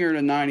George Springer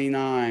to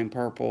 99,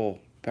 purple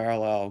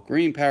parallel,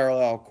 green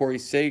parallel, Corey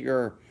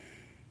Seager,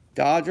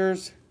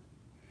 Dodgers.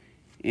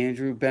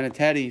 Andrew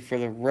Benintendi for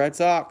the Red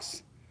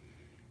Sox.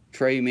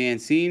 Trey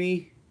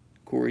Mancini,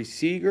 Corey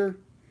Seager,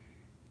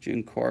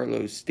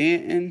 Giancarlo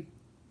Stanton.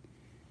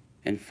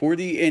 And for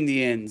the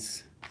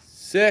Indians,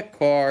 sick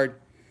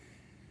card,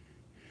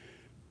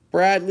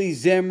 Bradley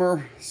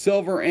Zimmer,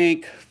 silver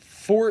ink,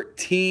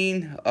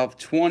 14 of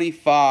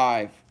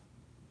 25.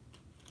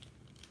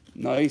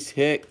 Nice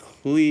hit,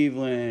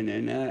 Cleveland.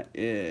 And that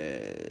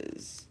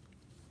is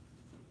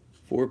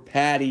for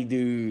Patty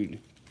Dude.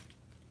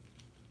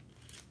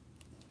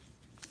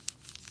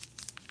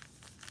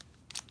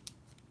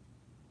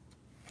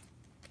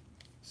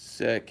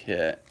 Sick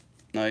hit.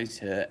 Nice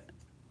hit.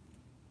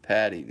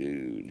 Patty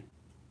Dude.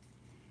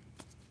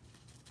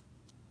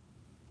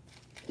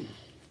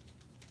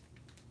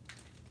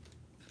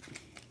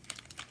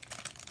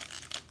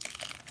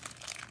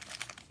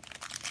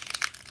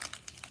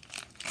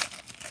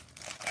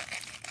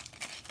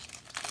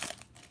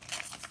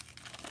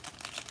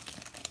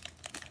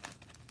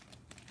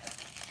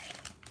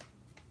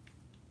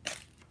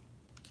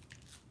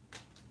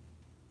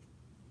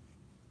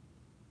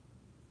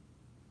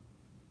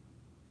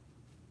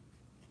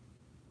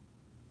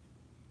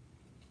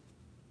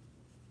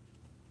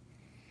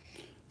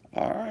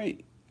 All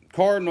right.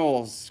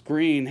 Cardinals,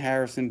 green,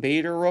 Harrison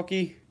Bader,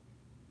 rookie.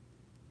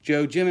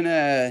 Joe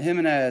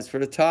Jimenez for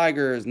the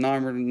Tigers,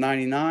 number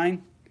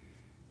 99.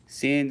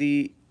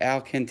 Sandy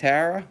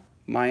Alcantara,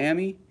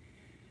 Miami.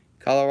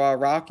 Colorado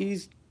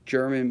Rockies,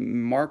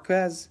 German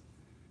Marquez.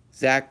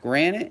 Zach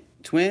Granite,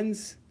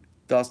 Twins.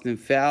 Dustin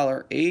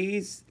Fowler,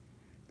 A's.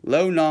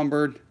 Low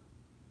numbered.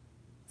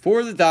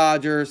 For the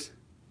Dodgers.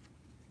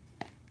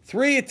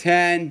 3 of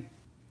 10.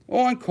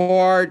 On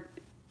card,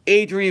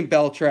 Adrian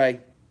Beltre.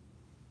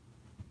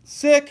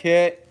 Sick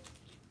hit.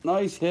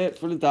 Nice hit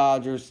for the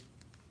Dodgers.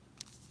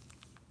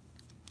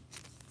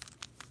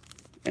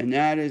 And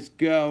that is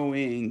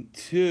going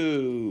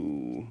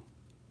to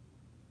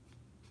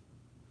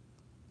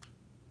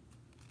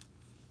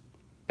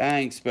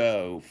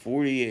Bankspo,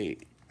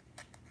 48.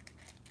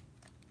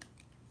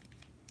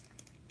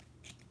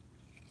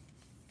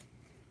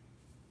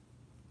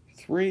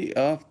 Three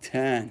of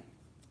 10.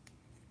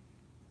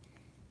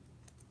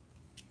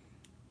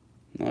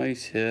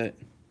 Nice hit.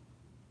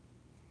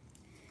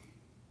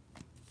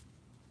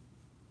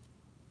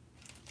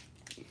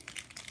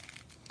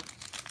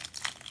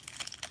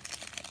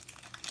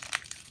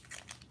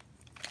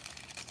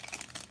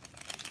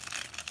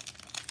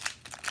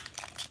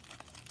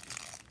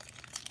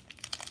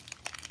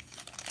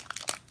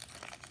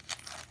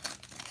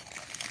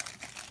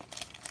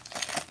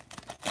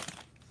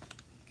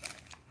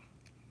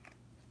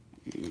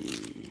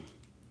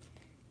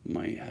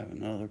 might have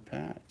another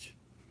patch.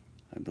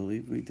 I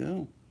believe we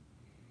do.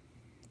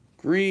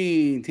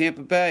 Green,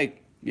 Tampa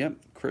Bay. Yep,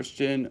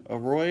 Christian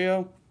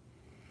Arroyo.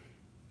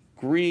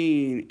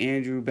 Green,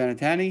 Andrew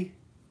Benintendi.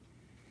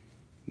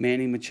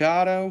 Manny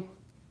Machado.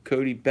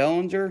 Cody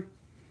Bellinger.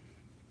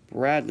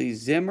 Bradley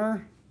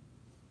Zimmer.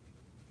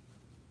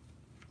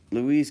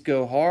 Luis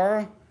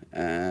Gohara.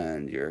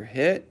 And your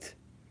hit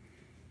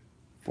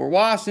for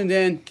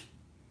Washington.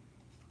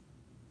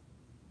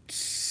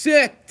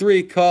 Sick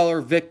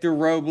 3-color Victor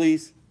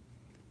Robles.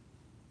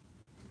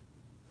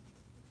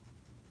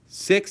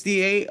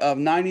 68 of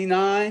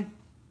 99.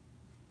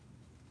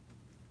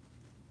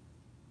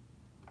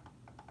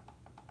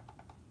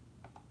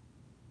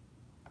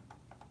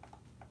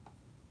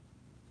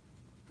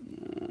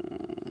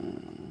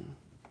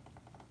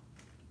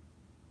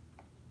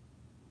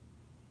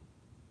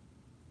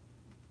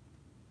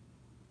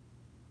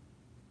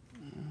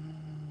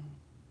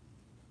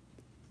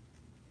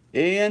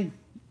 Ian,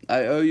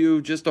 I owe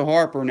you just a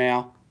Harper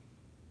now.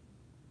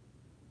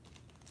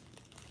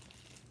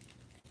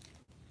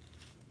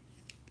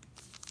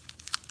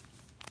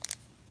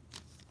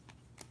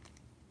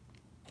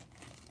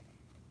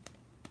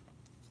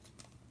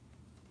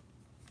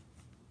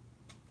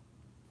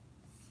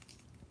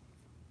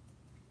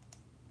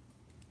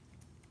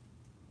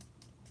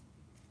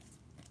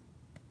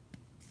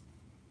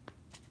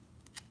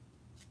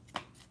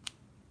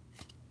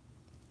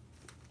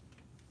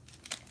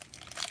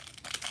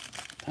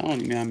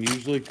 Telling you, man, I'm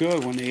usually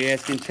good when they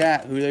ask in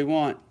chat who they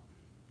want.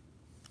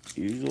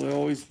 Usually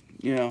always,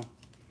 you know.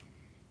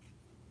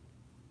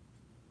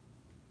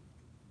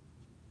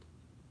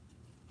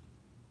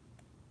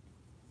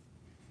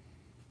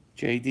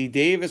 J.D.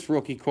 Davis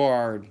rookie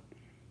card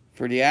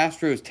for the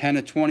Astros, 10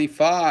 of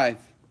 25.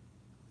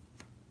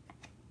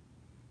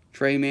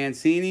 Trey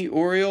Mancini,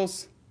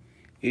 Orioles.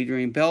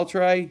 Adrian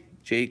Beltre,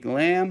 Jake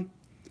Lamb.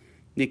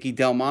 Nicky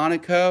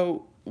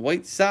Delmonico,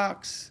 White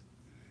Sox.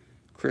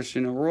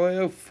 Christian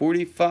Arroyo,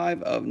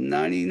 45 of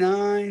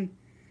 99.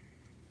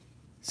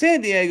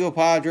 San Diego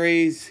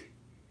Padres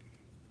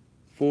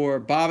for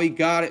Bobby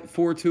Goddard,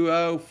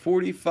 420,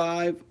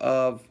 45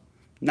 of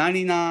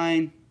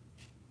 99.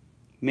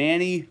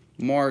 Manny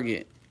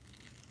Margit.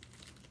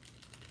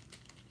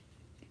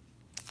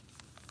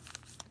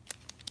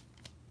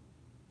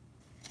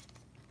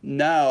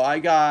 No, I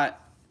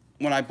got,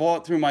 when I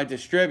bought through my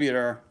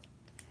distributor,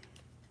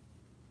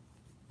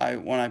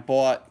 when I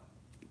bought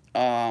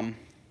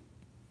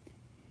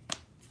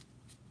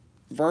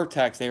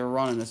Vertex, they were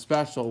running a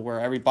special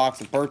where every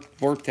box of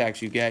Vertex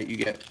you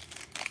get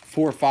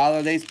 4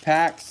 Father Days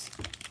packs.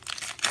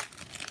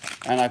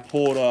 And I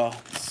pulled a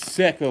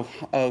sick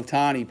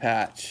Ohtani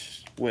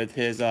patch with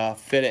his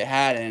fitted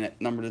hat in it,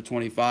 number to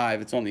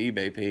 25. It's on the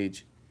eBay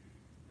page.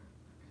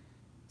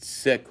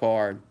 Sick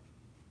card.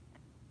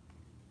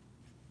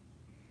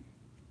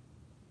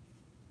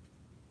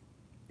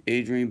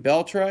 Adrian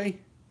Beltre,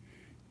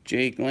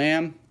 Jake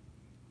Lamb,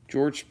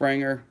 George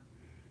Springer,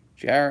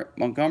 Jarrett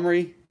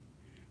Montgomery,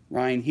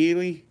 Ryan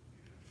Healy,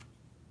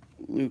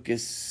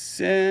 Lucas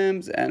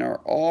Sims, and our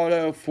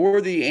auto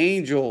for the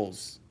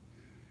Angels,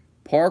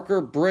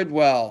 Parker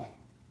Bridwell,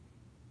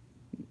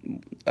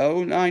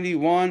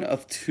 091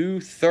 of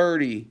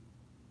 230.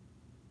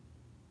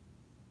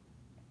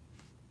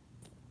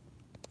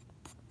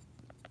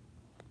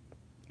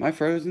 Am I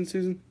frozen,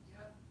 Susan?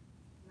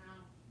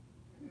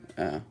 Yep.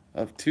 No.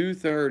 Of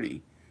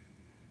 230.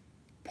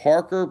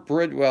 Parker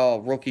Bridwell,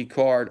 rookie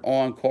card,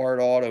 on-card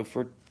auto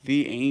for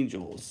the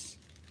Angels.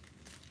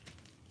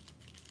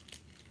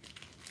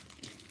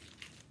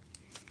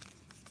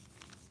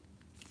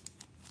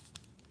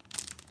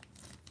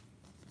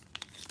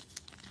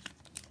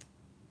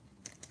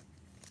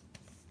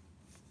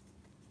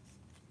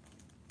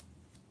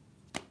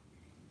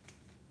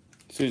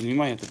 Susan, you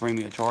might have to bring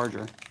me a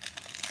charger.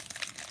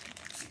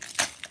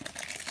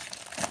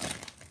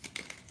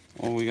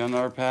 Oh, we got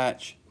another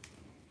patch.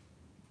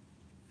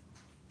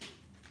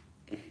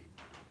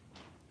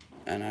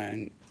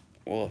 And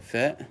will it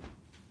fit?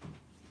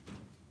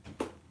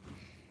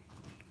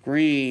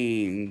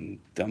 Green,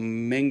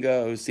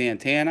 Domingo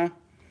Santana.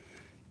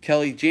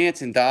 Kelly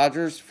Jansen,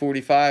 Dodgers,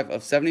 45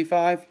 of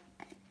 75.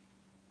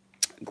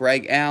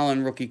 Greg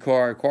Allen, rookie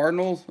card,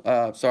 Cardinals.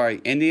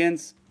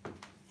 Indians.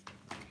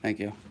 Thank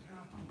you.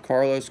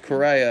 Carlos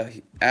Correa,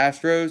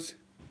 Astros.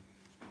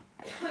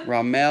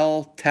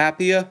 Ramel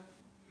Tapia,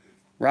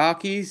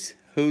 Rockies.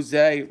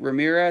 Jose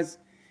Ramirez,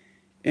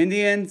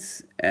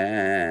 Indians.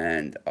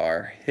 And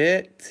our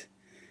hit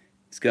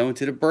is going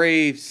to the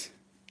Braves.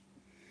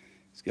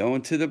 It's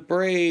going to the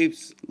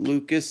Braves.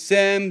 Lucas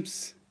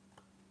Sims.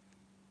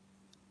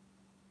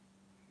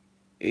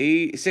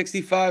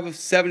 65 of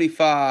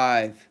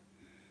 75.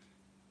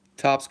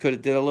 Tops could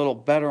have did a little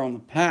better on the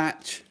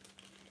patch.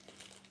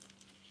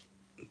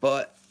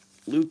 But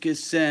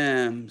Lucas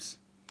Sims.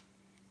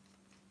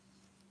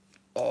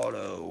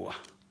 Auto.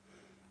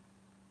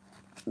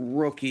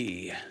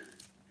 Rookie.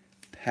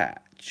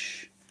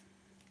 Patch.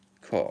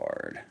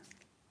 Card.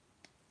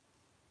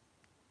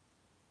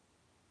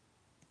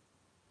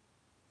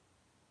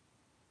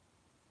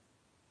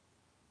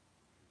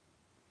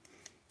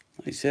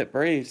 Nice hit,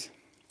 Braves.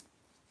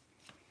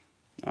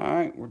 All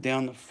right, we're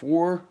down to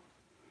 4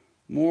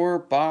 more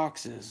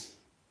boxes.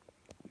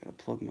 Gotta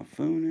plug my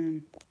phone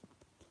in.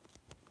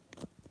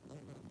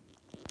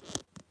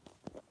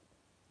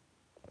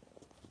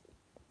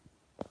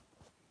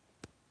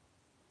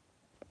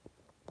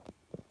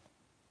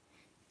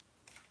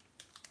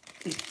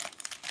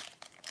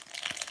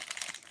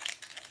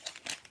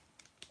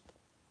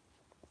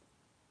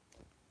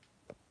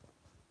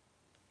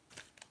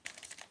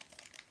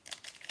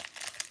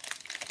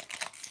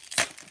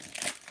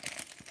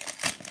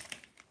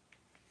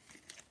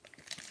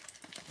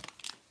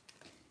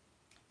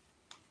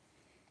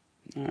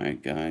 All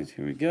right, guys,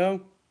 here we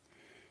go.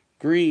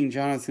 Green,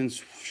 Jonathan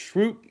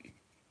Schroop.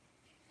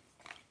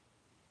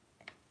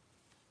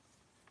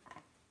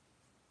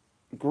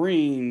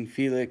 Green,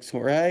 Felix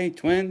Jorge,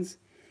 Twins.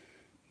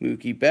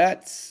 Mookie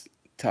Betts,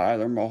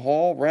 Tyler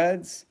Mahal,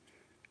 Reds.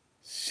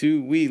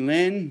 Sue Wee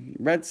Lin,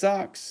 Red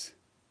Sox.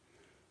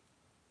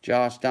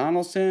 Josh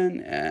Donaldson,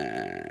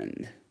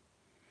 and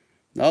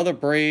another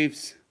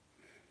Braves.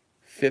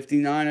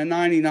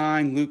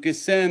 59/99,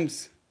 Lucas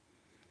Sims.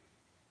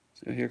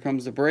 So here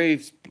comes the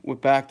Braves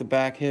with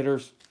back-to-back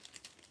hitters.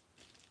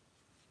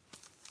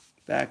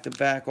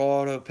 Back-to-back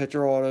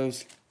pitcher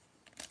autos.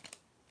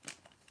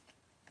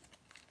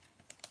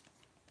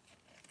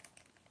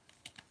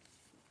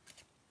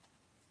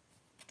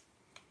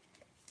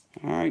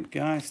 All right,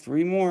 guys,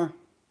 3 more.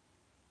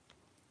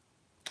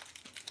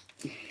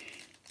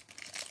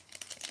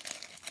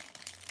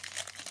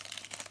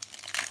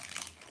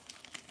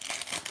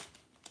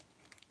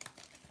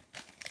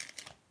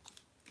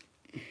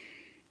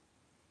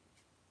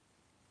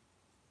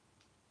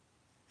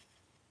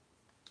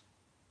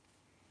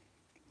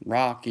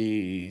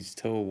 Rockies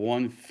to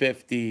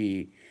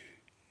 150.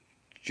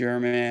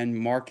 German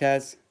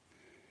Marquez.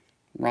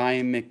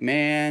 Ryan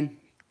McMahon,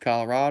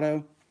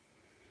 Colorado.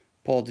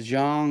 Paul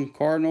DeJong,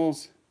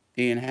 Cardinals.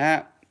 Ian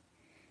Happ.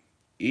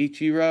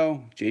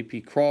 Ichiro.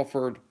 JP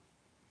Crawford.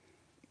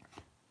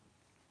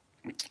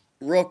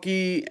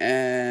 Rookie.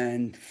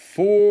 And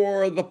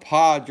for the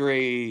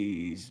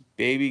Padres.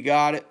 Bobby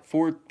got it.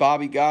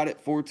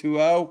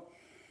 420.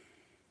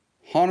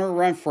 Hunter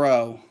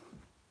Renfroe.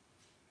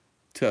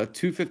 To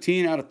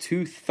 215 out of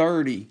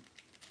 230.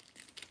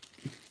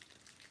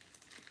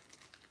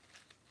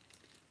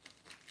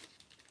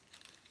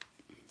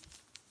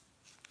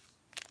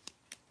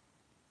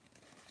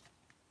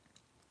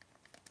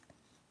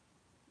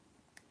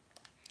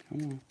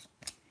 Come on.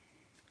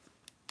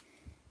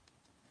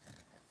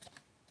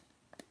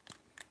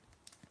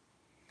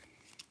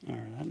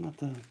 Alright, that's not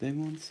the big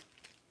ones.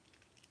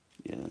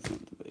 Yeah, that's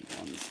not the big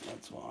ones.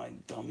 That's why,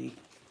 dummy.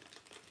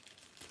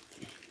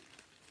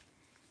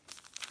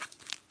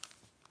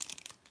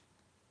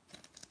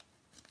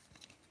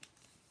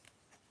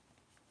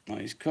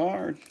 Nice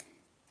card.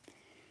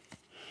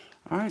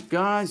 Alright,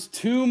 guys,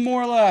 2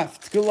 more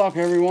left. Good luck,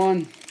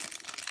 everyone.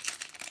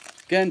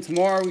 Again,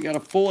 tomorrow we got a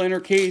full inner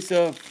case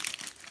of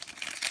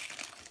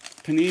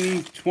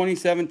Panini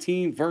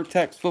 2017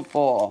 Vertex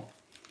football.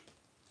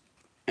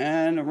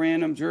 And a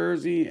random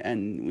jersey,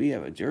 and we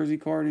have a jersey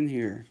card in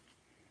here.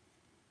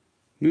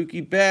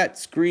 Mookie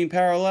Betts, green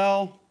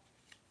parallel.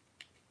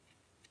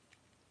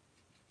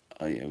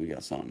 Oh yeah, we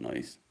got something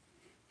nice.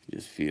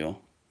 Just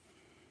feel.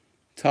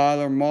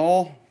 Tyler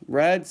Mahle,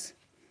 Reds.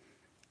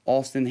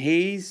 Austin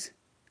Hayes,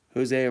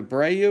 Jose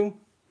Abreu,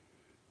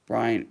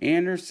 Brian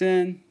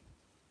Anderson,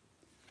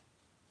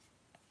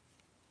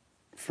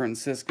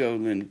 Francisco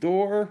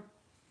Lindor,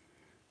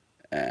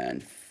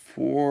 and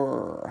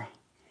for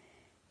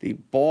the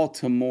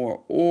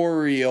Baltimore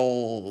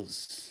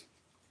Orioles.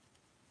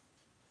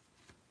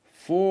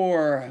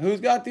 Who's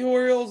got the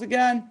Orioles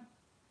again?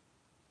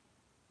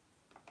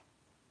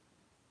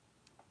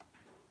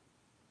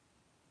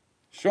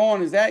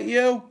 Sean, is that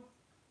you?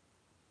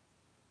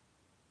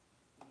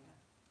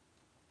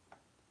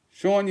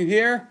 Sean, you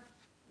here?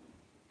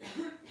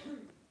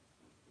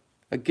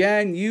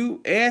 Again,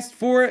 you asked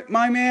for it,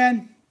 my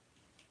man.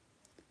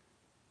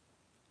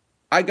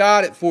 I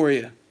got it for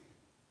you.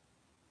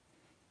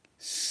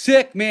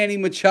 Sick Manny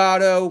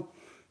Machado,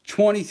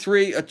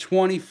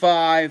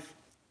 23/25.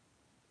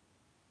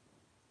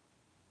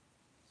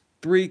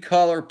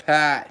 3-color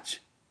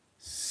patch.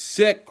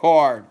 Sick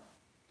card.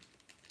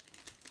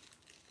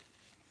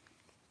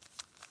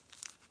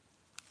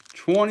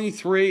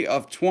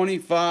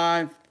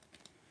 23/25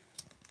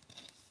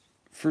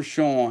 for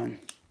Sean.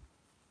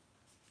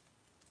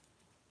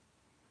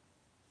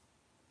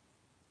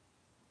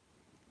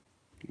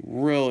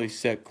 Really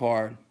sick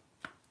card.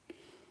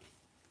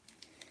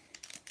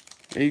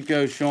 There you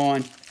go,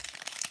 Sean.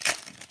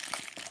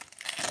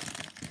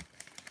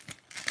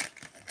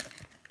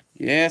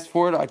 You asked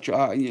for it. I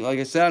try. Like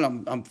I said,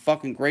 I'm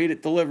fucking great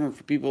at delivering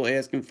for people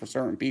asking for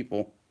certain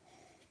people.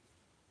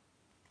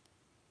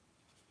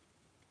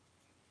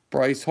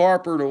 Bryce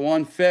Harper to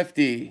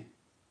 150.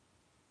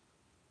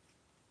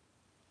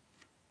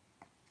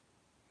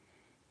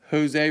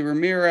 Jose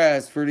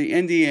Ramirez for the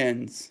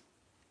Indians.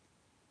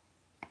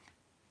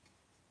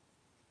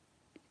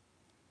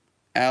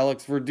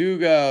 Alex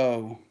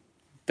Verdugo,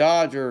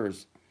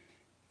 Dodgers.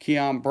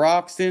 Keon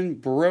Broxton,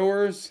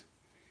 Brewers.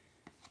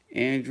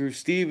 Andrew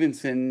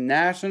Stevenson,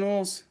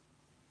 Nationals.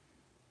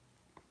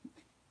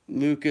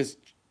 Lucas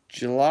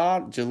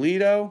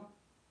Giolito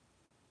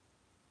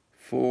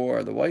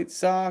for the White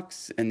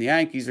Sox. And the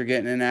Yankees are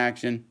getting in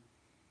action.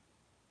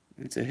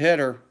 It's a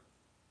hitter.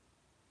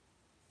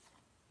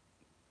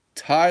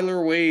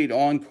 Tyler Wade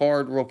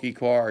on-card rookie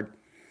card.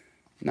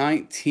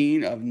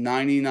 19 of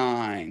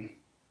 99.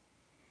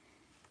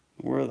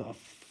 Where the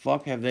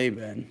fuck have they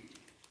been?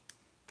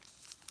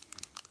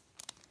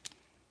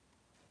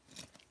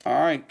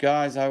 Alright,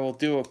 guys, I will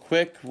do a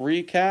quick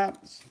recap.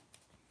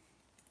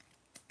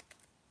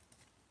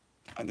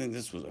 I think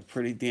this was a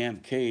pretty damn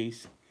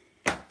case.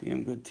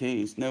 Damn good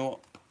taste.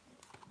 No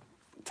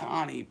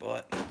Tawny,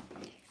 but...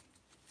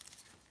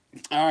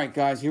 Alright,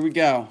 guys, here we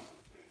go.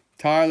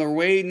 Tyler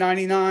Wade,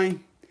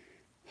 99.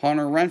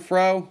 Hunter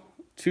Renfroe,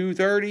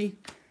 230.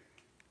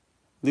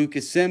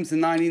 Lucas Sims,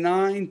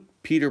 99.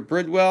 Peter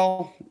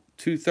Bridwell,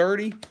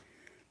 230.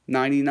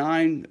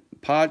 99,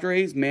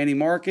 Padres, Manny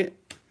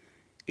Market.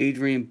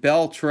 Adrian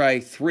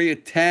Beltre, 3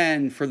 of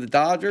 10 for the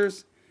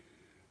Dodgers.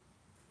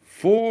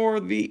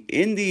 For the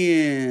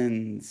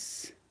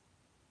Indians,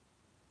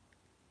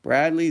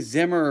 Bradley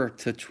Zimmer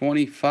to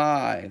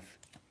 25.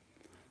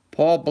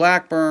 Paul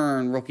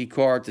Blackburn, rookie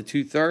card to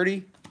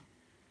 230.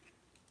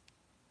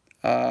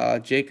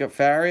 Jacob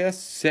Farias,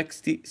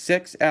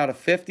 66 out of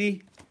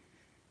 50.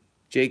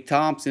 Jake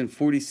Thompson,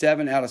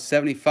 47 out of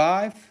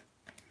 75.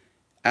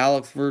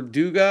 Alex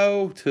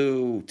Verdugo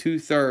to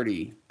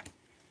 230.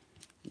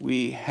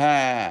 We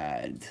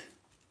had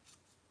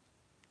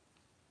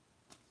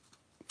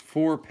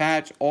 4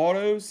 patch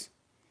autos.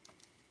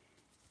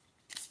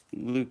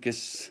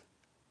 Lucas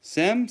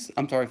Sims.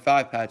 I'm sorry,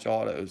 5 patch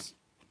autos.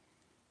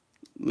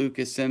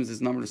 Lucas Sims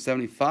is number to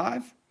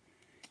 75.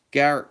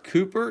 Garrett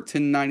Cooper to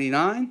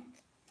 99.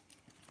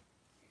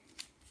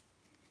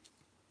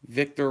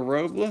 Victor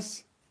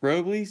Robles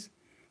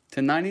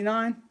to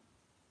 99.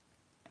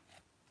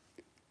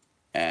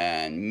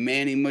 And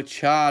Manny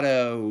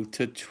Machado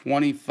to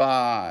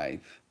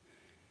 25.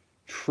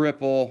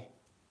 Triple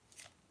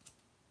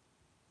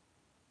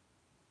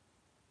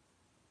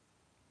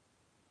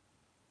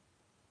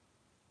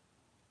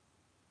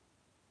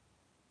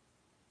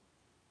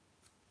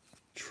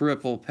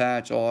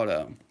patch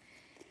auto.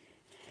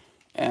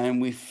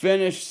 And we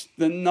finished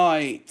the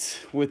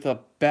night with a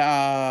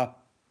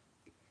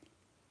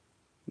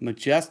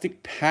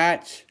Majestic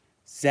patch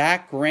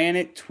Zach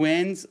Granite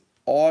Twins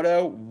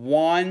auto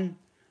 1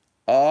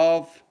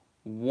 of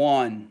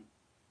 1.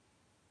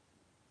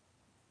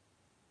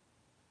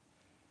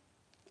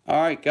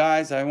 Alright,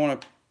 guys, I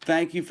want to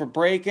thank you for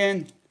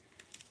breaking.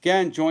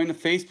 Again, join the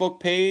Facebook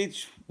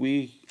page.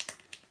 We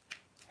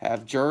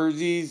have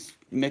jerseys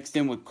mixed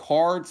in with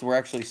cards. We're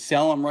actually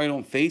selling them right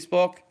on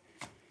Facebook.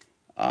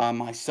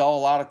 I sell a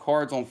lot of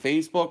cards on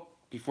Facebook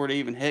before they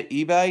even hit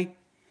eBay.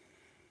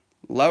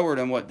 Lower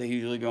than what they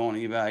usually go on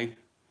eBay.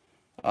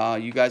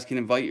 You guys can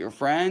invite your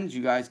friends.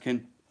 You guys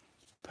can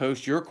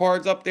post your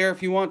cards up there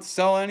if you want to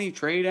sell any,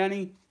 trade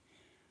any.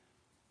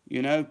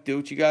 You know, do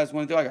what you guys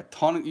want to do. I got a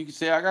ton of, you can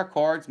say, I got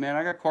cards, man.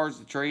 I got cards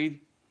to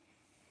trade.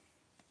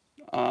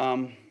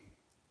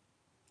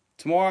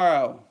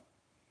 Tomorrow,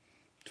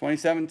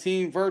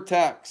 2017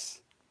 Vertex.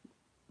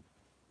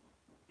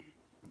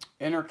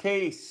 Inner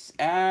case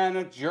and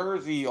a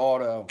jersey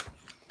auto.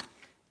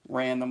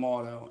 Random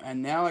auto.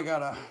 And now I got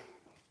to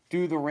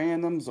do the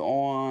randoms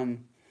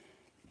on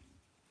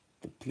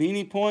the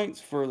Panini points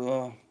for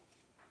the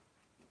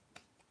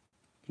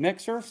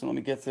mixer. So let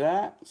me get to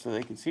that so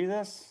they can see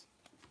this.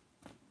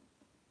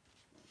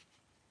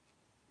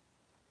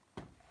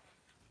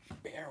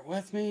 Bear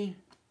with me.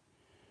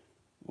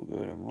 We'll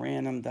go to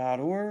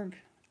random.org.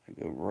 I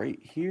go right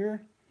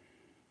here.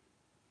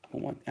 I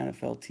want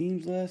NFL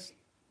teams list.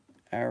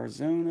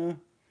 Arizona.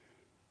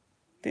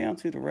 Down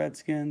to the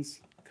Redskins.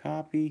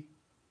 Copy.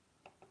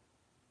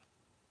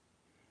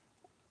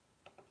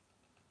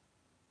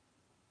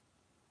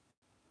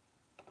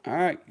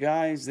 Alright,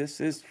 guys.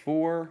 This is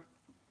for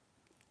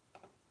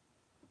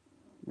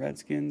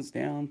Redskins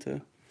down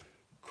to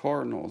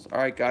Cardinals.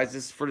 Alright, guys.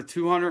 This is for the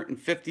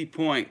 250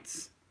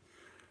 points.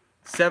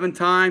 7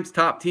 times.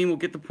 Top team will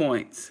get the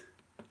points.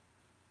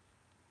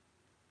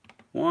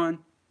 1,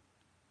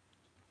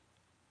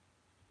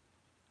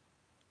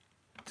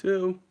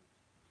 2,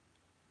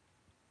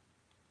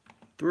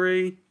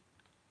 3,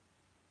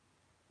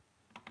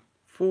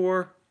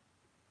 4,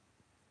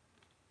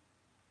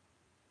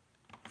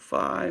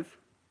 5,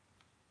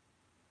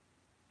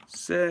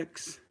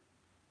 6,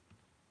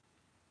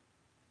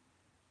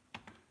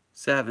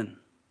 7.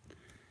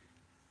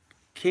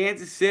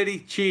 Kansas City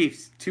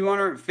Chiefs,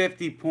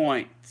 250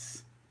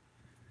 points.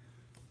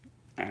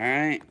 All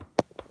right.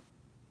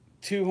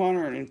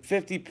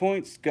 250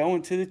 points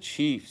going to the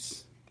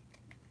Chiefs.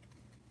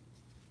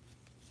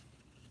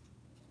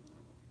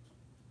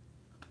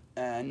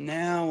 And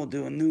now we'll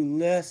do a new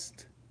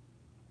list.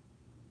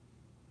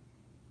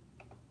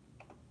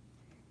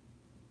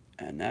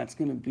 And that's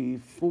going to be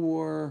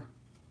for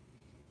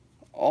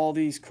all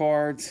these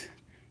cards.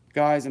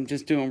 Guys, I'm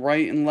just doing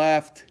right and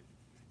left.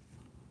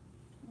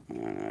 I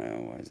don't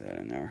know, why is that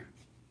in there?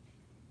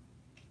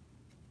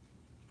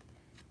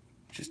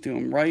 Just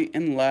doing right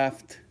and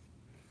left.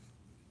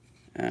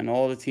 And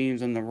all the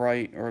teams on the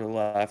right or the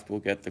left will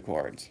get the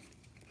cards.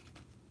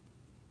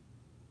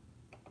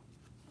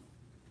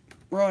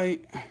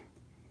 Right,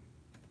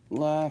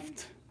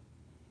 left,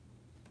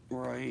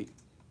 right,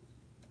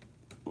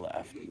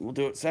 left. We'll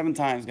do it 7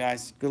 times,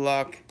 guys. Good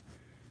luck.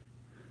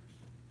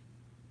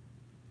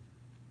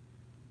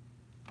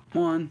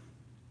 1,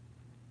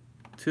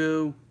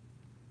 2,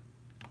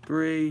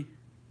 3,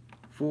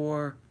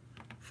 4,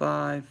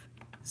 5,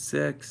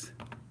 6,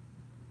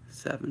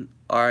 7.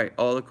 All right,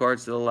 all the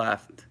cards to the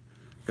left.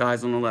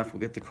 Guys on the left will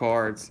get the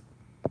cards.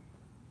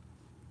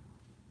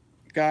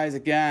 Guys,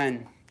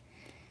 again,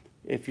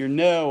 if you're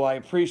new, I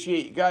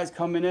appreciate you guys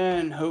coming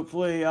in.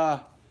 Hopefully,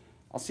 I'll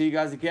see you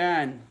guys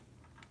again.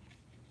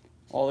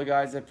 All the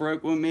guys that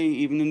broke with me,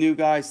 even the new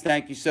guys,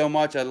 thank you so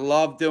much. I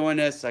love doing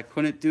this. I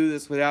couldn't do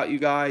this without you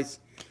guys.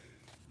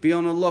 Be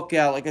on the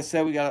lookout. Like I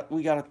said, we got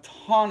a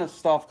ton of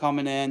stuff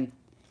coming in.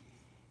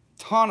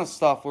 Ton of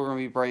stuff we're gonna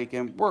be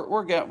breaking.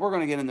 We're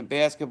gonna get into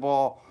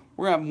basketball.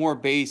 We're gonna have more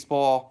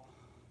baseball.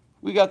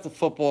 We got the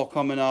football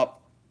coming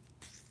up.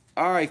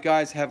 All right,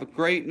 guys, have a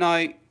great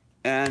night,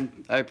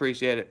 and I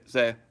appreciate it. See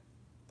ya.